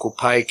then the equal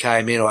pay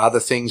came in or other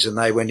things, and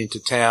they went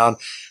into town,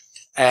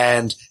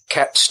 and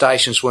cat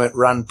stations weren't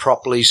run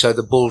properly, so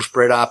the bulls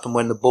bred up, and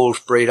when the bulls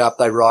breed up,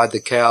 they ride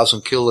the cows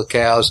and kill the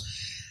cows,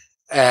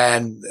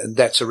 and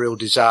that's a real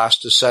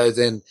disaster. So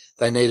then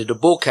they needed a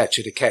bull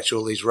catcher to catch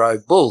all these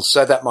rogue bulls.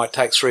 So that might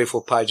take 3 or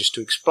 4 pages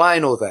to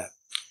explain all that.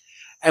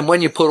 And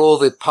when you put all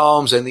the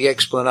poems and the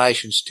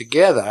explanations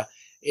together,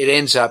 it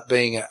ends up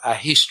being a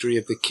history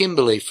of the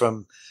Kimberley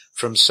from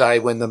say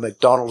when the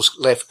McDonald's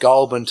left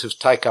Goulburn to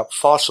take up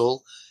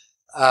Fossil,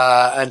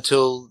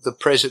 until the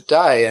present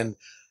day. And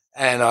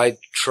I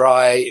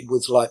try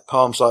with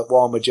poems like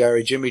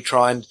Walmajarri Jimmy,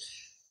 try and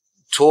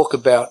talk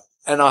about,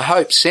 and I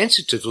hope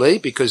sensitively,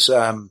 because,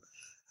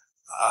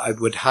 I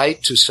would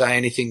hate to say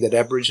anything that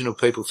Aboriginal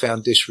people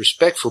found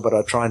disrespectful, but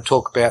I try and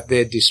talk about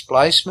their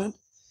displacement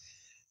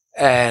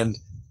and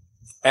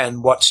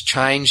what's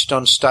changed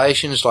on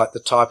stations, like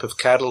the type of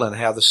cattle and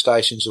how the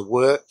stations are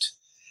worked.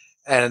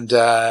 And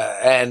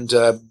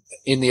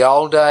in the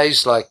old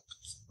days, like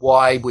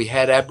why we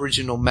had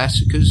Aboriginal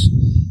massacres,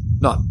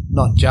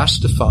 not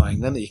justifying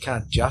them. You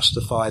can't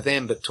justify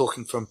them, but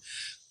talking from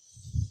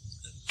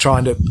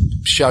trying to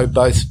show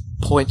both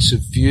points of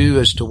view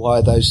as to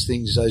why those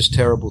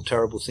terrible,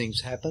 terrible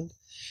things happened.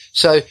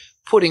 So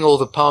putting all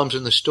the poems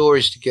and the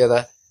stories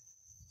together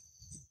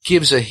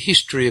gives a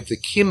history of the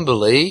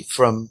Kimberley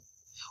from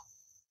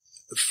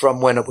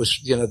when it was,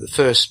 the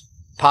first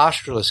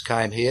pastoralists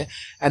came here.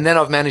 And then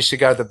I've managed to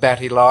go to the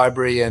Batty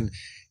Library and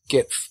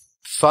get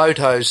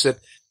photos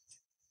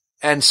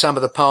and some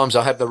of the poems,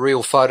 I have the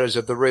real photos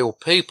of the real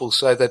people,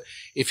 so that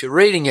if you're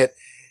reading it,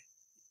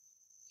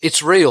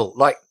 it's real.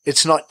 Like,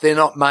 they're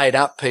not made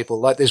up people.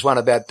 Like, there's one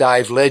about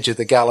Dave Ledger,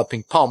 the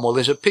galloping pom. Well,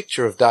 there's a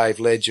picture of Dave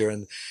Ledger,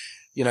 and,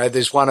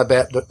 there's one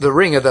about the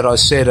ringer that I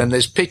said, and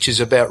there's pictures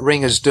about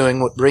ringers doing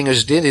what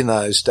ringers did in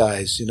those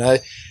days,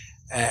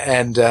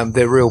 and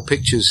they're real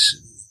pictures,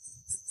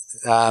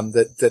 and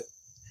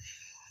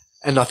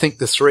I think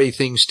the 3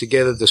 things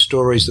together, the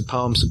stories, the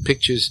poems, the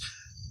pictures,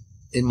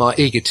 in my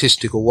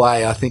egotistical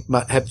way, I think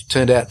have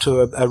turned out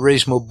to a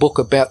reasonable book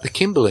about the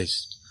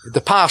Kimberleys,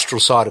 the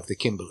pastoral side of the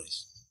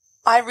Kimberleys.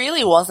 I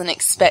really wasn't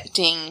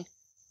expecting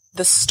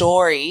the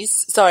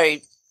stories. So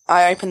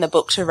I opened the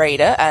book to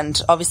read it,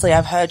 and obviously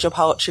I've heard your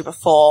poetry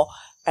before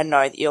and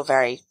know that you're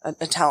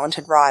a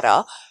talented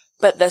writer.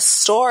 But the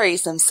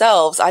stories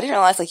themselves, I didn't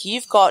realize,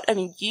 you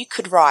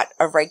could write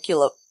a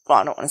regular, well,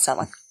 I don't want to sound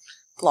like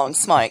blowing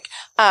smoke,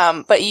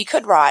 but you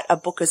could write a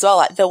book as well.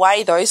 Like, the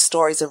way those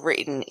stories are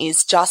written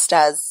is just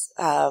as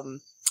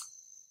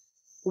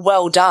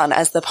well done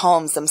as the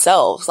poems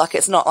themselves. Like,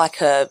 it's not like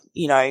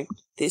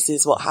this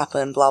is what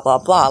happened, blah, blah,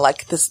 blah.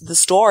 Like, the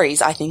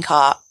stories, I think,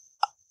 are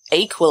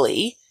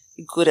equally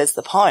good as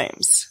the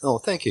poems. Oh,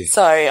 thank you.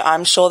 So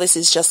I'm sure this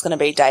is just going to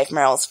be Dave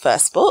Merrill's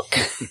first book.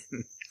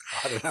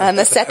 I don't know. And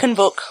the second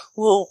book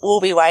we'll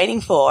be waiting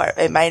for.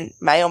 It may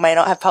or may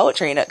not have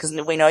poetry in it, because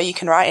we know you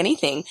can write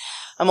anything.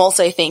 I'm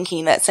also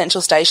thinking that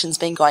Central Station's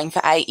been going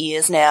for 8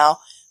 years now.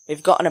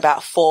 We've gotten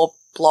about 4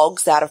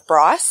 blogs out of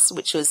Bryce,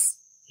 which was,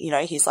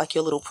 he's like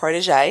your little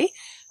protege.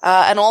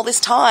 And all this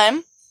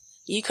time,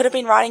 you could have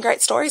been writing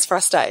great stories for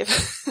us, Dave.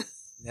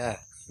 Yeah.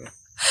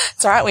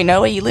 It's all right. We know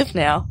where you live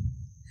now.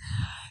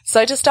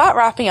 So to start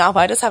wrapping up,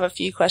 I just have a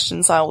few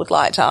questions I would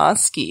like to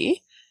ask you.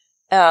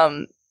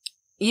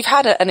 You've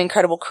had an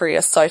incredible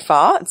career so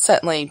far. It's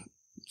certainly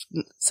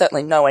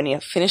nowhere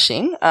near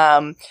finishing.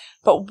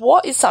 But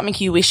what is something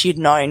you wish you'd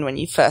known when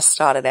you first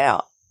started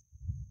out?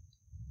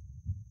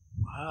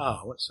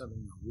 Wow, what's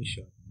something I wish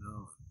I'd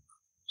known?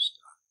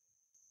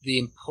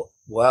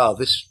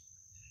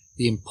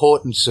 The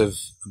importance of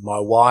my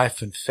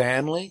wife and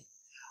family.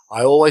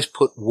 I always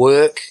put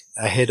work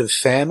ahead of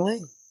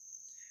family,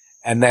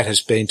 and that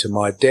has been to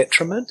my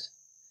detriment.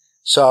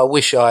 So I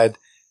wish I'd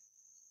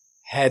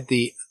had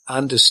the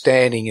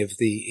understanding of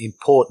the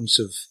importance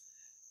of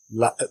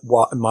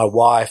my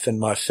wife and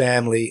my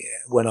family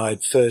when I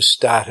first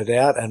started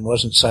out, and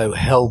wasn't so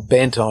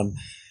hell-bent on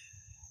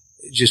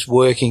just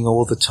working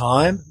all the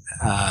time.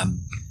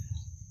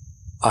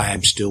 I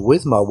am still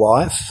with my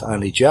wife,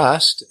 only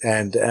just,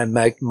 and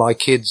make my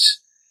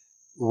kids,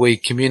 we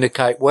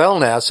communicate well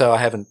now, so I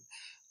haven't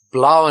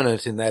blown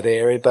it in that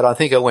area, but I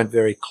think I went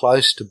very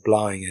close to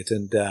blowing it.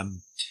 And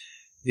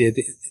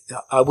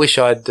I wish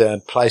I'd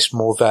placed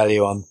more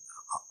value on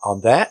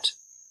that.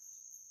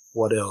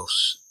 What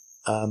else?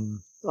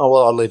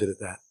 I'll leave it at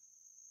that.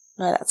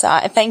 No, that's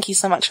and thank you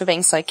so much for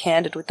being so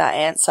candid with that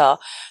answer.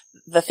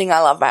 The thing I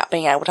love about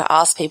being able to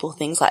ask people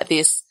things like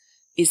this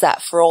is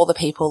that for all the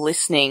people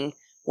listening,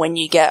 when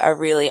you get a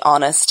really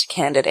honest,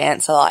 candid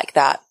answer like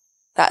that,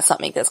 that's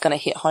something that's going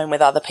to hit home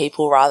with other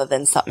people rather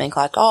than something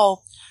like,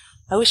 oh,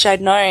 I wish I'd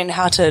known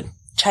how to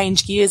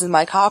change gears in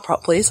my car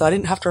properly so I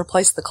didn't have to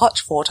replace the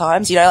clutch 4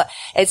 times. You know,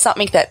 it's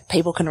something that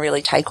people can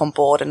really take on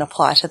board and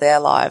apply to their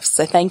lives.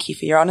 So thank you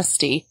for your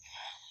honesty.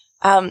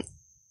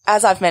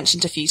 As I've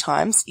mentioned a few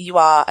times, you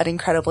are an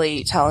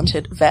incredibly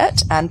talented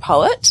vet and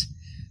poet.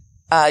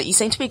 You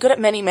seem to be good at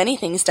many, many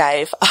things,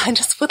 Dave. I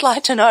just would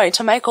like to know,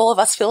 to make all of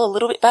us feel a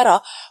little bit better,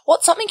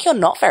 what's something you're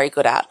not very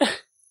good at?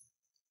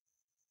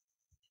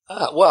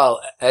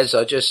 Well, as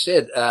I just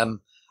said,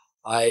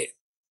 I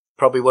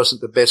probably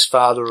wasn't the best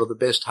father or the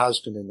best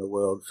husband in the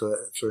world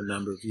for a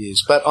number of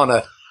years. But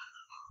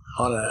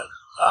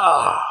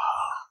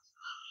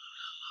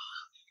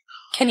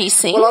Can you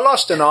sing? Well, I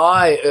lost an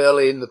eye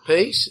early in the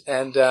piece,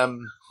 and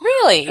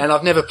really, and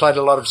I've never played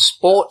a lot of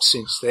sport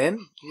since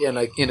then. You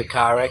know, in a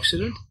car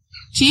accident.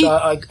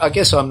 So I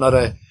guess I'm not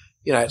a,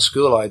 you know, at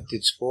school I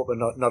did sport, but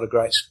not a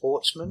great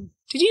sportsman.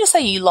 Did you just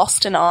say you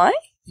lost an eye?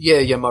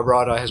 Yeah, my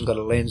right eye hasn't got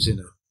a lens in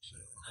it.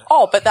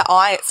 Oh, but the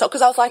eye itself,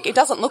 because I was like, it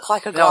doesn't look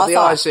like a glass eye. No, the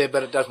eye's there,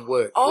 but it doesn't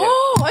work.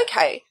 Oh, yeah.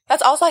 Okay. I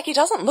was like, it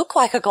doesn't look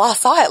like a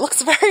glass eye. It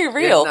looks very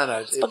real. Yeah, no,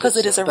 it's because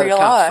it is a real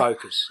eye. I can't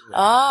focus. Yeah.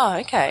 Oh,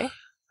 okay.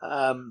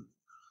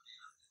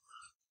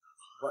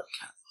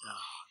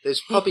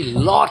 There's probably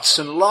lots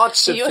and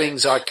lots of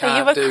things I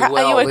can't do well.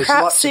 Are you a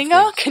crap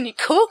singer? Can you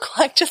cook?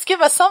 Like, just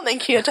give us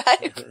something here,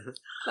 Dave.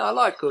 No, I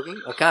like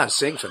cooking. I can't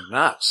sing for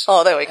nuts.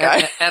 Oh, there we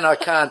go. And I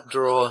can't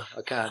draw.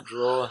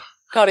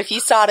 God, if you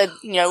started,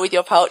 you know, with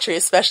your poetry,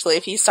 especially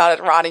if you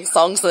started writing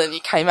songs and then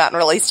you came out and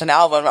released an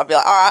album, I'd be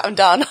like, all right, I'm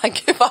done. I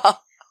give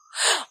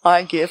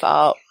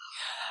up.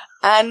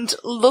 And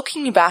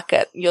looking back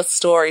at your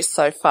story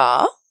so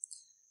far,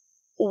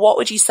 what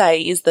would you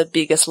say is the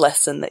biggest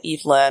lesson that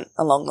you've learned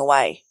along the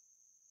way?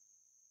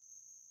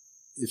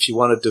 If you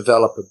want to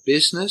develop a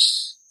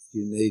business,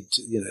 you need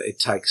to, you know, it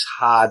takes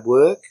hard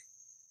work.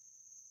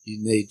 You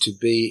need to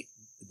be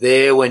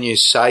there when you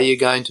say you're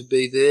going to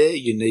be there.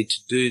 You need to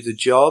do the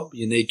job.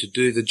 You need to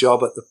do the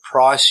job at the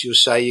price you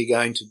say you're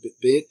going to be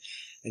it.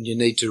 And you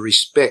need to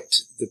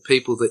respect the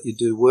people that you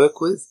do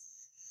work with.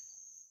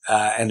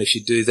 And if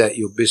you do that,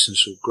 your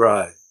business will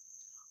grow.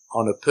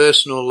 On a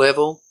personal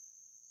level,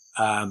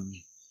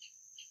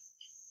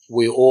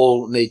 we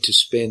all need to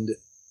spend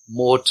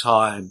more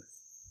time,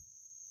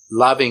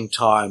 loving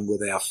time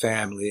with our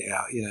family,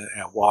 our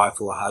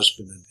wife or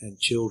husband and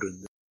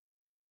children.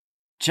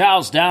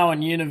 Charles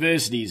Darwin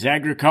University's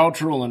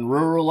Agricultural and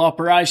Rural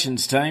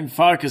Operations team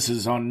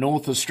focuses on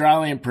North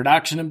Australian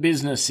production and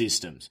business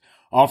systems,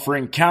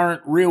 offering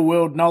current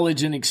real-world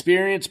knowledge and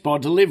experience by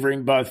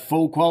delivering both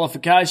full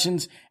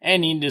qualifications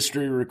and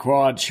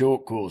industry-required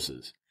short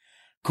courses.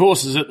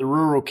 Courses at the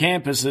rural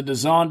campus are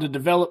designed to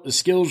develop the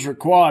skills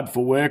required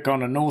for work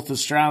on a North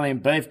Australian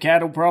beef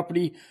cattle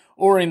property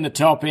or in the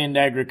top-end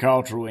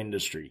agricultural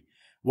industry,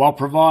 while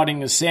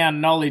providing a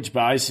sound knowledge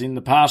base in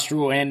the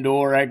pastoral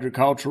and/or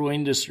agricultural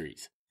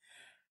industries.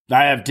 They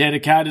have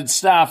dedicated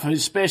staff who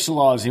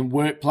specialise in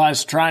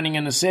workplace training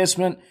and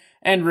assessment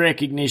and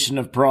recognition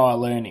of prior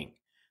learning.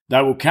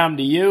 They will come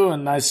to you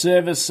and they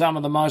service some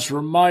of the most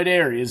remote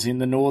areas in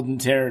the Northern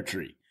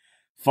Territory.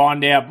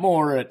 Find out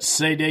more at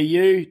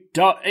cdu.edu.au.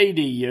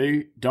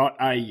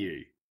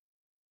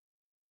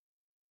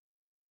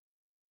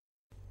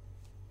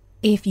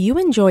 If you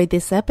enjoyed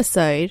this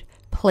episode,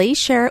 please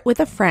share it with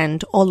a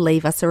friend or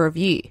leave us a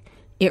review.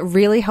 It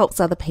really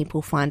helps other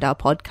people find our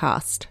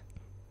podcast.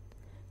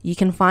 You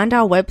can find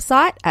our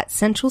website at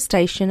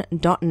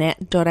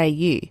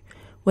centralstation.net.au,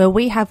 where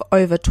we have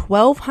over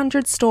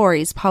 1,200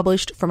 stories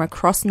published from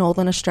across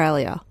Northern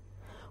Australia.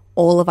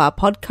 All of our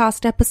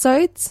podcast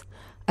episodes,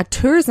 a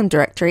tourism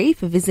directory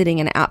for visiting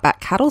an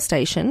outback cattle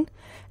station,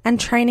 and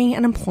training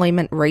and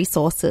employment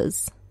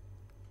resources.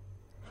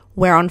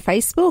 We're on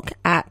Facebook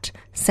at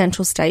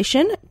Central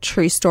Station,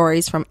 True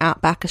Stories from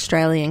Outback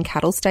Australian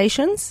Cattle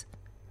Stations,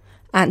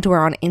 and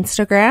we're on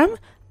Instagram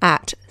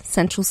at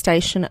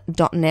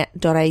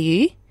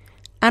centralstation.net.au,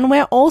 and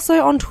we're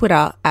also on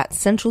Twitter at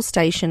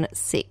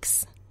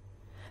centralstation6.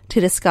 To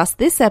discuss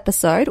this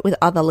episode with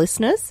other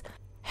listeners,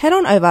 head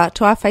on over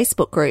to our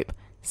Facebook group,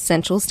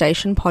 Central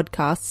Station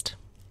Podcast.